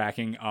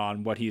backtracking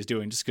on what he's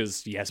doing, just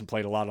because he hasn't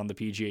played a lot on the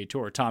PGA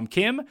Tour. Tom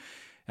Kim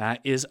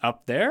is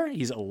up there.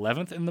 He's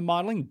 11th in the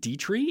modeling.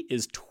 Dietrich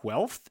is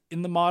 12th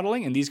in the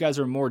modeling, and these guys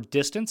are more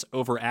distance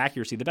over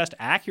accuracy. The best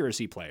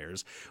accuracy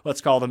players,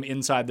 let's call them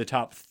inside the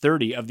top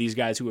 30 of these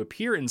guys who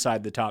appear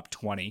inside the top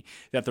 20,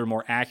 that they're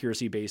more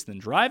accuracy-based than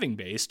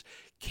driving-based.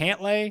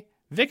 Cantlay,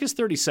 Vic is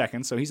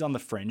 32nd, so he's on the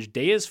fringe.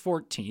 Day is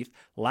 14th.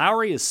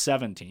 Lowry is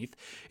 17th.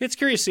 It's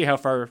curious to see how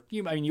far,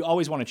 you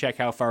always want to check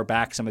how far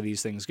back some of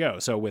these things go.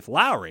 So with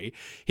Lowry,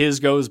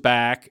 his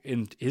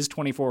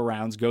 24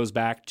 rounds goes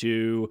back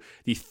to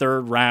the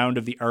third round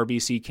of the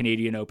RBC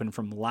Canadian Open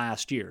from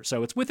last year.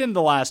 So it's within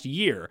the last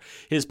year,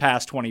 his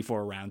past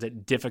 24 rounds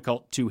at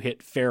difficult to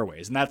hit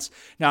fairways. And that's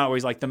not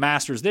always like the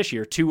Masters this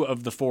year. 2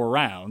 of the 4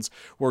 rounds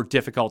were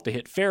difficult to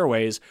hit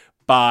fairways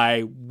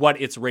by what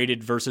it's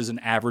rated versus an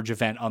average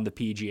event on the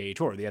PGA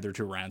Tour. The other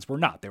 2 rounds were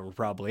not. They were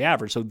probably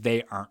average, so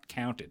they aren't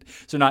counted.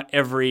 So not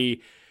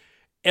every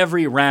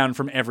round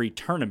from every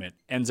tournament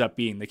ends up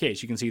being the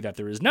case. You can see that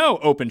there is no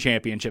Open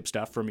Championship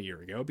stuff from a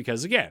year ago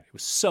because, again, it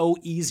was so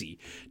easy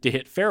to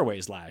hit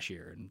fairways last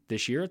year. And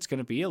this year, it's going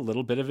to be a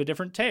little bit of a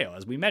different tale,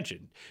 as we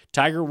mentioned.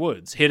 Tiger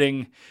Woods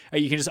hitting,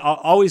 you can just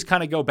always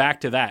kind of go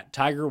back to that.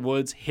 Tiger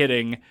Woods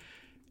hitting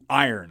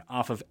iron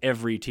off of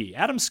every tee.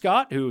 Adam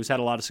Scott, who's had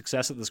a lot of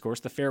success at this course,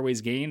 the fairways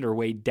gained are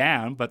way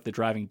down, but the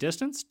driving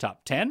distance,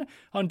 top 10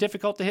 on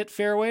difficult to hit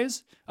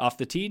fairways, off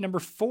the tee, number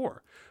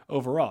 4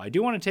 overall. I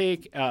do want to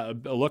take a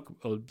look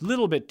a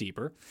little bit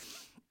deeper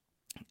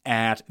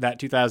at that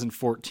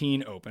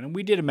 2014 Open. And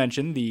we did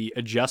mention the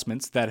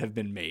adjustments that have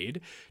been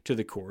made to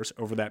the course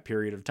over that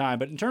period of time.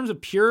 But in terms of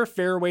pure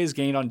fairways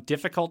gained on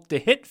difficult to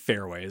hit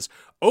fairways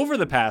over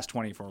the past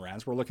 24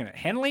 rounds, we're looking at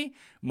Henley,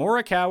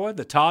 Morikawa,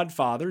 the Todd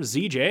father,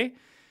 ZJ.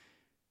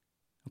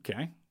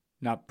 Okay,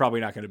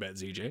 probably not going to bet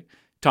ZJ.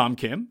 Tom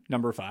Kim,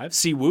 number 5.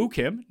 Siwoo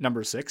Kim,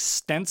 number 6.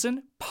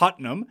 Stenson,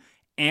 Putnam,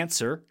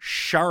 Answer,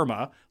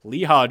 Sharma,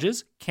 Lee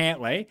Hodges,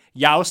 Cantlay,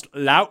 Yost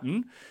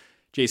Loughton,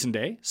 Jason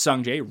Day,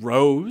 Sungjae,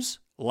 Rose,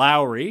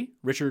 Lowry,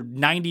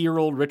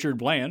 90-year-old Richard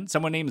Bland,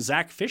 someone named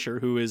Zach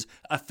Fisher, who is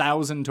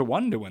 1,000 to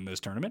 1 to win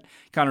this tournament,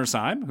 Connor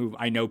Syme, who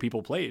I know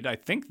people played, I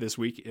think, this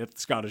week at the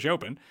Scottish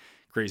Open.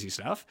 Crazy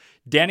stuff.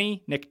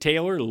 Denny, Nick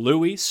Taylor,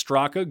 Louis,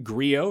 Straka,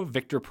 Griot,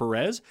 Victor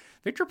Perez.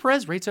 Victor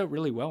Perez rates out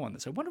really well on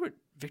this. I wonder what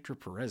Victor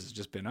Perez has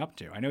just been up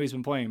to. I know he's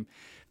been playing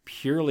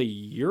purely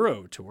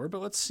Euro Tour,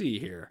 but let's see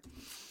here.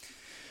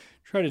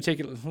 Try to take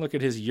a look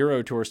at his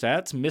Euro Tour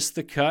stats. Missed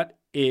the cut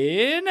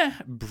in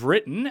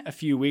Britain a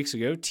few weeks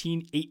ago,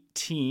 Team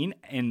 18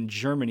 in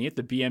Germany at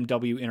the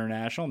BMW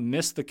International.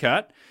 Missed the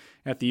cut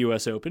at the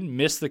U.S. Open.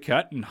 Missed the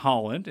cut in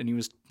Holland, and he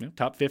was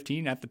top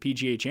 15 at the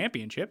PGA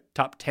Championship.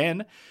 Top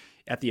 10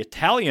 at the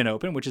Italian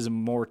Open, which is a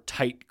more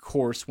tight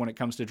course when it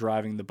comes to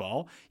driving the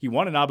ball. He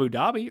won in Abu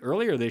Dhabi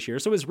earlier this year,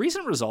 so his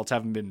recent results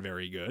haven't been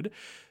very good.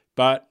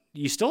 But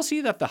you still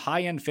see that the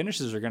high-end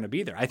finishes are going to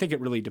be there. I think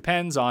it really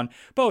depends on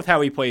both how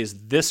he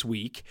plays this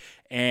week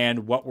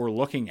and what we're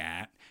looking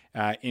at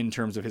in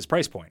terms of his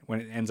price point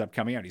when it ends up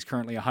coming out. He's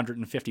currently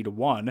 150 to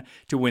 1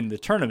 to win the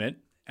tournament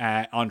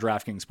on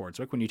DraftKings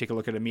Sportsbook. When you take a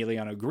look at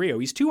Emiliano Grillo,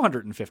 he's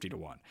 250 to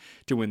 1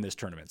 to win this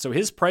tournament. So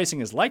his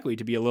pricing is likely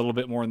to be a little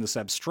bit more in the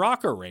Seb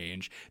Straka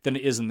range than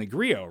it is in the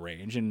Grillo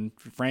range. And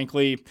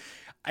frankly,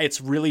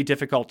 it's really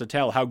difficult to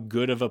tell how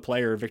good of a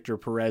player Victor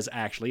Perez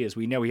actually is.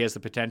 We know he has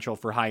the potential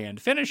for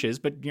high-end finishes,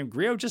 but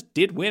Grillo just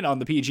did win on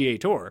the PGA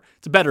Tour.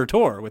 It's a better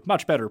tour with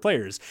much better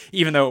players,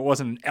 even though it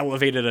wasn't an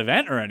elevated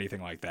event or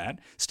anything like that.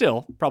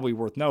 Still, probably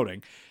worth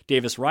noting.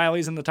 Davis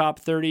Riley's in the top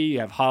 30. You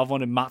have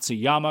Hovland and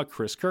Matsuyama,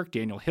 Chris Kirk,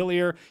 Daniel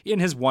Hillier in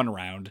his 1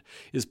 round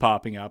is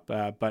popping up,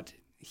 but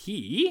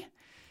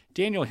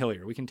Daniel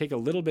Hillier, we can take a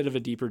little bit of a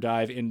deeper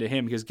dive into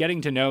him because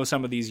getting to know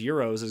some of these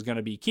Euros is going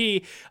to be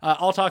key.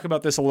 I'll talk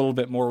about this a little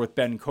bit more with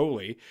Ben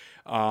Coley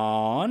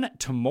on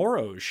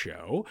tomorrow's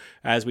show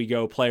as we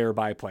go player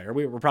by player.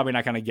 We're probably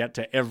not going to get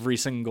to every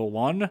single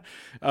one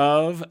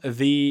of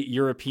the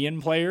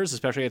European players,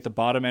 especially at the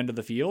bottom end of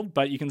the field,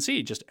 but you can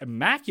see just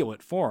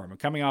immaculate form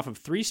coming off of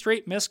 3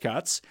 straight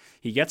miscuts.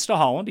 He gets to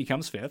Holland, he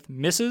comes 5th,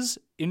 misses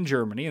in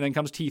Germany, and then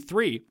comes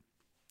T3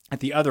 at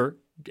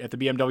the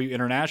BMW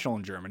International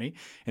in Germany,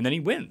 and then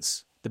he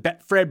wins. The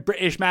Betfred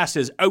British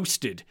Masters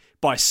ousted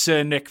by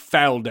Sir Nick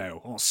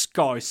Faldo on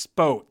Sky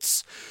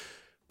Sports.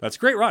 That's a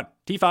great run.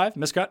 T5,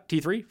 miscut,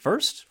 T3,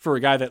 first for a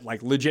guy that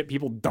legit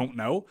people don't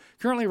know.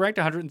 Currently ranked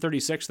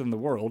 136th in the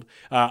world.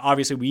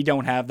 Obviously, we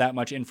don't have that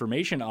much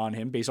information on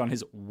him based on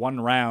his 1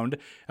 round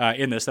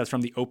in this. That's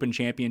from the Open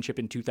Championship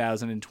in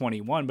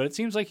 2021. But it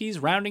seems like he's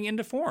rounding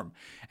into form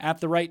at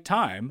the right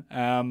time.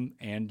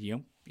 And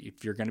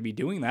if you're going to be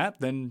doing that,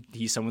 then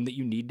he's someone that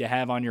you need to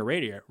have on your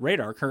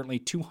radar, currently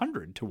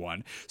 200 to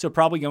 1. So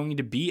probably going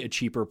to be a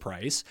cheaper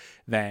price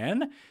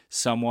than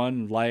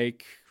someone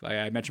like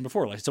I mentioned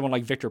before, like someone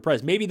like Victor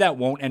Perez. Maybe that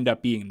won't end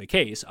up being the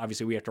case.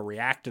 Obviously, we have to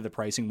react to the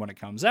pricing when it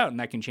comes out, and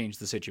that can change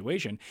the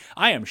situation.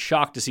 I am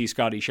shocked to see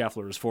Scotty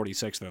Scheffler is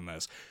 46th in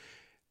this.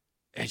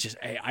 It's just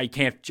I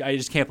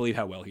just can't believe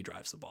how well he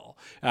drives the ball.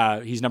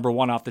 He's number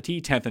 1 off the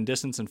tee, 10th in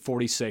distance, and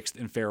 46th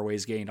in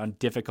fairways gained on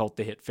difficult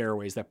to hit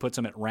fairways. That puts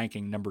him at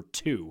ranking number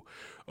 2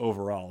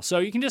 overall. So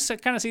you can just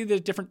kind of see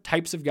the different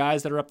types of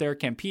guys that are up there: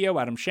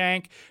 Campillo, Adam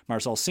Schenk,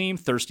 Marcel Siem,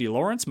 Thirsty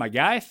Lawrence, my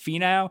guy,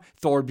 Finau,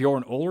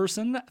 Thorbjorn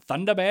Olesen,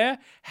 Thunderbear,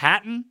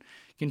 Hatton.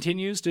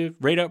 Continues to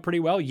rate out pretty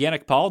well.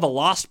 Yannick Paul, the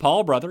lost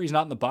Paul brother. He's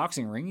not in the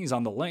boxing ring. He's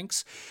on the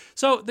links.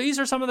 So these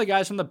are some of the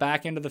guys from the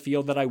back end of the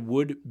field that I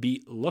would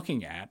be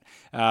looking at,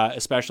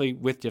 especially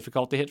with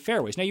difficult to hit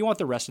fairways. Now, you want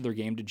the rest of their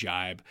game to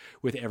jibe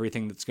with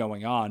everything that's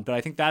going on, but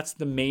I think that's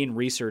the main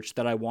research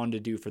that I wanted to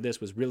do for this,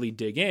 was really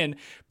dig in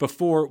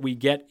before we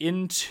get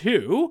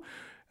into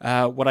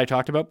what I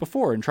talked about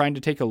before and trying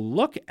to take a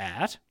look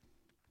at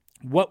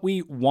what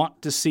we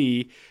want to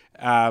see,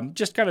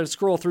 just kind of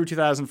scroll through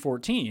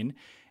 2014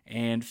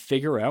 and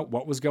figure out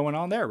what was going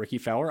on there. Ricky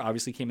Fowler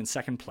obviously came in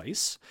second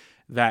place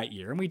that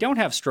year, and we don't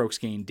have strokes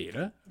gained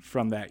data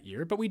from that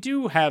year, but we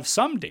do have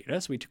some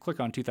data. So we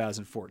click on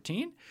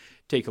 2014,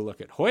 take a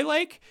look at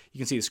Hoylake. You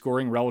can see the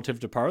scoring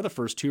relative to par. The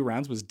first 2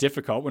 rounds was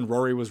difficult when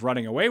Rory was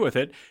running away with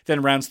it.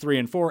 Then rounds 3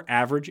 and 4,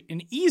 average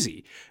and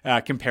easy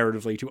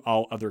comparatively to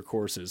all other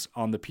courses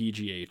on the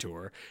PGA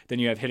Tour. Then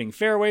you have hitting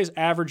fairways,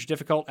 average,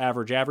 difficult,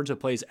 average, average. It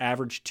plays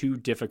average to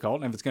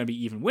difficult. And if it's going to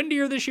be even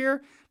windier this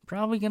year,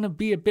 probably going to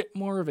be a bit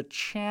more of a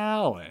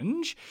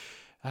challenge.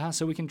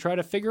 So we can try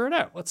to figure it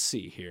out. Let's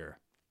see here.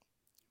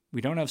 We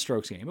don't have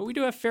strokes gained, but we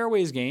do have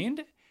fairways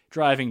gained,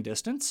 driving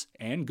distance,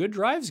 and good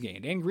drives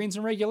gained, and greens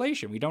in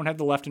regulation. We don't have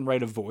the left and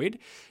right avoid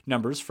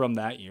numbers from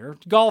that year.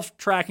 Golf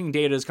tracking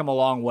data has come a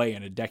long way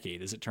in a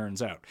decade, as it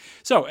turns out.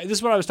 So this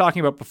is what I was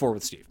talking about before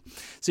with Steve.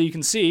 So you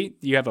can see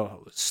you have a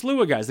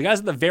slew of guys. The guys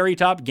at the very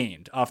top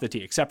gained off the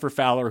tee, except for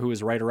Fowler, who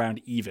is right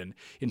around even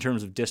in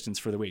terms of distance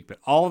for the week. But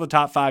all of the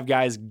top 5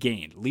 guys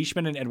gained.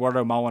 Leishman and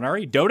Eduardo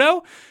Molinari,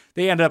 Dodo,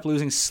 they ended up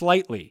losing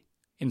slightly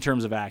in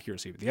terms of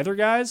accuracy. But the other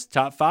guys,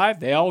 top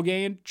 5, they all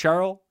gained.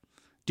 Charles,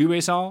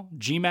 Dubuisson,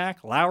 GMAC,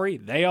 Lowry,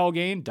 they all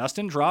gained.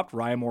 Dustin dropped.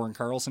 Ryan Moore and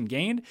Carlson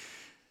gained.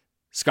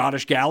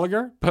 Scottish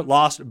Gallagher, but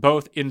lost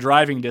both in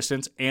driving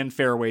distance and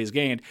fairways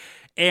gained.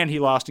 And he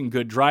lost in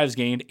good drives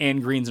gained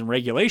and greens in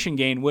regulation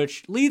gained,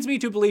 which leads me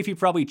to believe he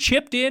probably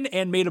chipped in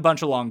and made a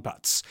bunch of long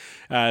putts.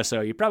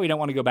 So you probably don't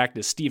want to go back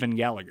to Stephen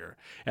Gallagher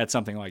at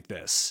something like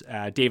this.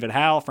 David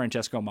Howell,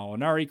 Francesco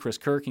Molinari, Chris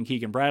Kirk, and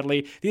Keegan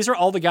Bradley. These are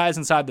all the guys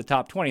inside the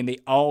top 20, and they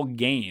all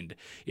gained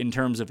in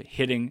terms of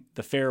hitting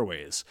the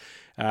fairways.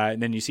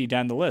 And then you see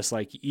down the list,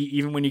 like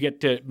even when you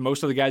get to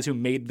most of the guys who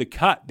made the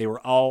cut, they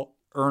were all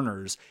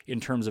earners in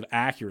terms of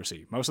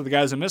accuracy. Most of the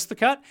guys who missed the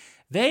cut,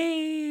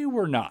 they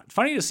were not.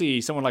 Funny to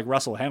see someone like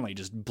Russell Henley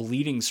just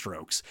bleeding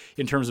strokes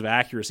in terms of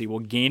accuracy while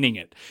gaining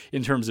it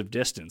in terms of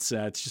distance.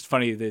 It's just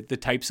funny the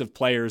types of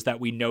players that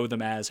we know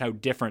them as, how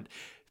different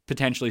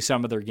potentially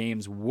some of their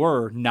games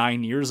were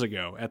 9 years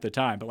ago at the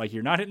time. But like,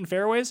 you're not hitting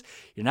fairways,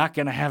 you're not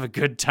going to have a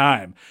good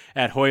time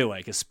at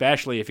Hoylake,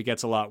 especially if it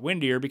gets a lot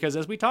windier, because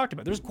as we talked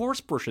about, there's gorse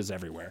bushes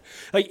everywhere.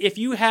 Like, if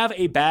you have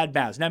a bad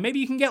bounce, now maybe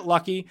you can get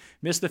lucky,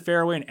 miss the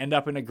fairway, and end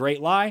up in a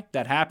great lie.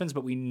 That happens,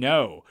 but we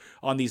know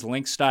on these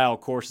link style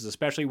courses,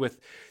 especially with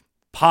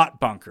pot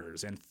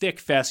bunkers and thick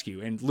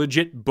fescue and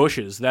legit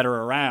bushes that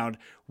are around,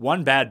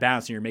 one bad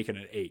bounce and you're making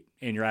it 8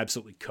 and you're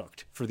absolutely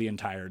cooked for the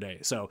entire day.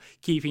 So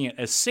keeping it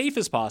as safe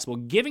as possible,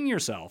 giving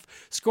yourself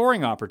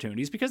scoring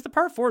opportunities, because the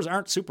par 4s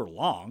aren't super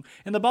long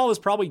and the ball is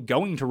probably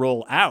going to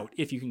roll out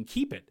if you can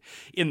keep it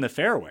in the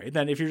fairway.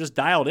 Then if you're just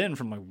dialed in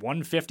from like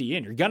 150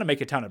 in, you're going to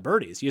make a ton of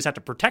birdies. You just have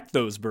to protect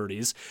those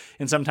birdies.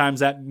 And sometimes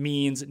that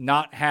means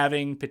not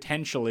having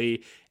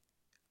potentially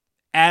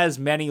as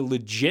many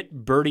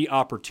legit birdie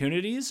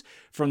opportunities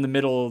from the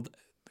middle.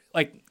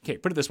 Like, okay,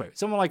 put it this way.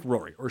 Someone like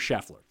Rory or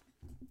Scheffler.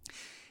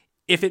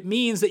 If it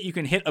means that you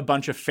can hit a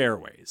bunch of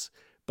fairways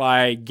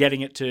by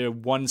getting it to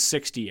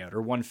 160 out or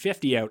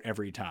 150 out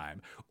every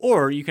time,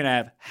 or you can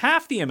have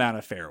half the amount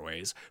of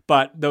fairways,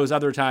 but those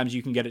other times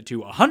you can get it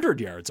to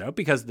 100 yards out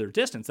because of their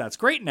distance, that's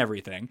great and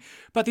everything,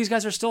 but these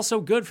guys are still so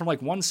good from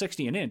like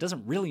 160 and in, it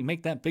doesn't really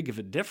make that big of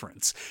a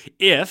difference.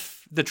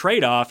 If the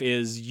trade-off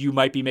is you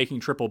might be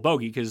making triple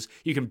bogey because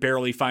you can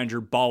barely find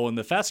your ball in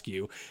the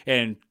fescue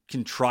and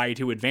can try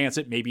to advance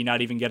it, maybe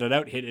not even get it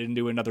out, hit it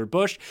into another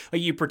bush.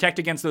 Like, you protect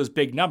against those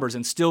big numbers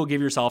and still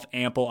give yourself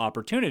ample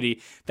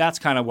opportunity. That's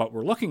kind of what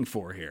we're looking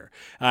for here.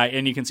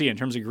 And you can see in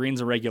terms of greens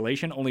and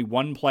regulation, only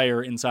one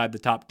player inside the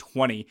top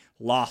 20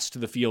 lost to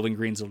the field in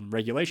greens and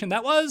regulation.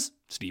 That was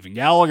Stephen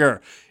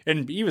Gallagher.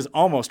 And he was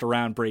almost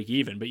around break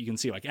even, but you can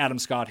see like Adam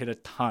Scott hit a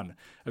ton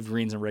of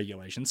greens and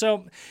regulation.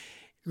 So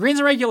greens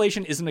and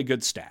regulation isn't a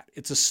good stat.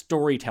 It's a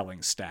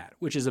storytelling stat,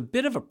 which is a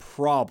bit of a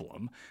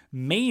problem,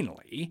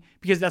 mainly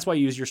because that's why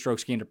you use your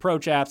strokes gained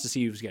approach apps to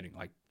see who's getting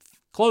like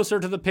closer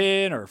to the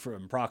pin or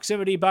from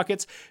proximity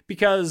buckets,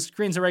 because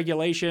greens and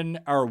regulation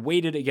are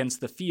weighted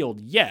against the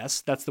field.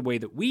 Yes, that's the way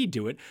that we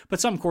do it, but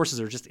some courses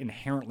are just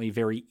inherently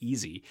very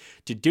easy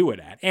to do it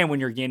at. And when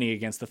you're gaining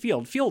against the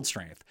field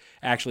strength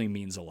actually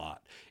means a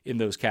lot in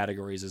those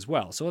categories as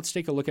well. So let's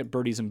take a look at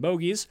birdies and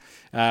bogeys,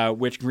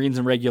 which greens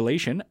and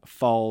regulation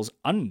falls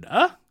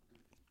under,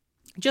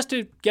 just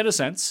to get a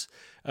sense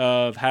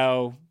of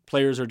how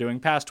players are doing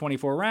past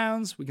 24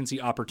 rounds. We can see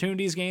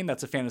opportunities gained.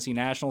 That's a Fantasy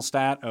National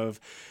stat of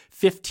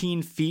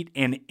 15 feet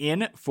and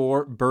in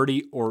for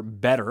birdie or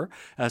better.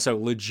 So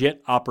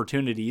legit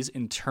opportunities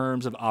in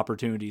terms of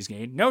opportunities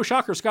gained. No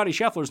shocker, Scotty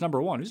Scheffler's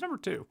number 1. Who's number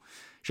 2?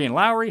 Shane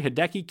Lowry,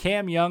 Hideki,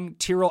 Cam Young,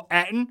 Tyrrell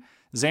Hatton,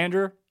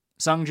 Xander,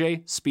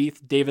 Sungjae,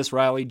 Spieth, Davis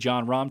Riley,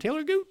 John Rahm,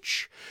 Taylor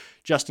Gooch.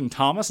 Justin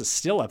Thomas is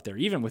still up there,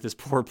 even with his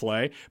poor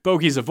play.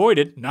 Bogeys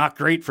avoided, not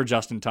great for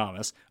Justin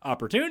Thomas.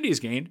 Opportunities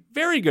gained,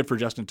 very good for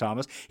Justin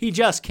Thomas. He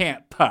just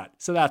can't putt,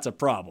 so that's a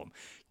problem.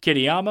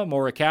 Kitayama,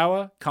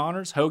 Morikawa,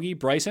 Connors, Hoagie,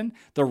 Bryson,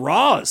 the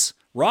Raws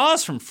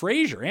from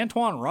Frazier,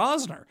 Antoine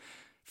Rosner.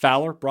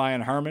 Fowler,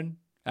 Brian Harmon,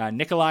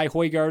 Nikolai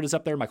Højgaard is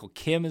up there. Michael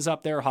Kim is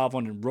up there.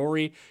 Hovland and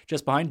Rory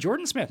just behind.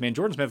 Jordan Smith. Man,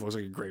 Jordan Smith looks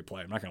like a great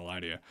play. I'm not going to lie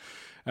to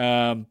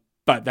you.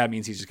 But that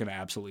means he's just going to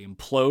absolutely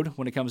implode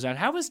when it comes down.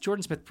 How has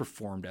Jordan Smith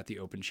performed at the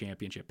Open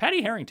Championship?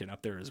 Patty Harrington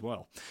up there as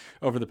well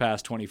over the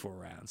past 24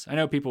 rounds. I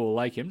know people will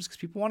like him just because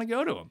people want to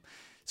go to him.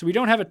 So we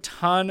don't have a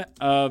ton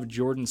of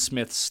Jordan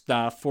Smith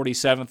stuff.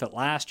 47th at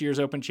last year's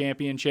Open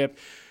Championship.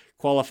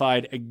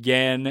 Qualified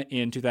again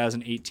in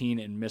 2018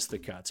 and missed the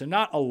cut. So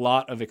not a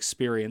lot of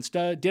experience.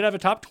 Did have a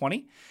top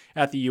 20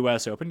 at the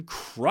U.S. Open.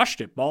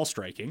 Crushed it ball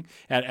striking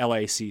at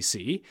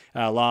LACC.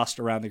 Lost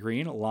around the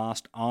green.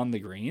 Lost on the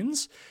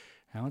greens.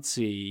 Now let's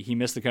see. He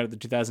missed the cut at the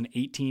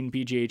 2018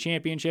 PGA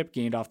Championship,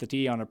 gained off the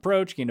tee on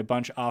approach, gained a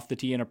bunch off the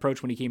tee and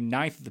approach when he came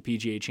 9th at the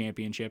PGA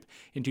Championship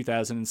in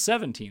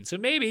 2017. So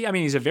maybe,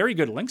 he's a very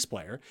good links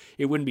player.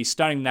 It wouldn't be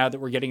stunning now that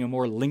we're getting a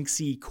more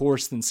linksy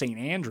course than St.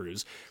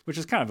 Andrews, which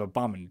is kind of a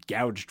bum and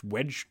gouged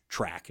wedge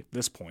track at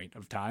this point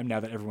of time, now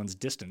that everyone's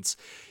distance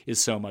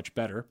is so much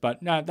better.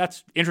 But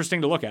that's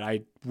interesting to look at.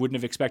 I wouldn't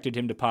have expected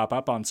him to pop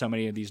up on so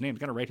many of these names.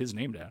 Got to write his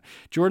name down.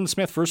 Jordan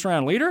Smith, first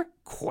round leader? ?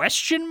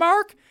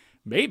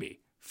 Maybe.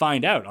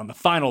 Find out on the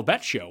Final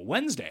Bet Show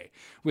Wednesday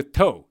with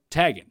Toe,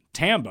 Taggin,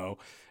 Tambo.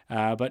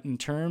 But in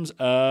terms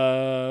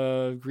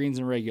of greens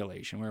and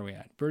regulation, where are we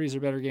at? Birdies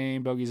are better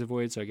game, bogeys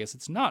avoid, so I guess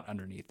it's not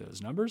underneath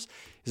those numbers.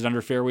 Is it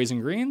under fairways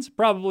and greens?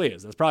 Probably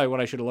is. That's probably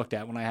what I should have looked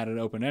at when I had it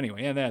open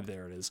anyway. And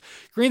there it is.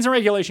 Greens and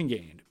regulation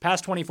gained.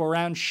 Past 24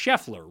 rounds,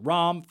 Scheffler,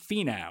 Rahm,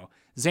 Finau,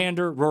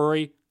 Xander,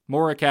 Rory,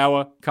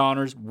 Morikawa,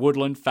 Connors,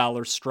 Woodland,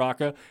 Fowler,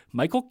 Straka.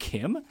 Michael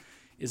Kim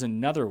is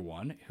another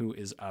one who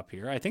is up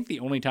here. I think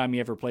the only time he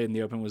ever played in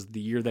the Open was the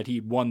year that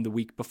he won the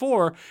week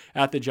before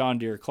at the John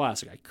Deere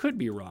Classic. I could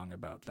be wrong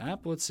about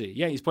that, but let's see.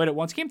 Yeah, he's played it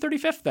once. Came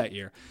 35th that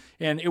year.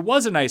 And it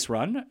was a nice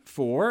run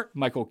for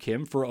Michael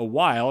Kim for a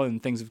while,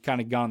 and things have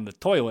kind of gone the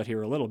toilet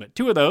here a little bit.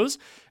 2 of those,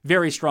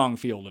 very strong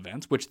field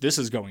events, which this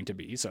is going to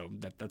be, so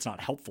that's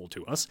not helpful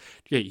to us.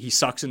 He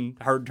sucks in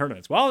hard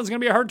tournaments. Well, it's going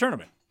to be a hard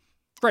tournament.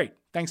 Great.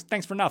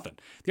 Thanks for nothing.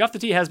 The off the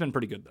tee has been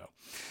pretty good, though.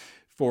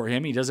 For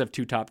him, he does have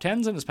 2 top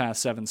 10s in his past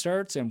 7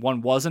 starts, and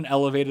one was an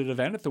elevated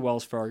event at the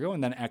Wells Fargo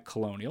and then at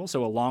Colonial,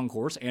 so a long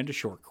course and a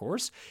short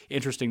course.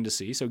 Interesting to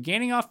see. So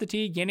gaining off the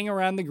tee, gaining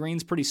around the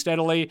greens pretty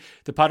steadily.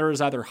 The putter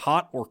is either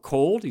hot or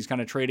cold. He's kind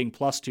of trading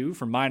 +2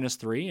 for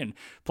 -3 and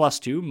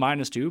 +2,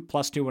 -2,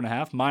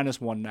 +2.5,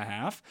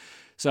 -1.5.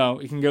 So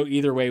it can go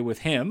either way with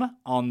him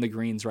on the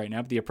greens right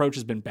now, but the approach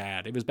has been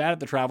bad. It was bad at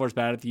the Travelers,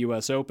 bad at the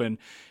U.S. Open,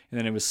 and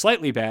then it was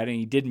slightly bad, and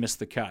he did miss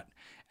the cut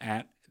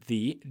at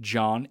the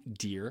John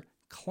Deere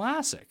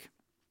Classic.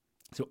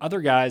 So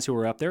other guys who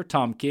are up there,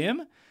 Tom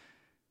Kim,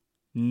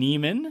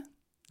 Neiman,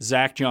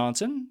 Zach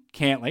Johnson,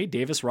 Cantlay,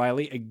 Davis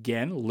Riley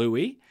again,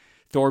 Louis,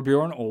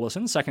 Thorbjorn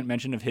Olesen, second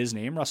mention of his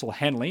name, Russell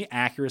Henley,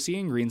 accuracy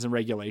in greens and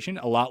regulation,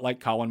 a lot like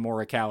Colin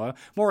Morikawa.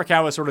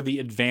 Morikawa is sort of the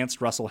advanced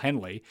Russell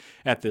Henley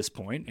at this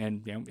point,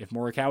 and if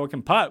Morikawa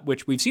can putt,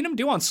 which we've seen him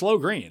do on slow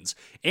greens,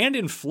 and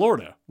in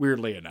Florida,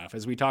 weirdly enough,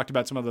 as we talked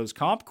about some of those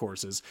comp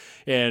courses,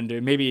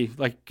 and maybe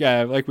like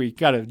we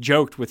kind of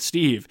joked with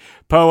Steve,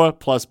 Poa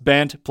plus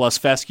Bent plus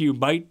Fescue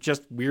might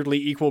just weirdly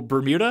equal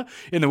Bermuda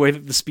in the way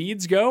that the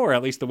speeds go, or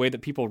at least the way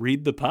that people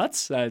read the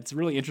putts. It's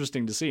really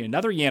interesting to see.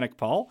 Another Yannick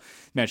Paul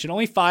mentioned,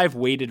 only 5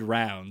 weighted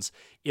rounds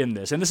in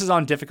this. And this is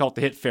on difficult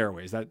to hit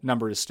fairways. That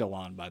number is still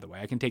on, by the way.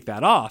 I can take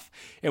that off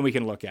and we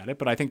can look at it,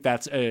 but I think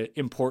that's an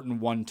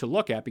important one to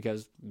look at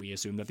because we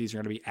assume that these are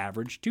going to be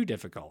average to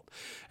difficult.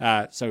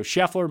 So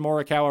Scheffler,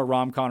 Morikawa,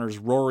 Rahm, Connors,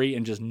 Rory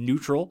in just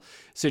neutral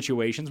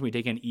situations. We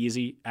take an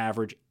easy,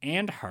 average,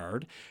 and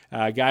hard.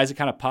 Guys that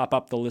kind of pop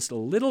up the list a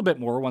little bit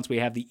more once we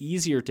have the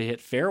easier to hit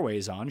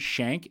fairways on.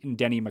 Shank and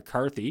Denny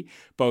McCarthy,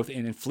 both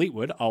in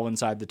Fleetwood, all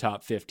inside the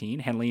top 15.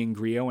 Henley and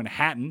Griot and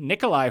Hatton.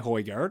 Nikolai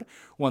Højgaard,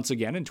 once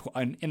again, in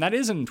and that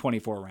is in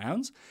 24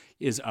 rounds,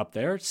 is up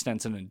there.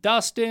 Stenson and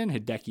Dustin,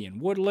 Hideki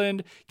and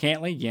Woodland,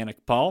 Cantley,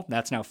 Yannick Paul.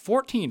 That's now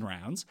 14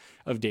 rounds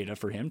of data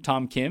for him.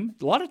 Tom Kim,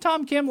 a lot of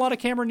Tom Kim, a lot of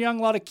Cameron Young,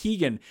 a lot of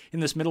Keegan in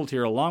this middle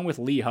tier, along with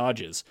Lee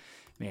Hodges.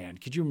 Man,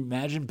 could you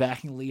imagine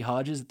backing Lee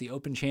Hodges at the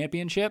Open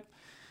Championship?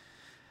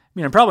 I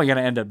mean, I'm probably going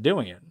to end up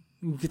doing it.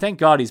 Thank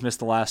God he's missed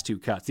the last 2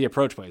 cuts. The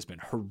approach play has been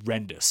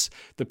horrendous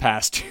the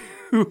past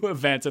 2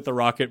 events at the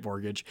Rocket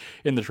Mortgage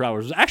in the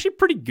Travelers. It was actually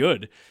pretty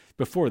good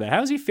before that.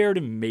 How has he fared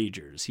in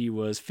majors? He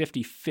was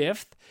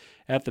 55th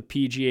at the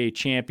PGA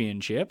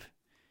Championship.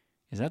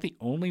 Is that the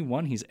only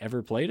one he's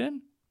ever played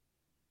in?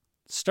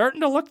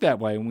 Starting to look that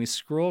way when we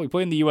scroll. He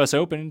played in the U.S.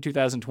 Open in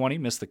 2020,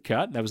 missed the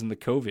cut. That was in the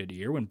COVID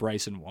year when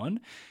Bryson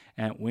won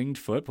at Winged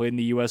Foot. Played in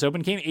the U.S.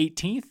 Open, came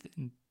 18th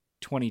in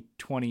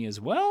 2020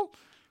 as well.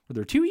 Were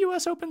there 2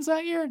 U.S. Opens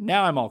that year?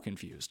 Now I'm all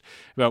confused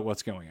about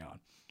what's going on.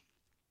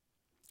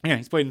 Yeah,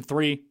 he's played in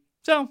 3,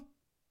 so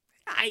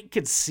I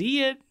could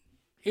see it.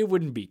 It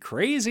wouldn't be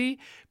crazy,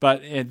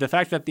 but the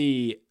fact that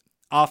the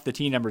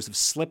off-the-tee numbers have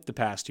slipped the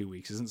past 2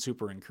 weeks isn't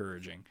super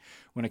encouraging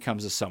when it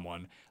comes to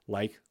someone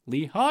like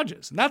Lee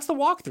Hodges. And that's the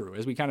walkthrough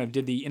as we kind of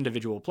did the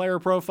individual player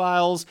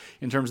profiles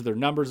in terms of their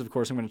numbers. Of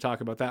course, I'm going to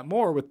talk about that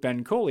more with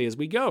Ben Coley as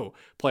we go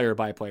player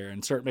by player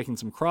and start making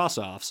some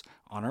cross-offs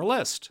on our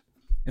list.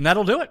 And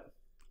that'll do it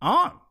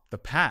on the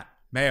Pat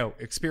Mayo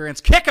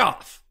Experience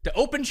kickoff to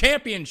Open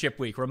Championship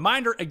Week.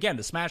 Reminder again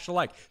to smash the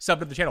like, sub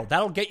to the channel.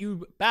 That'll get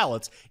you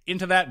ballots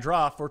into that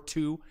draw for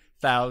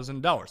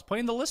 $2,000. Play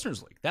in the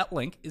Listeners League. That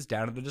link is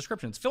down in the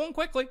description. It's filling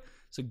quickly,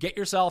 so get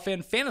yourself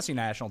in.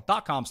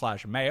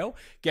 FantasyNational.com/Mayo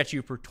gets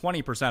you for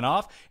 20%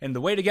 off. And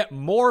the way to get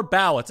more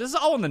ballots, this is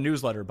all in the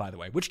newsletter, by the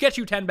way, which gets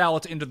you 10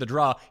 ballots into the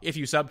draw if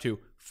you sub to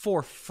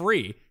for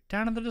free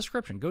down in the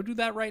description. Go do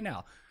that right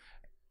now.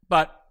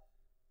 But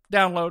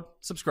download,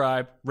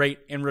 subscribe, rate,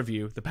 and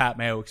review the Pat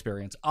Mayo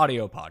Experience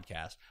audio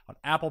podcast on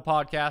Apple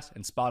Podcasts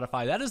and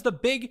Spotify. That is the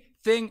big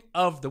thing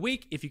of the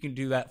week, if you can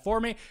do that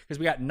for me, because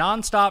we got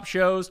nonstop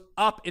shows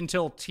up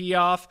until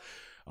tee-off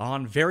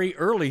on very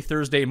early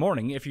Thursday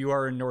morning if you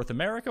are in North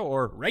America,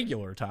 or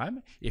regular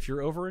time if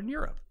you're over in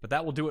Europe. But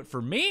that will do it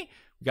for me.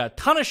 We got a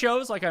ton of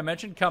shows, like I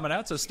mentioned, coming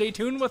out, so stay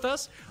tuned with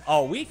us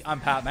all week. I'm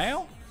Pat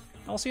Mayo.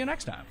 I'll see you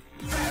next time.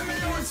 Pat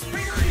Mayo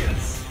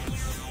Experience!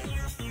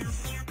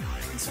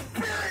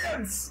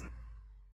 Experience!